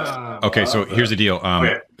love it. Okay, so here's the deal.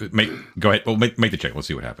 Go ahead. Well, make the check. We'll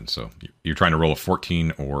see what happens. So you're trying to roll a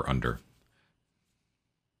 14 or under.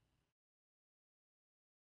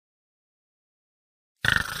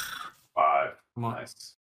 5.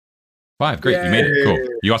 Nice. 5. Great. Yay. You made it. Cool.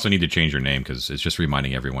 You also need to change your name because it's just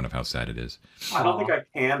reminding everyone of how sad it is. I don't think I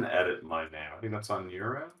can edit my name. I think that's on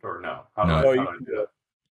your end, or no? How do I do it?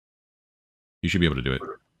 You should be able to do it.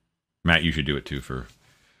 Matt, you should do it too for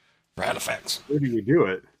Halifax. Where do you do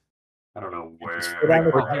it? I don't know where.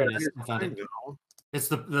 It's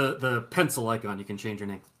the pencil icon. You can change your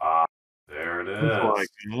name. There it is.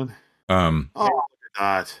 Look at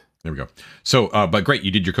that. There we go. So, but great,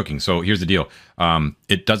 you did your cooking. So here's the deal.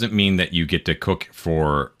 It doesn't mean that you get to cook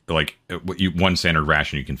for like one standard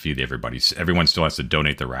ration you can feed everybody. Everyone still has to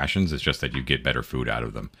donate the rations. It's just that you get better food out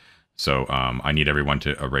of them. So I need everyone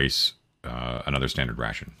to erase another standard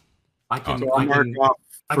ration. I'll mark off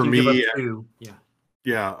for me. 2.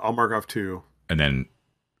 Yeah, I'll mark off 2. And then,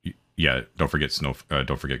 don't forget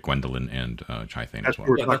don't forget Gwendolyn and Chithane as well.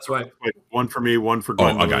 Yeah, that's right. Wait, 1 for me, 1 for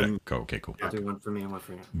Gwendolyn. Oh, I got it. Okay, cool. I'll do 1 for me and 1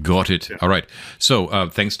 for you. Got it. Yeah. All right. So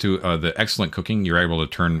thanks to the excellent cooking, you're able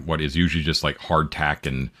to turn what is usually just like hard tack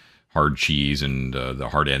and hard cheese and the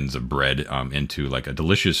hard ends of bread into like a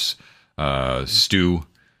delicious stew,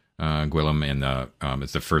 Gwillem, and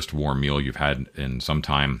it's the first warm meal you've had in some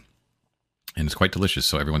time. And it's quite delicious,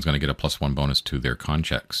 so everyone's going to get a +1 bonus to their con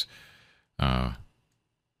checks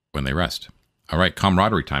when they rest. All right,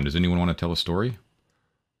 camaraderie time. Does anyone want to tell a story?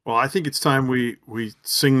 Well, I think it's time we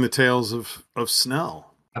sing the tales of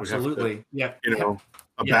Snell. Absolutely.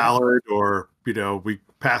 A ballad, or we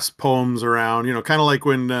pass poems around. Kind of like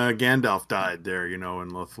when Gandalf died there. In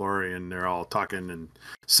Lothlorien, they're all talking, and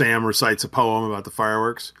Sam recites a poem about the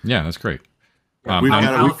fireworks. Yeah, that's great. We've got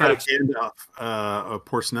a Gandalf,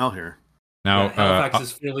 poor Snell here. Now, Halifax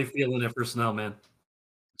is really feeling it for Snell, man.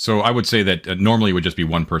 So I would say that normally it would just be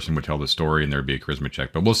one person would tell the story and there'd be a charisma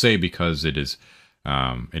check, but we'll say because it is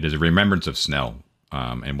a remembrance of Snell,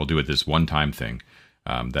 and we'll do it this one-time thing,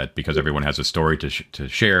 that because everyone has a story to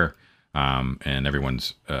share, and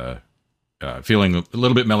everyone's feeling a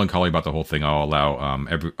little bit melancholy about the whole thing, I'll allow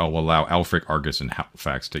Alfric, Argus, and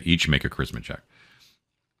Halifax to each make a charisma check.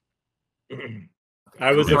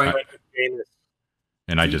 I was right.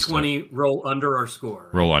 And I just 20 roll under our score.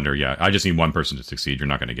 Right? Roll under, yeah. I just need one person to succeed. You're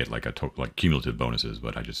not going to get like cumulative bonuses,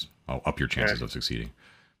 but I'll up your chances of succeeding.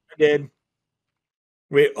 I did.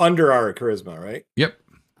 Wait, under our charisma, right? Yep,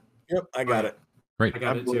 I got it. Great. I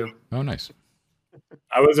got it too. Oh, nice.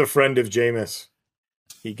 I was a friend of Jameis.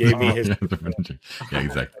 He gave me his. Yeah,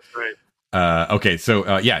 exactly. That's right. Okay, so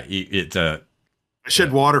it. I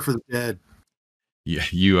shed water for the dead. Yeah,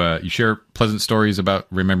 you share pleasant stories about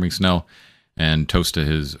remembering Snell and toast to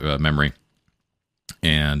his memory,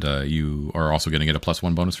 and you are also going to get a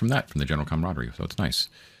 +1 bonus from that, from the general camaraderie. So it's nice.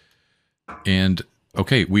 And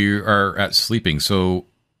okay, we are at sleeping, so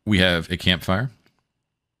we have a campfire.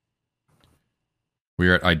 We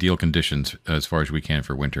are at ideal conditions as far as we can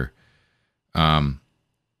for winter. Fur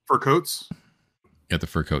coats. At the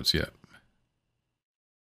fur coats, yeah.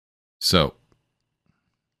 So.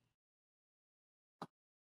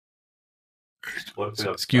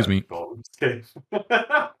 Excuse me. What?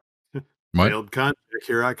 Failed contact.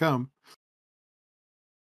 Here I come.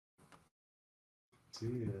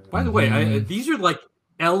 By the way, these are like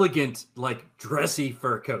elegant, like dressy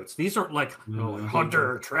fur coats. These aren't like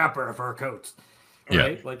hunter trapper fur coats,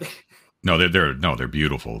 right? Yeah. Like they're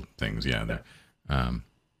beautiful things. Yeah, they're.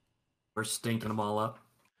 We're stinking them all up.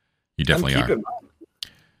 You definitely are.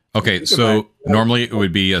 Okay, so normally it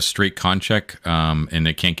would be a straight con check, and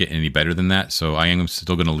it can't get any better than that. So I am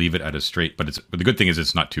still going to leave it at a straight, but the good thing is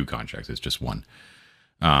it's not 2 con checks; it's just 1,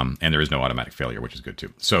 and there is no automatic failure, which is good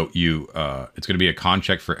too. So it's going to be a con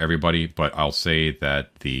check for everybody, but I'll say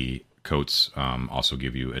that the coats also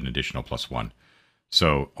give you an additional +1.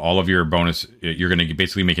 So all of your bonus, you're going to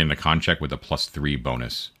basically make it a con check with a +3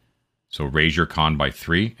 bonus. So raise your con by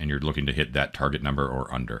 3, and you're looking to hit that target number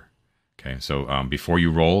or under. Okay, so before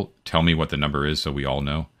you roll, tell me what the number is so we all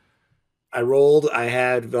know. I rolled. I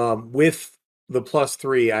had, with the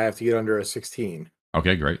 +3, I have to get under a 16.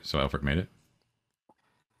 Okay, great. So Alfric made it.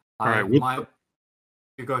 All right.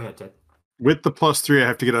 You go ahead, Ted. With the +3, I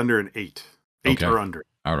have to get under an 8. 8 or under.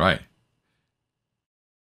 All right.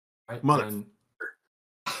 Mother.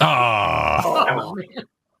 Oh.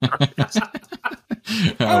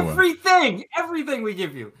 Everything we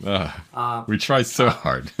give you. We try so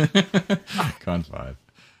hard. Con 5.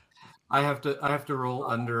 I have to roll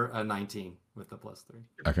under a 19 with the +3.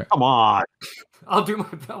 Okay. Come on. I'll do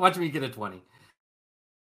my. Watch me get a 20.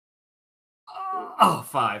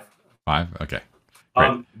 5. 5. Okay.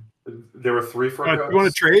 There were 3 for. You want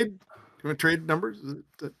to trade? You want to trade numbers?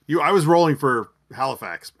 I was rolling for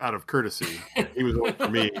Halifax out of courtesy. He was rolling for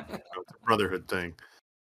me. It's a brotherhood thing.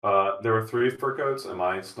 There were 3 fur coats. Am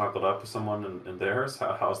I snuggled up with someone in theirs?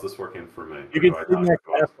 How's this working for me? You can sleep next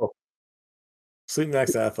to Ethel. Sleep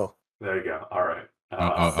next to Ethel. There you go. All right.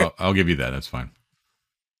 I'll give you that. That's fine.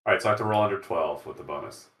 All right, so I have to roll under 12 with the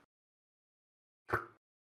bonus.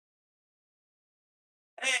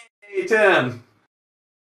 Hey, 10.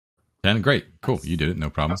 10, great. Cool. You did it. No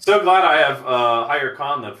problem. I'm so glad I have higher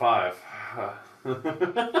con than 5.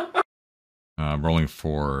 Rolling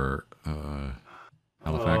for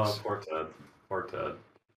Halifax. Poor Ted.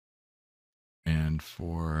 And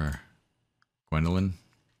for Gwendolyn.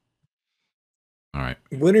 All right.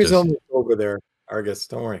 Winter's almost over there, Argus.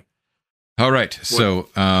 Don't worry. All right. So,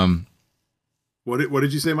 what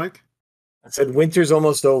did you say, Mike? I said winter's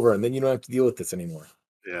almost over, and then you don't have to deal with this anymore.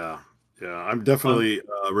 Yeah. I'm definitely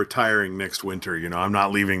retiring next winter. I'm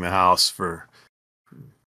not leaving the house for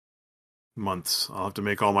months. I'll have to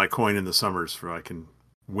make all my coin in the summers so I can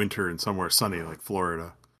winter in somewhere sunny like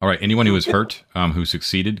Florida. All right. Anyone who was hurt, who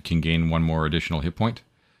succeeded, can gain 1 more additional hit point.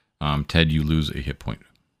 Ted, you lose a hit point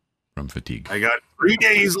from fatigue. I got 3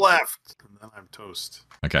 days left, and then I'm toast.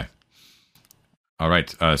 Okay. All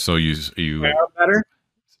right. So you. My arm better?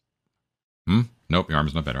 Nope, your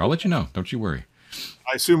arm's not better. I'll let you know. Don't you worry.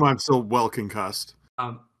 I assume I'm still well concussed.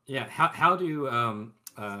 Yeah. How do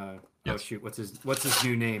Yes. Oh shoot! What's his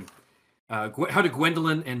new name? How did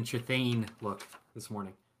Gwendolyn and Chithane look this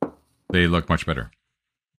morning? They look much better.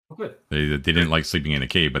 Oh, good. They didn't like sleeping in a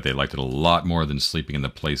cave, but they liked it a lot more than sleeping in the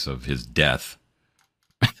place of his death,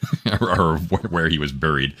 or where he was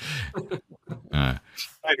buried. Minor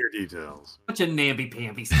details. Bunch of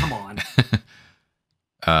namby-pambies. Come on.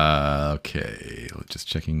 Okay, just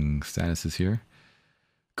checking statuses here.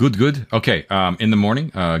 Good. Okay, in the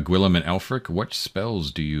morning, Gwillem and Elfric, what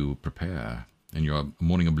spells do you prepare in your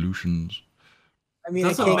morning ablutions? I mean,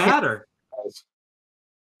 Doesn't matter.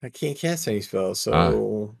 I can't cast any spells,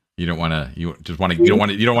 so you don't want to. You don't want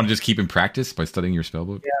to just keep in practice by studying your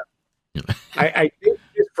spellbook. Yeah. I think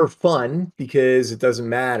just for fun, because it doesn't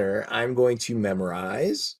matter, I'm going to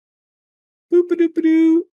memorize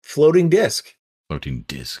floating disc. Floating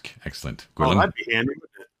disc, excellent. Oh, that'd be handy.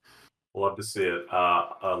 Love to see it.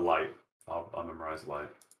 Light. I'll memorize light.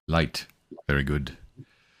 Light, very good.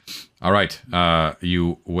 All right,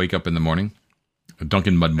 you wake up in the morning.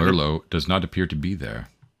 Duncan Mudmerlo does not appear to be there.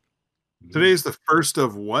 Today's the first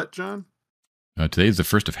of what, John? Today is the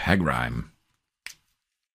first of Hagrim.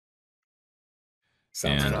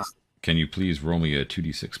 Sounds and nice. Can you please roll me a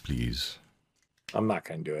 2d6, please? I'm not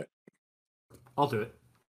going to do it. I'll do it.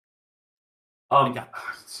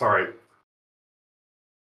 Sorry.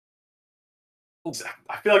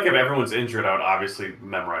 I feel like if everyone's injured, I would obviously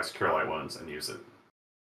memorize Cure Light Wounds and use it.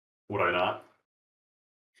 Would I not?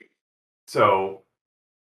 So,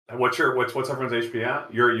 what's everyone's HP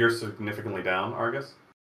at? You're significantly down, Argus.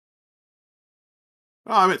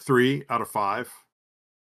 Oh, I'm at 3 out of 5.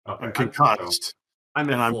 Okay. I'm concussed. I'm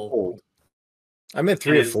full. cold. I'm at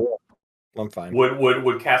 3 or 4. I'm fine.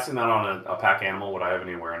 Would casting that on a pack animal, would I have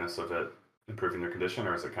any awareness of it improving their condition,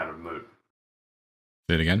 or is it kind of moot?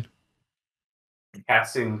 Say it again.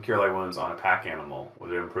 Casting Cure Light Wounds on a pack animal,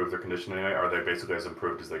 would it improve their condition anyway? Or are they basically as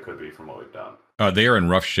improved as they could be from what we've done? They are in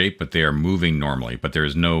rough shape, but they are moving normally. But there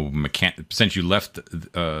is no since you left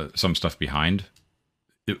some stuff behind.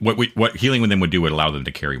 What healing with them would do would allow them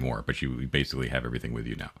to carry more, but you basically have everything with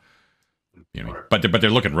you now. You know, but they're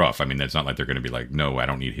looking rough. I mean, it's not like they're going to be like, no, I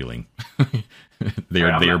don't need healing. I'm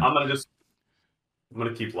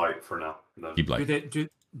gonna keep light for now. Keep light.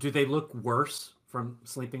 Do they look worse from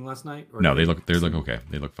sleeping last night? Or no, they look okay.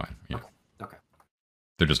 They look fine. Yeah. Okay.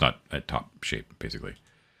 They're just not at top shape, basically.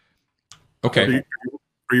 Okay.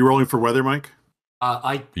 Are you rolling for weather, Mike?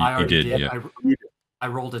 I already did. Yeah. I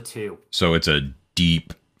rolled a 2. So it's a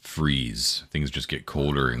deep freeze. Things just get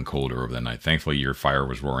colder and colder over the night. Thankfully, your fire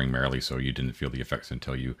was roaring merrily, so you didn't feel the effects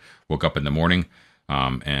until you woke up in the morning.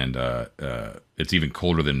 And it's even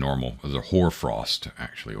colder than normal. There's a hoarfrost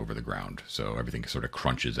actually over the ground, so everything sort of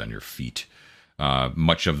crunches on your feet.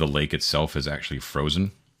 Much of the lake itself is actually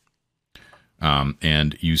frozen.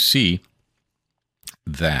 And you see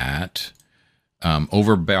that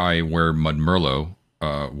over by where Mudmerlo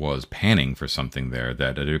was panning for something there,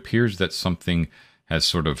 that it appears that something has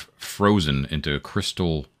sort of frozen into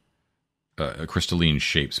crystalline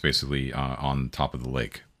shapes, basically on top of the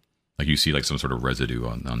lake. Like you see, like some sort of residue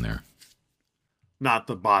on there. Not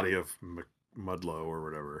the body of Mudlow or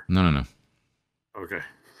whatever. No. Okay.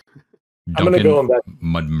 I'm going to go on that.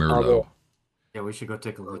 Mudmerlo. Yeah, we should go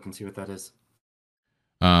take a look and see what that is.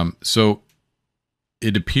 So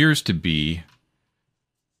it appears to be.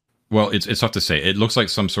 Well, it's tough to say. It looks like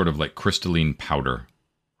some sort of like crystalline powder,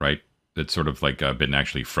 right? It's sort of like been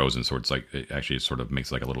actually frozen, so it's like it actually sort of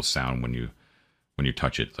makes like a little sound when you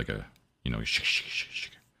touch it, like a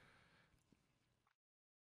shake.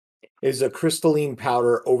 Is a crystalline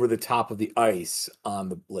powder over the top of the ice on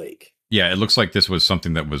the lake. Yeah, it looks like this was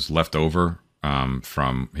something that was left over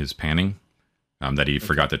from his panning that he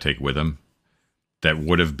forgot to take with him. That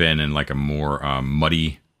would have been in like a more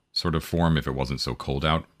muddy sort of form if it wasn't so cold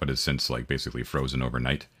out, but it's since like basically frozen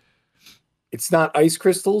overnight. It's not ice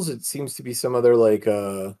crystals. It seems to be some other like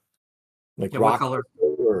rock. What color?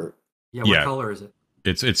 What color is it?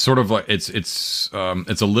 It's sort of like it's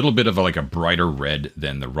a little bit of like a brighter red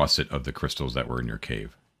than the russet of the crystals that were in your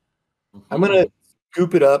cave. I'm gonna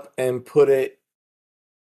scoop it up and put it.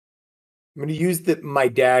 I'm gonna use my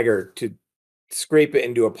dagger to scrape it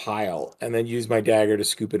into a pile, and then use my dagger to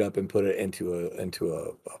scoop it up and put it into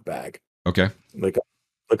a bag. Okay. Like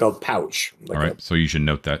a pouch. All right. So you should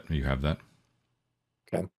note that you have that.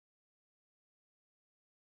 Okay.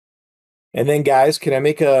 And then, guys, can I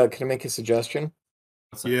make a suggestion?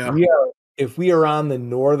 Yeah. If we are on the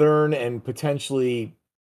northern and potentially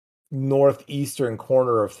northeastern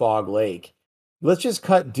corner of Fog Lake, let's just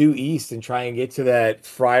cut due east and try and get to that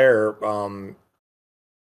friar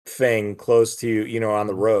thing close to, on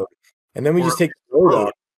the road. And then we just take the road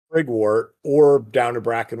up Brigwort or down to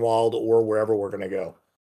Brackenwald or wherever we're going to go.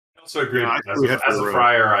 Also agree. Yeah, as a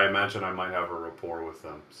friar, I imagine I might have a rapport with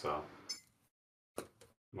them, so it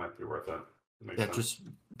might be worth it. Yeah, just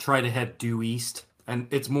try to head due east, and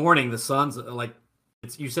it's morning. The sun's like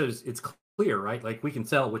you said. It's clear, right? Like we can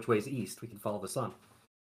tell which way's east. We can follow the sun.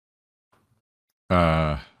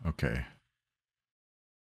 Okay.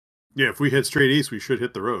 Yeah, if we head straight east, we should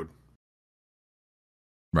hit the road.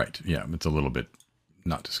 Right. Yeah, it's a little bit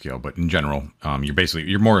not to scale, but in general,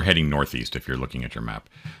 you're more heading northeast if you're looking at your map.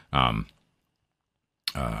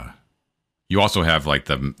 You also have like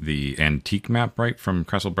the antique map, right, from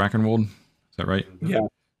Castle Brackenwold. Is that right? Yeah.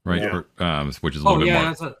 Right. Yeah. Which is a little bit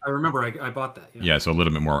more. Yeah, I remember. I bought that. Yeah, so a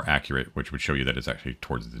little bit more accurate, which would show you that it's actually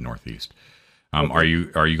towards the northeast. Okay. Are you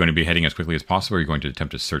going to be heading as quickly as possible, or are you going to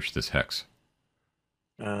attempt to search this hex?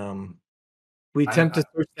 We attempt to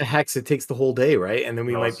search the hex. It takes the whole day, right? And then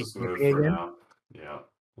we might be moving again. Now. Yeah,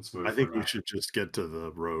 let's move. I think we should just get to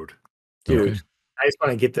the road, dude. Okay. I just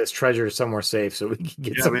want to get this treasure somewhere safe so we can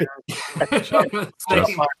get something.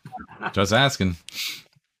 Just asking.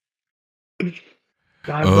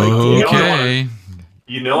 Okay.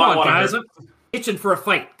 You know I want guys. I'm itching for a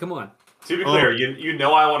fight. Come on. To be clear, you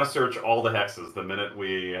know I want to search all the hexes the minute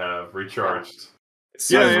we have recharged.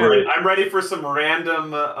 I'm ready for some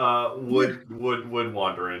random wood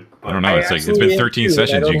wandering. I don't know. It's been 13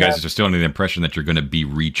 sessions. You guys are still under the impression that you're going to be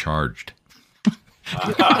recharged.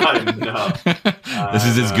 No. This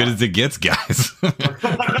is as good as it gets, guys.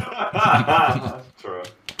 True.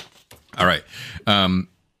 All right.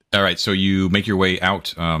 All right, so you make your way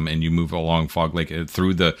out, and you move along Fog Lake.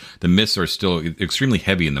 Through the mists are still extremely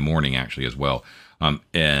heavy in the morning, actually, as well.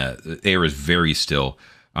 The air is very still.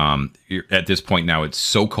 At this point now, it's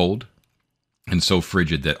so cold and so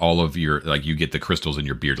frigid that all of your, like, you get the crystals in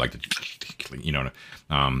your beard, like the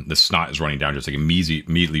snot is running down, just like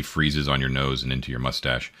immediately freezes on your nose and into your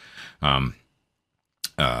mustache.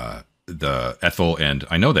 The Ethel, and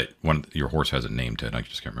I know that your horse has a name, Ted. I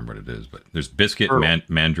just can't remember what it is, but there's Biscuit,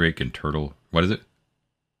 Mandrake, and Turtle. What is it?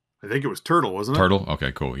 I think it was Turtle, wasn't it? Turtle.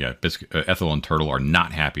 Okay, cool. Yeah, Biscuit, Ethel, and Turtle are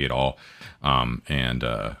not happy at all, and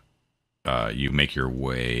you make your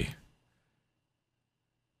way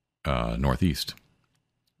northeast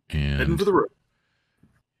and heading for the road.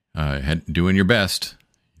 Doing your best.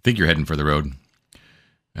 I think you're heading for the road.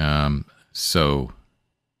 So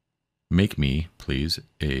make me, please,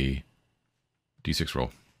 a D6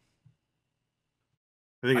 roll.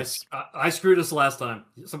 I think I screwed us last time.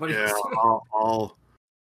 Somebody. Yeah, I'll.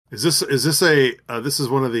 Is this this is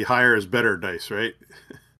one of the higher is better dice, right?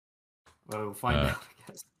 Oh, find out.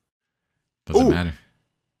 I guess. Doesn't matter.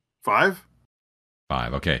 5.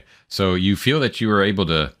 Okay, so you feel that you are able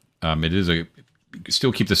to. It is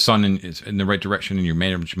still keep the sun in the right direction, and you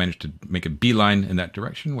managed to make a beeline in that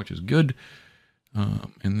direction, which is good.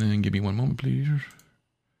 And then give me one moment, please.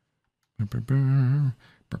 A little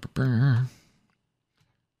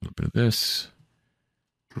bit of this.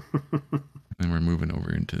 Then we're moving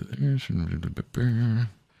over into this.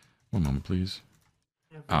 One moment, please.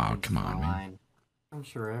 Oh, come on, man. I'm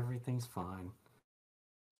sure everything's fine.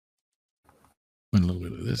 A little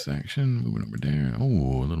bit of this action. Moving over there.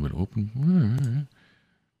 Oh, a little bit of open.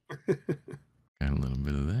 Got a little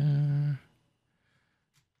bit of that.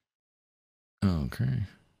 Okay.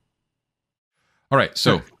 All right,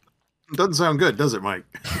 so doesn't sound good, does it, Mike?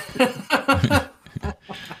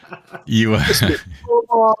 You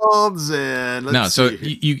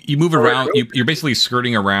you move around. You're basically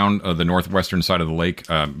skirting around the northwestern side of the lake,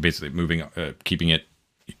 basically moving, keeping it,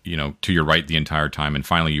 to your right the entire time, and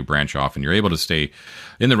finally you branch off, and you're able to stay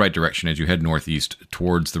in the right direction as you head northeast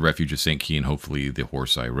towards the refuge of St. Key and hopefully the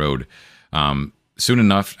Horse Eye Road. Soon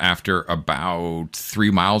enough, after about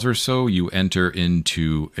 3 miles or so, you enter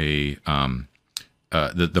into a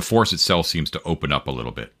the forest itself seems to open up a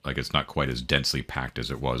little bit. Like it's not quite as densely packed as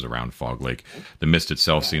it was around Fog Lake. The mist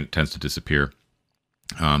itself tends to disappear.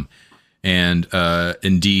 And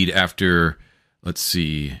indeed, after, let's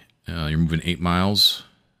see, you're moving 8 miles.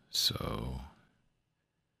 So,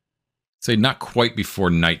 say not quite before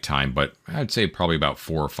nighttime, but I'd say probably about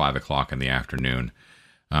 4 or 5 o'clock in the afternoon.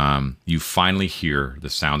 You finally hear the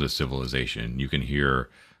sounds of civilization. You can hear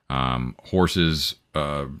horses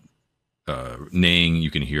neighing.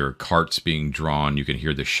 You can hear carts being drawn. You can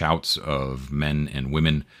hear the shouts of men and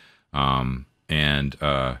women. And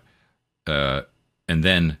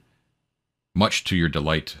then, much to your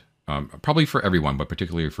delight, probably for everyone, but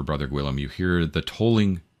particularly for Brother Gwillem, you hear the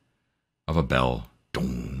tolling of a bell.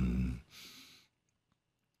 Dong.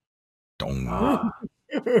 Dong.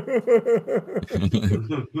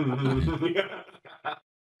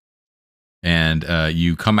 And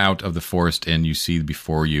you come out of the forest and you see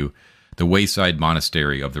before you the wayside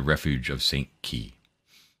monastery of the refuge of St. Key.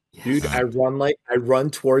 Dude, I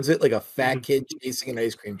run towards it like a fat kid chasing an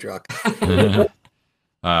ice cream truck.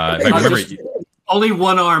 Only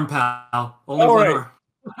one arm, pal. Only one arm.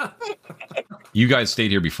 You guys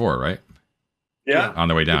stayed here before, right? Yeah. On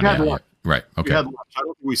the way down. Yeah. Right. Okay. I don't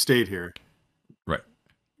think we stayed here. Right.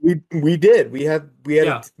 We did. We had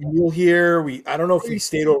a meal here. I don't know if we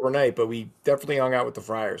stayed overnight, but we definitely hung out with the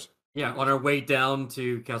friars. Yeah, on our way down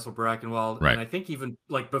to Castle Brackenwald. Right. And I think even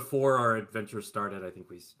like before our adventure started, I think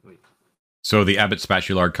we So the Abbot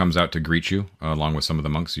Spatulard comes out to greet you, along with some of the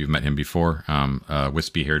monks. You've met him before.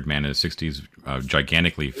 Wispy-haired man in his 60s,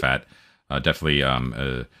 gigantically fat. Definitely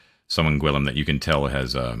someone, Gwillem, that you can tell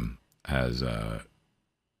has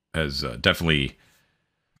definitely...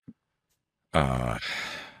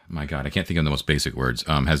 my God, I can't think of the most basic words.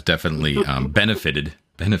 Has definitely benefited.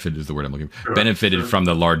 Benefit is the word I'm looking for. Benefited from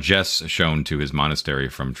the largesse shown to his monastery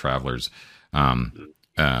from travelers. But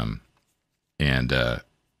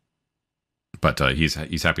he's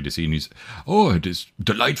happy to see you. And it is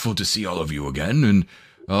delightful to see all of you again. And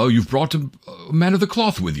you've brought a man of the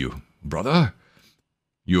cloth with you, brother.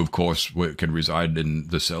 You, of course, can reside in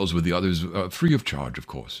the cells with the others, free of charge, of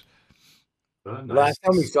course. Nice. Last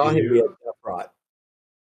time we saw him, we had death rot.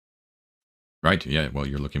 Right? Yeah. Well,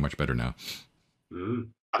 you're looking much better now.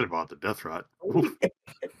 I'd have bought the death rot.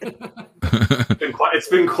 It's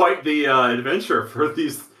been quite the adventure for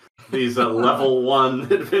these level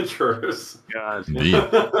 1 adventurers. God. Indeed.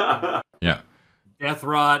 Yeah. death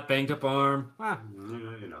rot, banged up arm.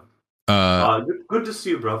 Good to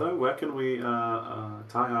see you, brother. Where can we tie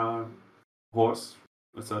our horse,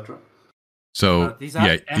 etc.? So these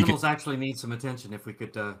animals actually need some attention. If we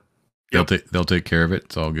could, they'll take care of it.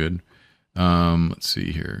 It's all good. Let's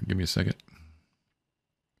see here. Give me a second.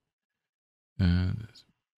 Looking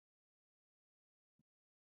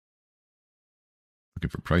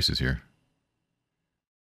for prices here.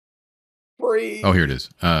 Free. Oh, here it is.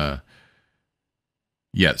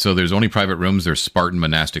 Yeah, so there's only private rooms. There's Spartan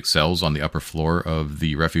monastic cells on the upper floor of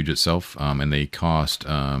the refuge itself, and they cost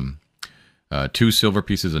 2 silver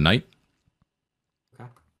pieces a night. Okay.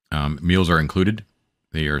 Meals are included.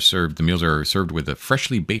 The meals are served with the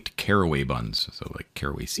freshly baked caraway buns, so like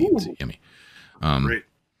caraway seeds. Ooh. Yummy. Great.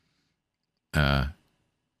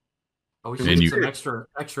 We should get some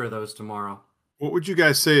extra of those tomorrow. What would you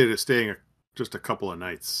guys say to staying just a couple of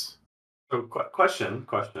nights? So, question.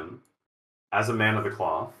 As a man of the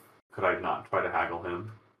cloth, could I not try to haggle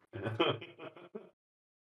him?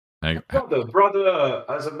 Brother,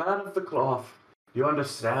 as a man of the cloth, you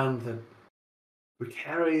understand that we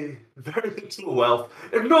carry very little wealth.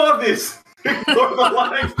 Ignore this! Ignore the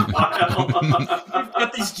lifestyle! We've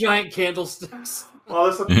got these giant candlesticks. Well,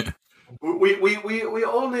 listen, we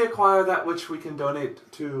only acquire that which we can donate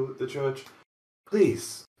to the church.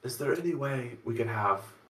 Please, is there any way we can have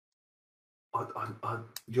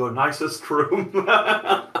your nicest room?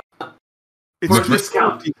 It's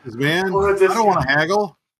discount, man. I don't want to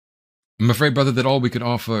haggle. I'm afraid, brother, that all we can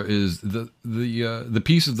offer is the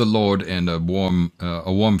peace of the Lord and a warm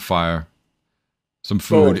fire, some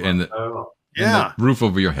food, and the roof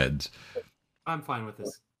over your heads. I'm fine with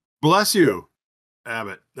this. Bless you,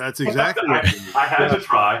 Abbott. That's exactly what I had to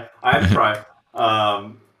try.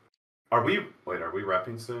 Are we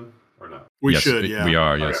wrapping soon or no? We should, yeah. We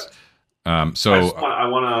are, yes. Okay. So I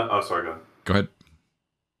want to. Oh, sorry. Go ahead.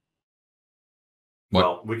 What?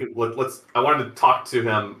 Well, we could. Let's. I wanted to talk to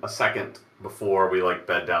him a second before we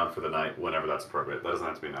bed down for the night, whenever that's appropriate. That doesn't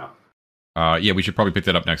have to be now. Yeah, we should probably pick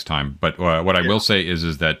that up next time. But what I will say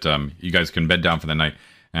is that you guys can bed down for the night,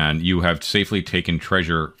 and you have safely taken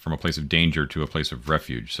treasure from a place of danger to a place of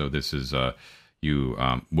refuge. So this is you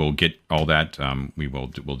will get all that.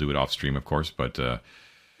 We'll do it off stream, of course, but.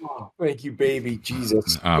 Oh, thank you, baby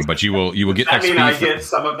Jesus. But you will get. Does that mean I get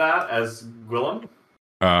some of that as Gwillem?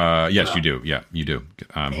 Yes, no. You do. Yeah, you do.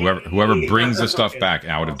 Whoever brings the stuff back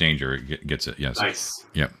out of danger gets it. Yes. Nice.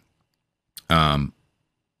 Yep.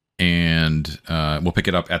 And we'll pick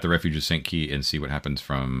it up at the refuge of St. Key and see what happens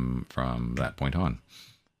from that point on.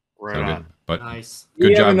 Right on. Good. But nice.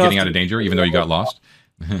 Good job getting out of danger, even though you got lost.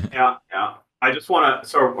 Yeah. I just want to.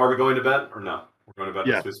 So, are we going to bed or no? We're going to bed.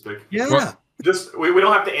 Yeah. This week? Yeah. Well, Just we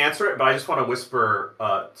don't have to answer it, but I just want to whisper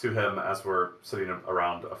to him as we're sitting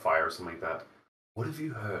around a fire or something like that. What have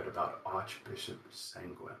you heard about Archbishop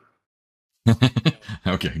Sanguine?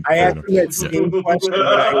 Okay. I asked him that same question.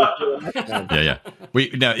 Yeah.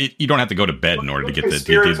 You don't have to go to bed in order to get the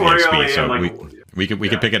speed. So we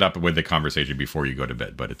can pick it up with the conversation before you go to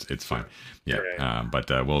bed, but it's fine. Yeah. Right.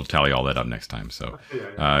 But we'll tally all that up next time. So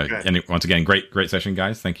Okay. and once again, great session,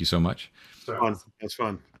 guys. Thank you so much. Fun. That's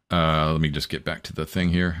fun. Let me just get back to the thing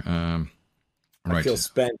here. I feel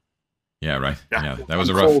spent. Yeah, right. Yeah, that was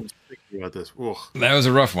I'm a rough. cold thinking about this. Ugh. That was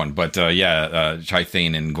a rough one, but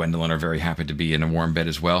Chithane and Gwendolyn are very happy to be in a warm bed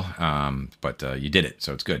as well. But you did it,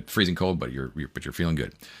 so it's good. Freezing cold, but you're feeling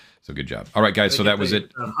good. So good job. All right, guys. So that was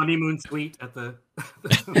it. Honeymoon suite at the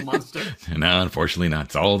monster. No, unfortunately not.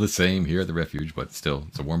 It's all the same here at the refuge, but still,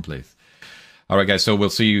 it's a warm place. All right, guys. So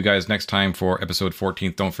we'll see you guys next time for episode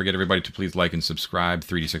 14. Don't forget, everybody, to please like and subscribe.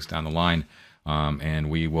 3D6 down the line,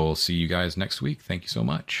 and we will see you guys next week. Thank you so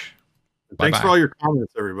much. Thanks Bye-bye. for all your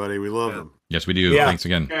comments, everybody. We love them. Yes, we do. Yeah. Thanks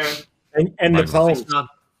again. And Bye. the poems.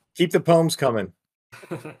 Keep the poems coming.